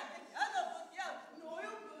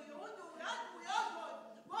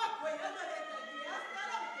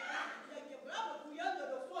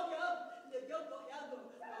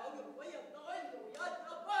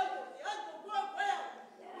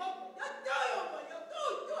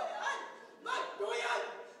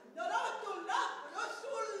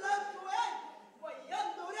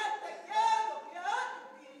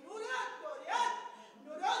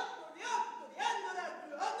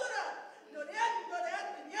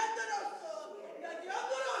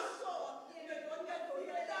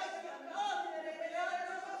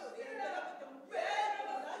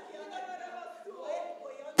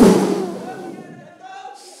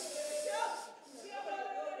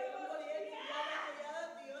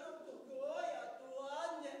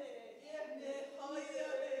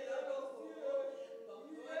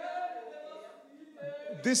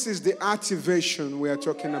 This is the activation we are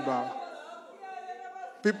talking about.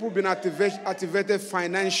 People been activated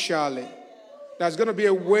financially. There's going to be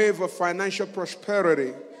a wave of financial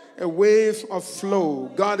prosperity, a wave of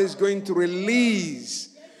flow. God is going to release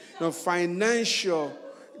financial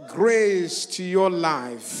grace to your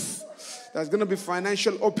life. There's going to be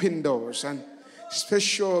financial open doors and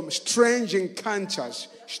special strange encounters,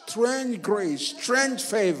 strange grace, strange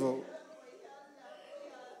favor.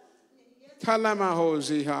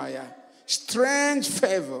 Strange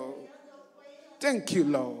favor. Thank you,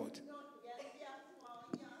 Lord.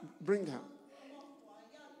 Bring her.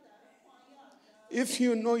 If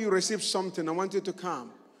you know you received something, I want you to come.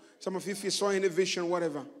 Some of you, if you saw any vision,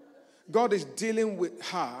 whatever. God is dealing with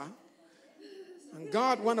her. And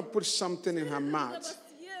God want to put something in her mouth.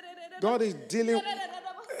 God is dealing.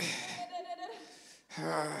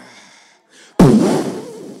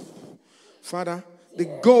 Father, the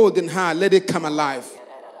gold in her, let it come alive.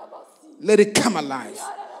 Let it come alive.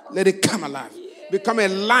 Let it come alive. Become a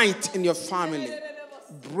light in your family.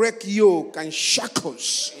 Break yoke and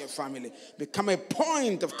shackles in your family. Become a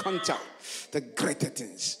point of contact. The greater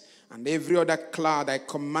things. And every other cloud, I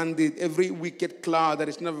command it. Every wicked cloud that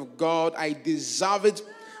is not of God, I dissolve it.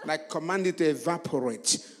 And I command it to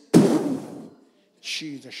evaporate.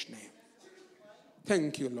 Jesus' name.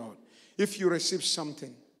 Thank you, Lord. If you receive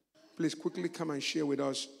something, please quickly come and share with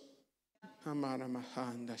us.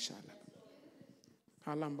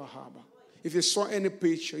 If you saw any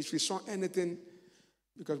picture, if you saw anything,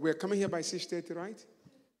 because we are coming here by 6:30, right?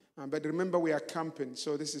 But remember, we are camping,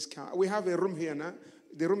 so this is camp. We have a room here now.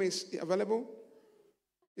 The room is available.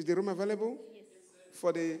 Is the room available?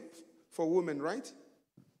 Yes. For women, right?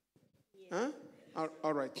 Yes. Huh?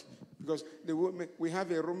 All right. Because the women, we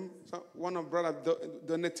have a room. So one of brother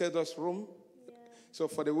donated us room. Yeah. So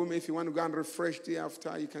for the women, if you want to go and refresh the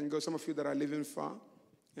after, you can go. Some of you that are living far.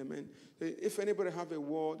 Amen. If anybody have a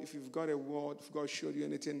word, if you've got a word, if God showed you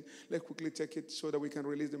anything, let's quickly take it so that we can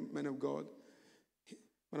release the man of God.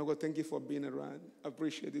 Man of God, thank you for being around. I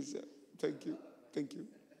appreciate this. Thank you. Thank you.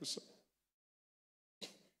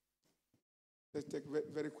 Let's take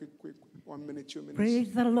very quick, 1 minute, 2 minutes.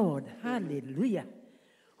 Praise the Lord. Hallelujah.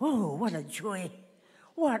 Oh, what a joy.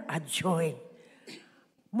 What a joy.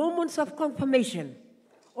 Moments of confirmation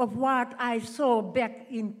of what I saw back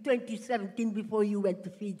in 2017 before you went to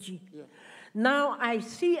Fiji. Yeah. Now I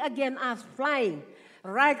see again us flying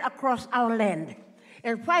right across our land.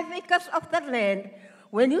 And 5 acres of that land,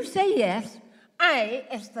 when you say yes, I,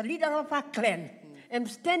 as the leader of our clan, am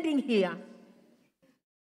standing here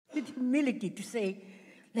with humility to say,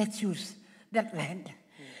 let's use that land.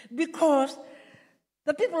 Because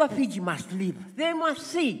the people of Fiji must live. They must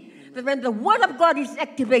see that when the word of God is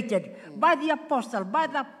activated by the apostle, by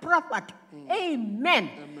the prophet, amen,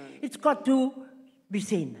 it's got to be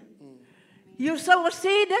seen. You sow a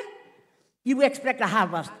seed, you expect a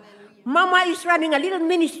harvest. Mama is running a little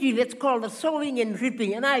ministry that's called the sowing and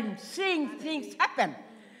reaping, and I'm seeing things happen.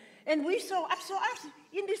 And I saw us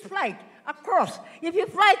in this flight across. If you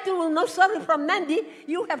fly to from Nandi,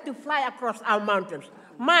 you have to fly across our mountains,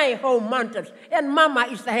 my home mountains. And Mama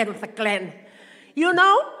is the head of the clan. You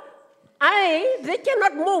know, they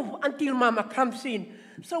cannot move until Mama comes in.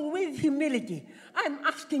 So with humility, I'm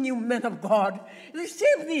asking you, men of God,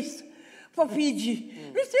 receive this for Fiji.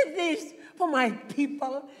 Receive this for my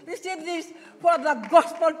people. Receive this for the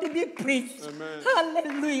gospel to be preached. Amen.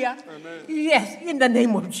 Hallelujah. Amen. Yes, in the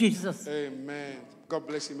name of Jesus. Amen. God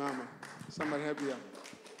bless you, Mama. Somebody help you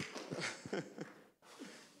out.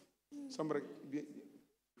 Somebody.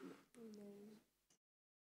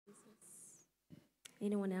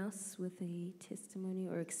 Anyone else with a testimony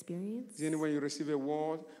or experience? Is anyone you receive a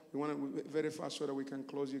word? We want to very fast so that we can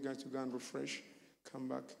close you guys to go and refresh. Come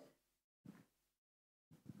back.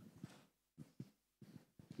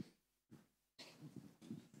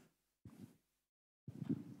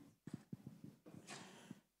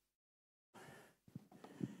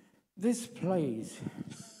 This place,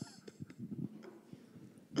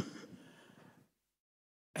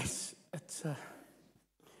 it's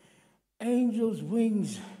angel's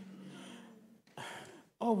wings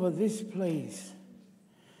over this place.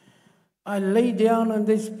 I lay down on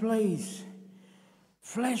this place.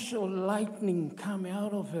 Flash of lightning come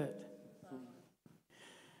out of it.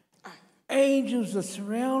 Angels that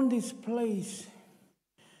surround this place.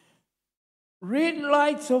 Red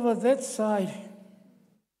lights over that side.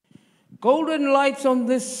 Golden lights on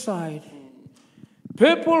this side.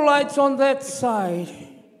 Purple lights on that side.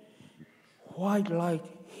 White light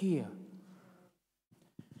here.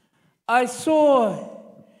 I saw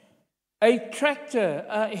a tractor,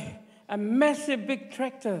 a massive big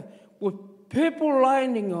tractor with purple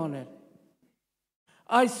lining on it.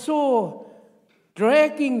 I saw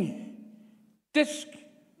dragging disc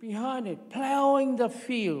behind it, plowing the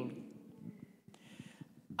field.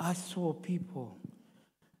 I saw people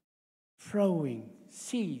throwing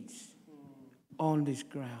seeds on this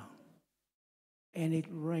ground. And it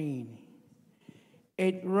rained.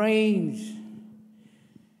 It rains.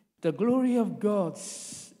 The glory of God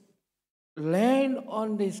land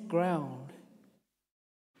on this ground.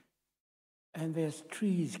 And there's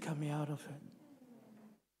trees coming out of it.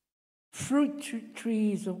 Fruit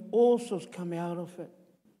trees of all sorts coming out of it.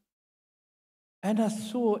 And I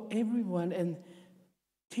saw everyone and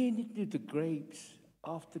tending to the grapes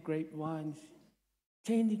of the grapevines,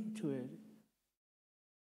 tending to it.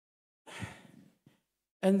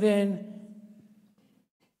 And then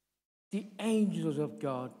the angels of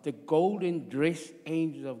God, the golden dressed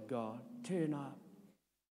angels of God, turn up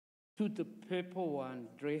to the purple one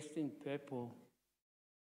dressed in purple.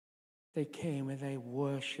 They came and they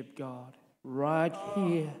worshiped God right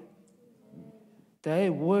here. They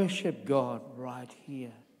worship God right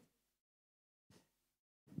here.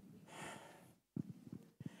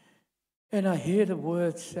 And I hear the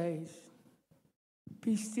word says,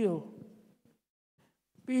 be still.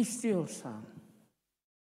 Be still, son.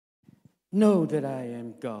 Know that I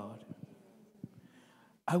am God.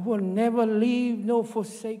 I will never leave nor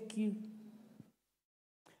forsake you.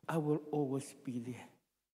 I will always be there.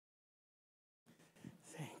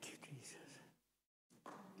 Thank you, Jesus.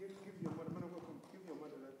 Give your mother, man, welcome. Give your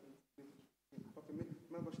mother that. Okay,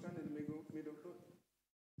 man, go stand in the middle.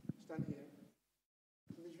 Stand here.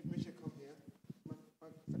 Misha, come here.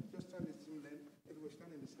 Just stand in the same lane. Everyone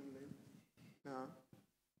stand in the same lane. Now,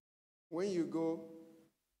 when you go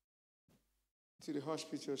to the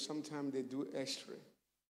hospital, sometimes they do X-ray,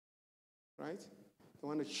 right? They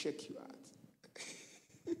want to check you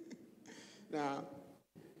out. Now,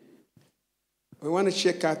 we want to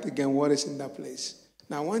check out again what is in that place.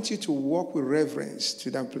 Now, I want you to walk with reverence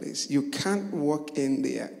to that place. You can't walk in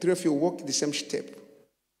there. Three of you walk the same step.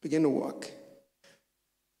 Begin to walk.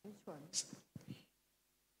 Which one?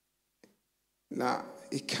 Now,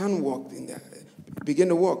 you can't walk in there. Begin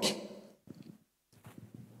to walk.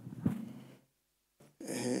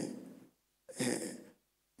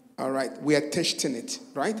 All right, we are testing it,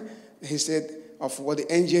 right? He said of what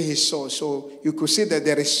the angel he saw. So you could see that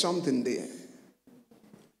there is something there.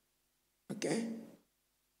 Okay?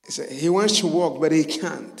 He said he wants to walk, but he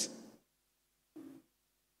can't.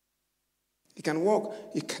 He can walk.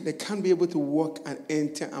 They can't be able to walk and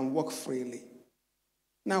enter and walk freely.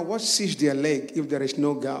 Now, what sees their leg if there is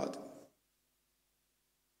no God?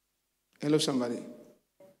 Hello, somebody.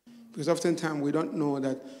 Because oftentimes we don't know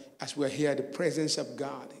that as we're here, the presence of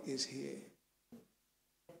God is here.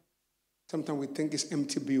 Sometimes we think it's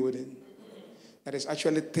empty building. That is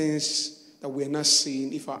actually things that we're not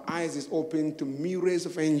seeing. If our eyes is open to myriads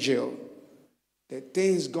of angels, the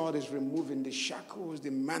things God is removing, the shackles,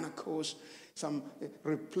 the manacles, some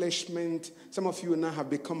replacement. Some of you now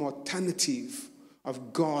have become alternative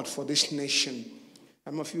of God for this nation.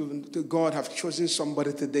 Some of you, God have chosen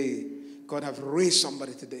somebody today. God have raised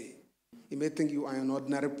somebody today. You may think you are in an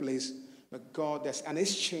ordinary place, but God, there's an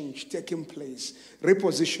exchange taking place,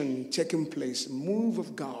 reposition taking place, move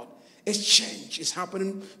of God. Exchange is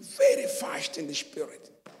happening very fast in the spirit.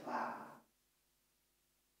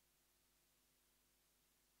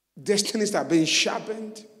 Destinies are being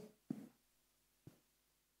sharpened.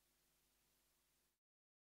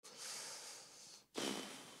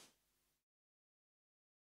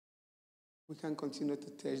 We can't continue to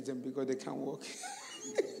test them because they can't walk.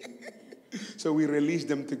 So we release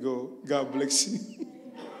them to go. God bless you.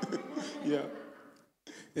 Yeah.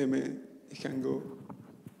 Amen. You can go.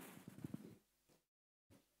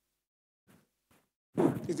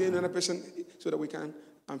 Is there another person so that we can,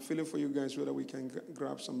 I'm feeling for you guys so that we can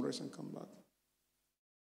grab some rest and come back.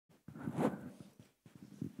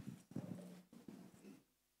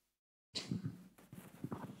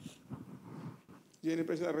 Is there any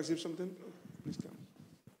person that received something? Please come.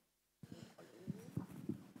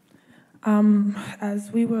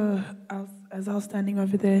 As I was standing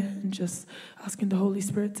over there and just asking the Holy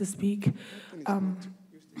Spirit to speak,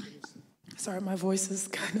 sorry, my voice is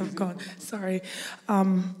kind of gone. Sorry.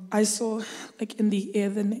 I saw, like, in the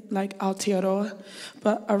air, like, Aotearoa,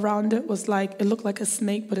 but around it was like, it looked like a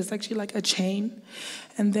snake, but it's actually like a chain.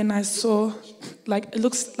 And then I saw, like, it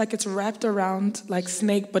looks like it's wrapped around, like,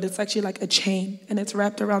 snake, but it's actually like a chain, and it's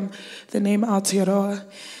wrapped around the name Aotearoa.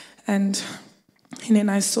 And then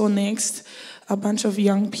I saw next a bunch of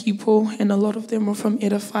young people, and a lot of them were from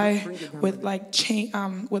Edify with like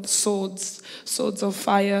with swords of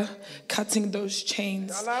fire, cutting those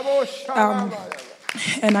chains.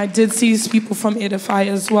 And I did see people from Edify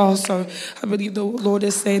as well. So I believe the Lord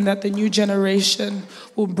is saying that the new generation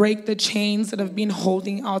will break the chains that have been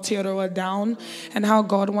holding Aotearoa down, and how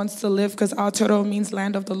God wants to live, because Aotearoa means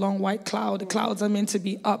land of the long white cloud. The clouds are meant to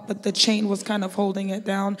be up, but the chain was kind of holding it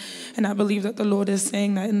down. And I believe that the Lord is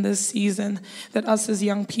saying that in this season, that us as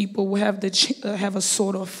young people will have have a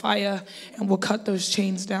sword of fire, and will cut those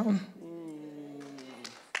chains down.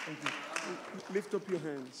 Lift up your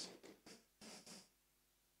hands.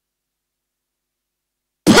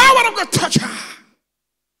 God, touch her.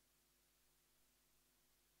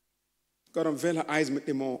 God, unveil her eyes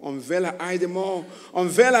the more. Unveil her eyes the more.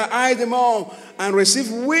 Unveil her eyes the more. And receive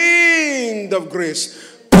wind of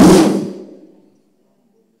grace. In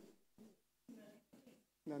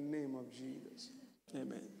the name of Jesus.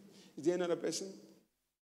 Amen. Is there another person?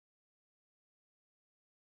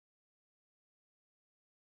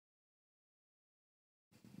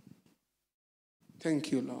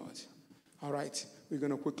 Thank you, Lord. All right. We're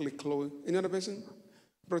going to quickly close. Another person?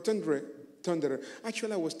 Brother Thunder.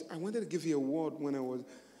 Actually, I wanted to give you a word when I was.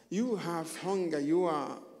 You have hunger.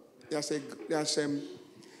 There's a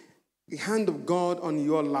hand of God on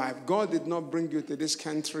your life. God did not bring you to this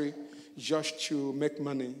country just to make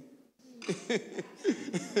money.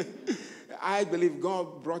 I believe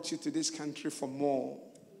God brought you to this country for more.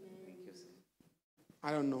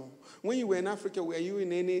 I don't know. When you were in Africa, were you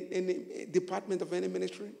in any department of any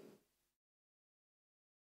ministry?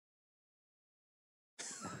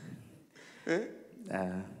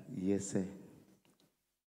 Yes, sir.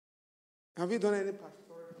 Have you done any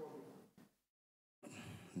pastoral work?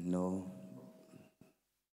 No.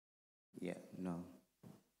 Yeah, no.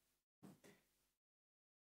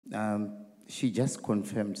 She just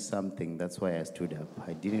confirmed something. That's why I stood up.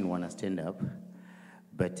 I didn't want to stand up.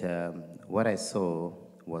 But what I saw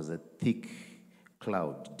was a thick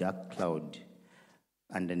cloud, dark cloud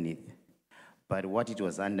underneath. But what it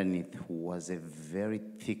was underneath was a very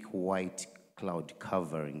thick white cloud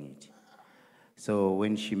covering it. So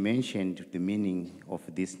when she mentioned the meaning of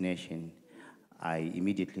this nation, I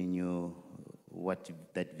immediately knew what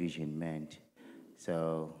that vision meant.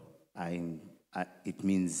 So it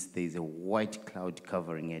means there's a white cloud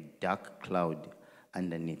covering a dark cloud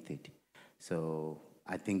underneath it. So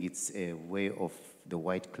I think it's a way of the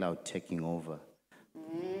white cloud taking over.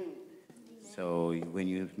 So when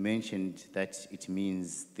you mentioned that, it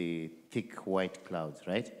means the thick white clouds,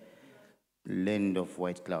 right? Land of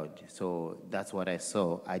white cloud. So that's what I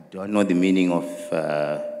saw. I don't know the meaning of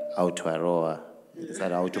Aotearoa. Is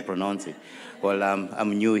that how to pronounce it? Well,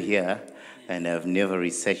 I'm new here, and I've never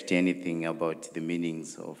researched anything about the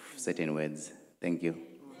meanings of certain words. Thank you.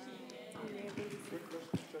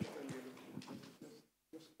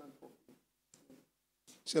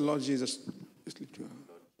 Say, Lord Jesus, just lift your hand.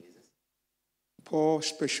 Pour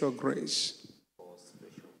special grace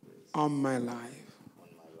on my life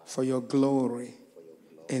for your glory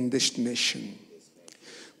in this nation.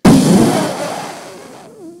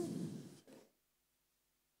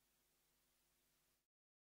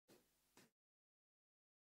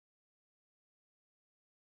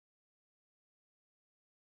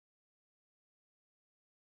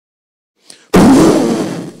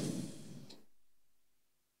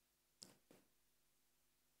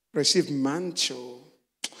 Receive mantle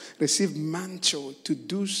to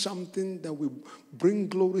do something that will bring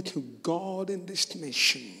glory to God in this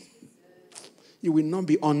nation. You will not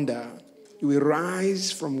be under. You will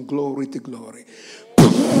rise from glory to glory.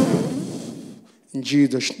 In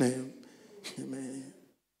Jesus' name. Amen.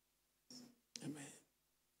 Amen.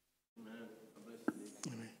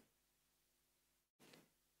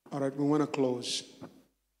 All right, we want to close.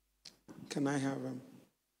 Can I have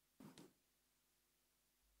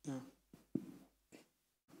yeah.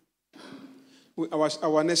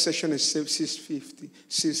 Our next session is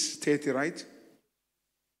 6:30, right?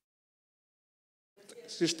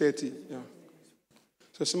 6:30, yeah.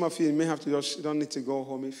 So some of you may have to you don't need to go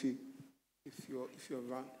home if you're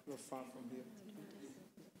far from here.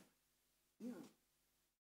 Yeah.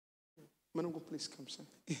 Madam, please come, sir.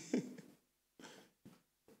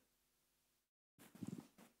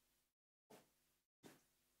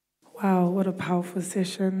 Wow, what a powerful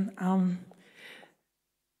session.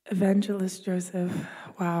 Evangelist Joseph,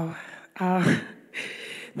 wow.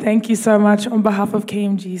 Thank you so much on behalf of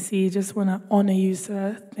KMGC. Just want to honor you,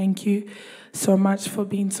 sir. Thank you so much for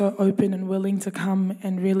being so open and willing to come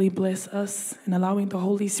and really bless us and allowing the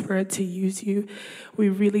Holy Spirit to use you. We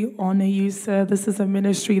really honor you, sir. This is a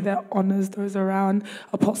ministry that honors those around.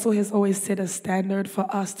 Apostle has always set a standard for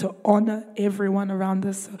us to honor everyone around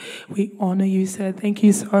us. So we honor you, sir. Thank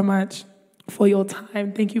you so much for your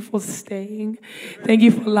time. Thank you for staying. Thank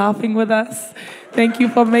you for laughing with us. Thank you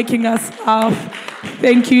for making us laugh.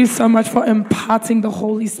 Thank you so much for imparting the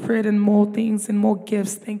Holy Spirit and more things and more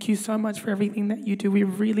gifts. Thank you so much for everything that you do. We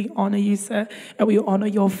really honor you, sir, and we honor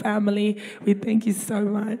your family. We thank you so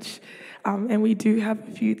much. And we do have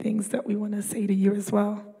a few things that we want to say to you as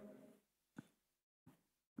well.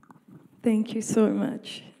 Thank you so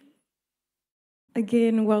much.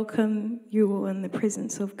 Again, welcome you all in the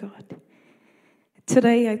presence of God.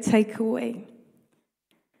 Today I take away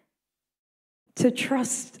to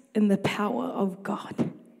trust in the power of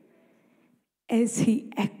God as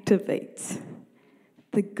He activates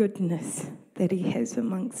the goodness that He has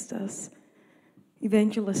amongst us.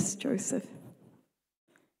 Evangelist Joseph,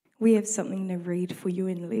 we have something to read for you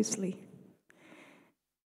and Leslie.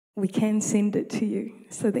 We can send it to you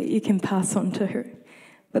so that you can pass on to her.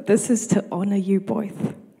 But this is to honor you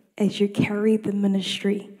both as you carry the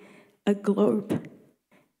ministry, a globe.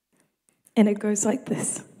 And it goes like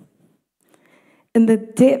this. In the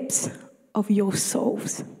depths of your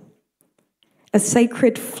souls, a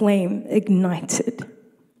sacred flame ignited,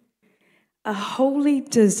 a holy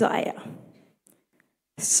desire,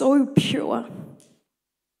 so pure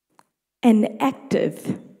and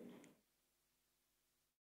active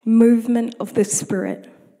movement of the Spirit.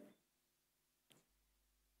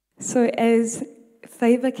 So as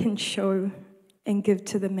favor can show and give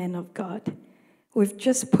to the man of God, we've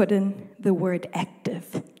just put in the word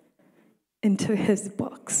active into his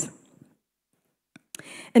box.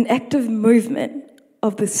 An active movement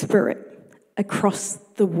of the Spirit across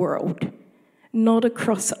the world, not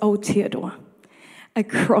across Aotearoa,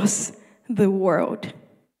 across the world.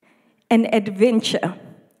 An adventure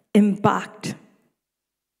embarked.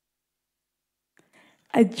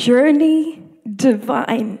 A journey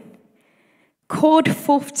divine, called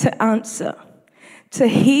forth to answer, to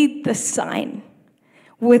heed the sign.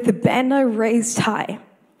 With the banner raised high,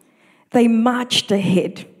 they marched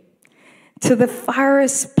ahead to the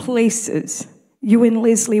farthest places. You and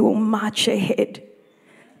Leslie will march ahead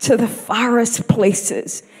to the farthest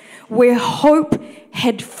places where hope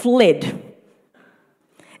had fled.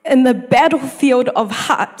 In the battlefield of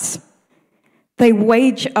hearts, they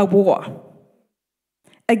wage a war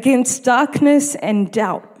against darkness and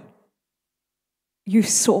doubt. You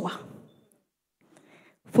saw,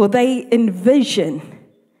 for they envision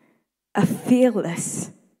a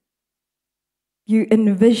fearless. You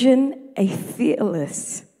envision a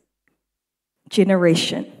fearless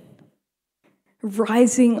generation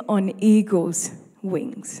rising on eagle's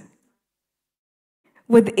wings.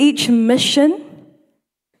 With each mission,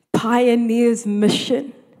 pioneer's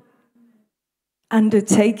mission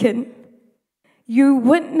undertaken, you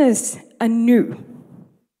witness anew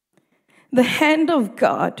the hand of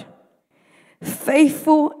God,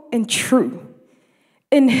 faithful and true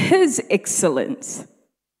in His excellence,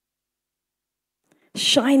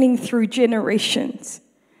 shining through generations,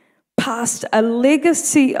 past a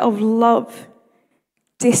legacy of love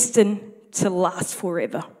destined to last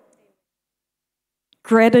forever.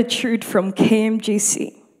 Gratitude from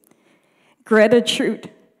KMGC, gratitude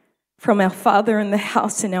from our father in the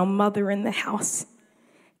house and our mother in the house.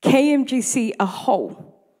 KMGC a whole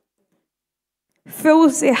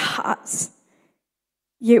fills their hearts,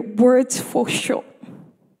 yet words fall short.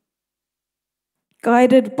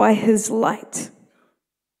 Guided by His light,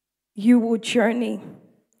 you will journey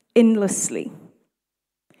endlessly,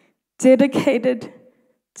 dedicated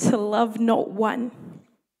to love not one,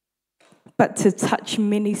 but to touch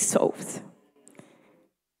many souls.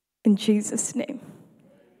 In Jesus' name,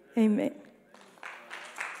 amen.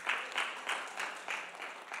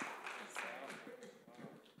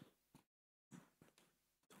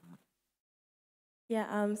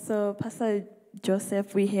 Yeah, so Pastor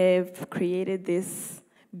Joseph, we have created this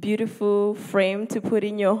beautiful frame to put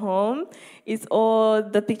in your home. It's all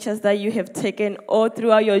the pictures that you have taken all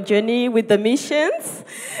throughout your journey with the missions.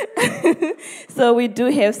 So we do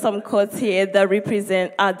have some quotes here that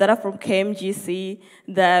represent, that are from KMGC,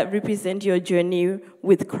 that represent your journey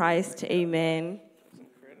with Christ. Amen.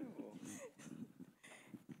 Incredible.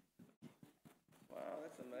 Wow,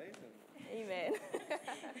 that's amazing. Amen.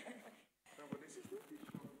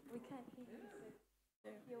 We can't hear you.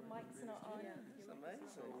 Your mic's not on.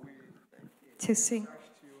 That's amazing. Testing.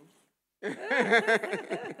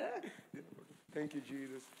 Thank you,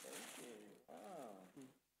 Jesus.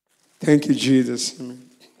 Thank you, Jesus. Amen.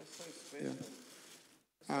 Yeah.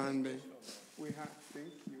 And we have,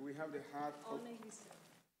 thank you. We have the heart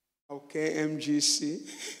of KMGC.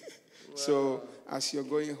 So as you're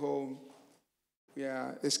going home,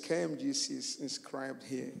 yeah, this KMGC is inscribed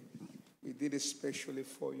here. We did it specially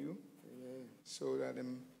for you, so that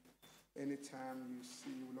anytime you see,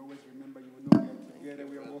 you will always remember. You will know we are together.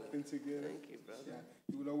 We are walking together. Thank you, brother. Yeah.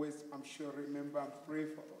 You will always, I'm sure, remember and pray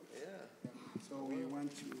for us. Yeah. So we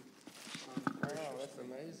want to Wow, that's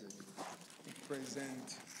amazing.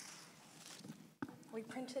 present. We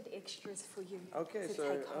printed extras for you. Okay, to so,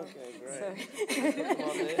 take home. okay, great. Come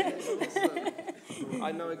on there. Awesome.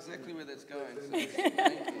 I know exactly where that's going. So thank you. Thank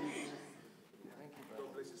you,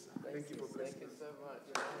 brother. Thank you for blessing. Thank you so much.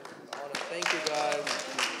 Honor. Thank you, guys.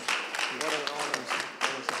 What an honor.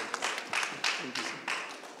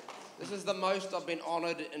 This is the most I've been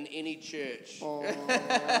honored in any church.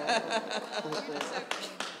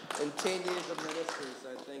 In 10 years of ministry, so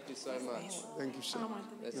thank you so much. Thank you, sir.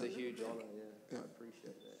 That's a huge honor, Yeah. I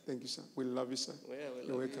appreciate that. Thank you, sir. We love you, sir. Yeah, we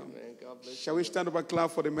You're love welcome. you, man. God bless Shall we stand up and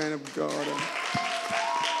clap for the man of God?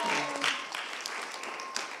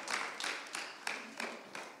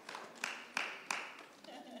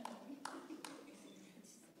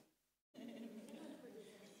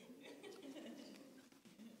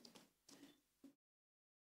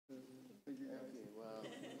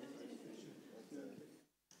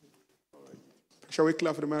 Shall we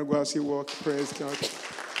clap for the man of God as he walks? Praise God.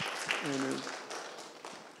 Amen.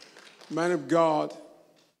 Man of God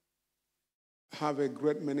have a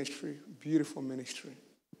great ministry, beautiful ministry.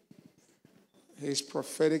 His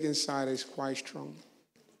prophetic insight is quite strong.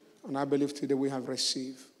 And I believe today we have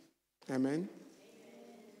received. Amen.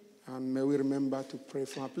 And may we remember to pray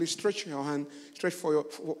for him. Please stretch your hand, stretch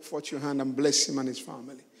forth your hand and bless him and his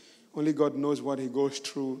family. Only God knows what he goes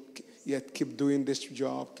through, yet keep doing this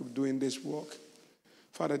job, keep doing this work.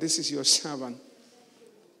 Father, this is your servant.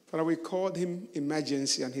 Father, we called him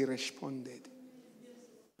emergency and he responded.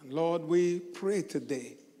 And Lord, we pray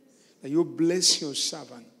today that you bless your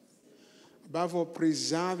servant. Above all,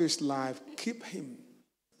 preserve his life. Keep him.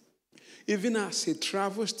 Even as he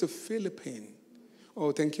travels to Philippines.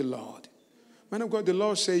 Oh, thank you, Lord. Man of God, the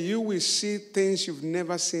Lord said you will see things you've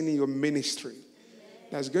never seen in your ministry.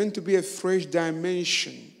 There's going to be a fresh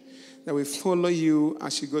dimension that will follow you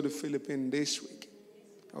as you go to Philippines this week.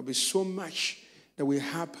 There will be so much that will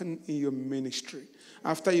happen in your ministry.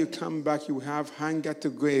 After you come back, you will have hunger to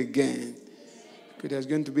go again. Because there's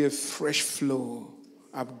going to be a fresh flow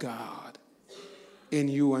of God in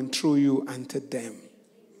you and through you and to them.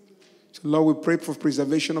 So Lord, we pray for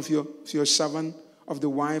preservation of your servant, of the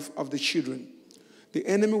wife, of the children. The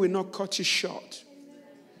enemy will not cut you short.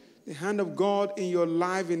 The hand of God in your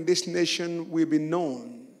life in this nation will be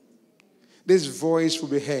known. This voice will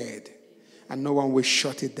be heard. And no one will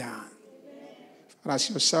shut it down. As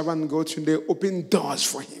your servant goes today, open doors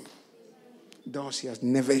for him. Doors he has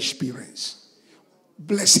never experienced.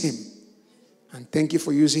 Bless him. And thank you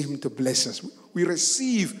for using him to bless us. We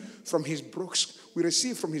receive from his brooks. We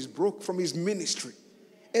receive from his ministry.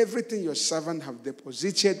 Everything your servant have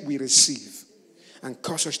deposited, we receive. And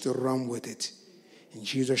cause us to run with it. In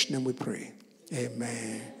Jesus' name we pray.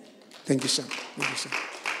 Amen. Thank you, sir. Thank you, sir.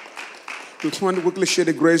 We just want to quickly share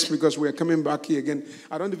the grace because we are coming back here again.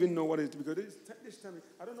 I don't even know what it is because this time,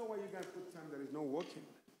 I don't know why you guys put time that is not working.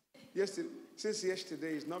 Since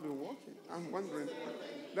yesterday, it's not been working. I'm wondering.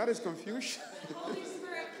 That is confusion.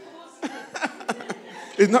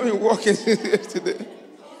 It's not been working since yesterday.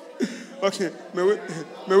 Okay,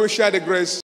 may we share the grace.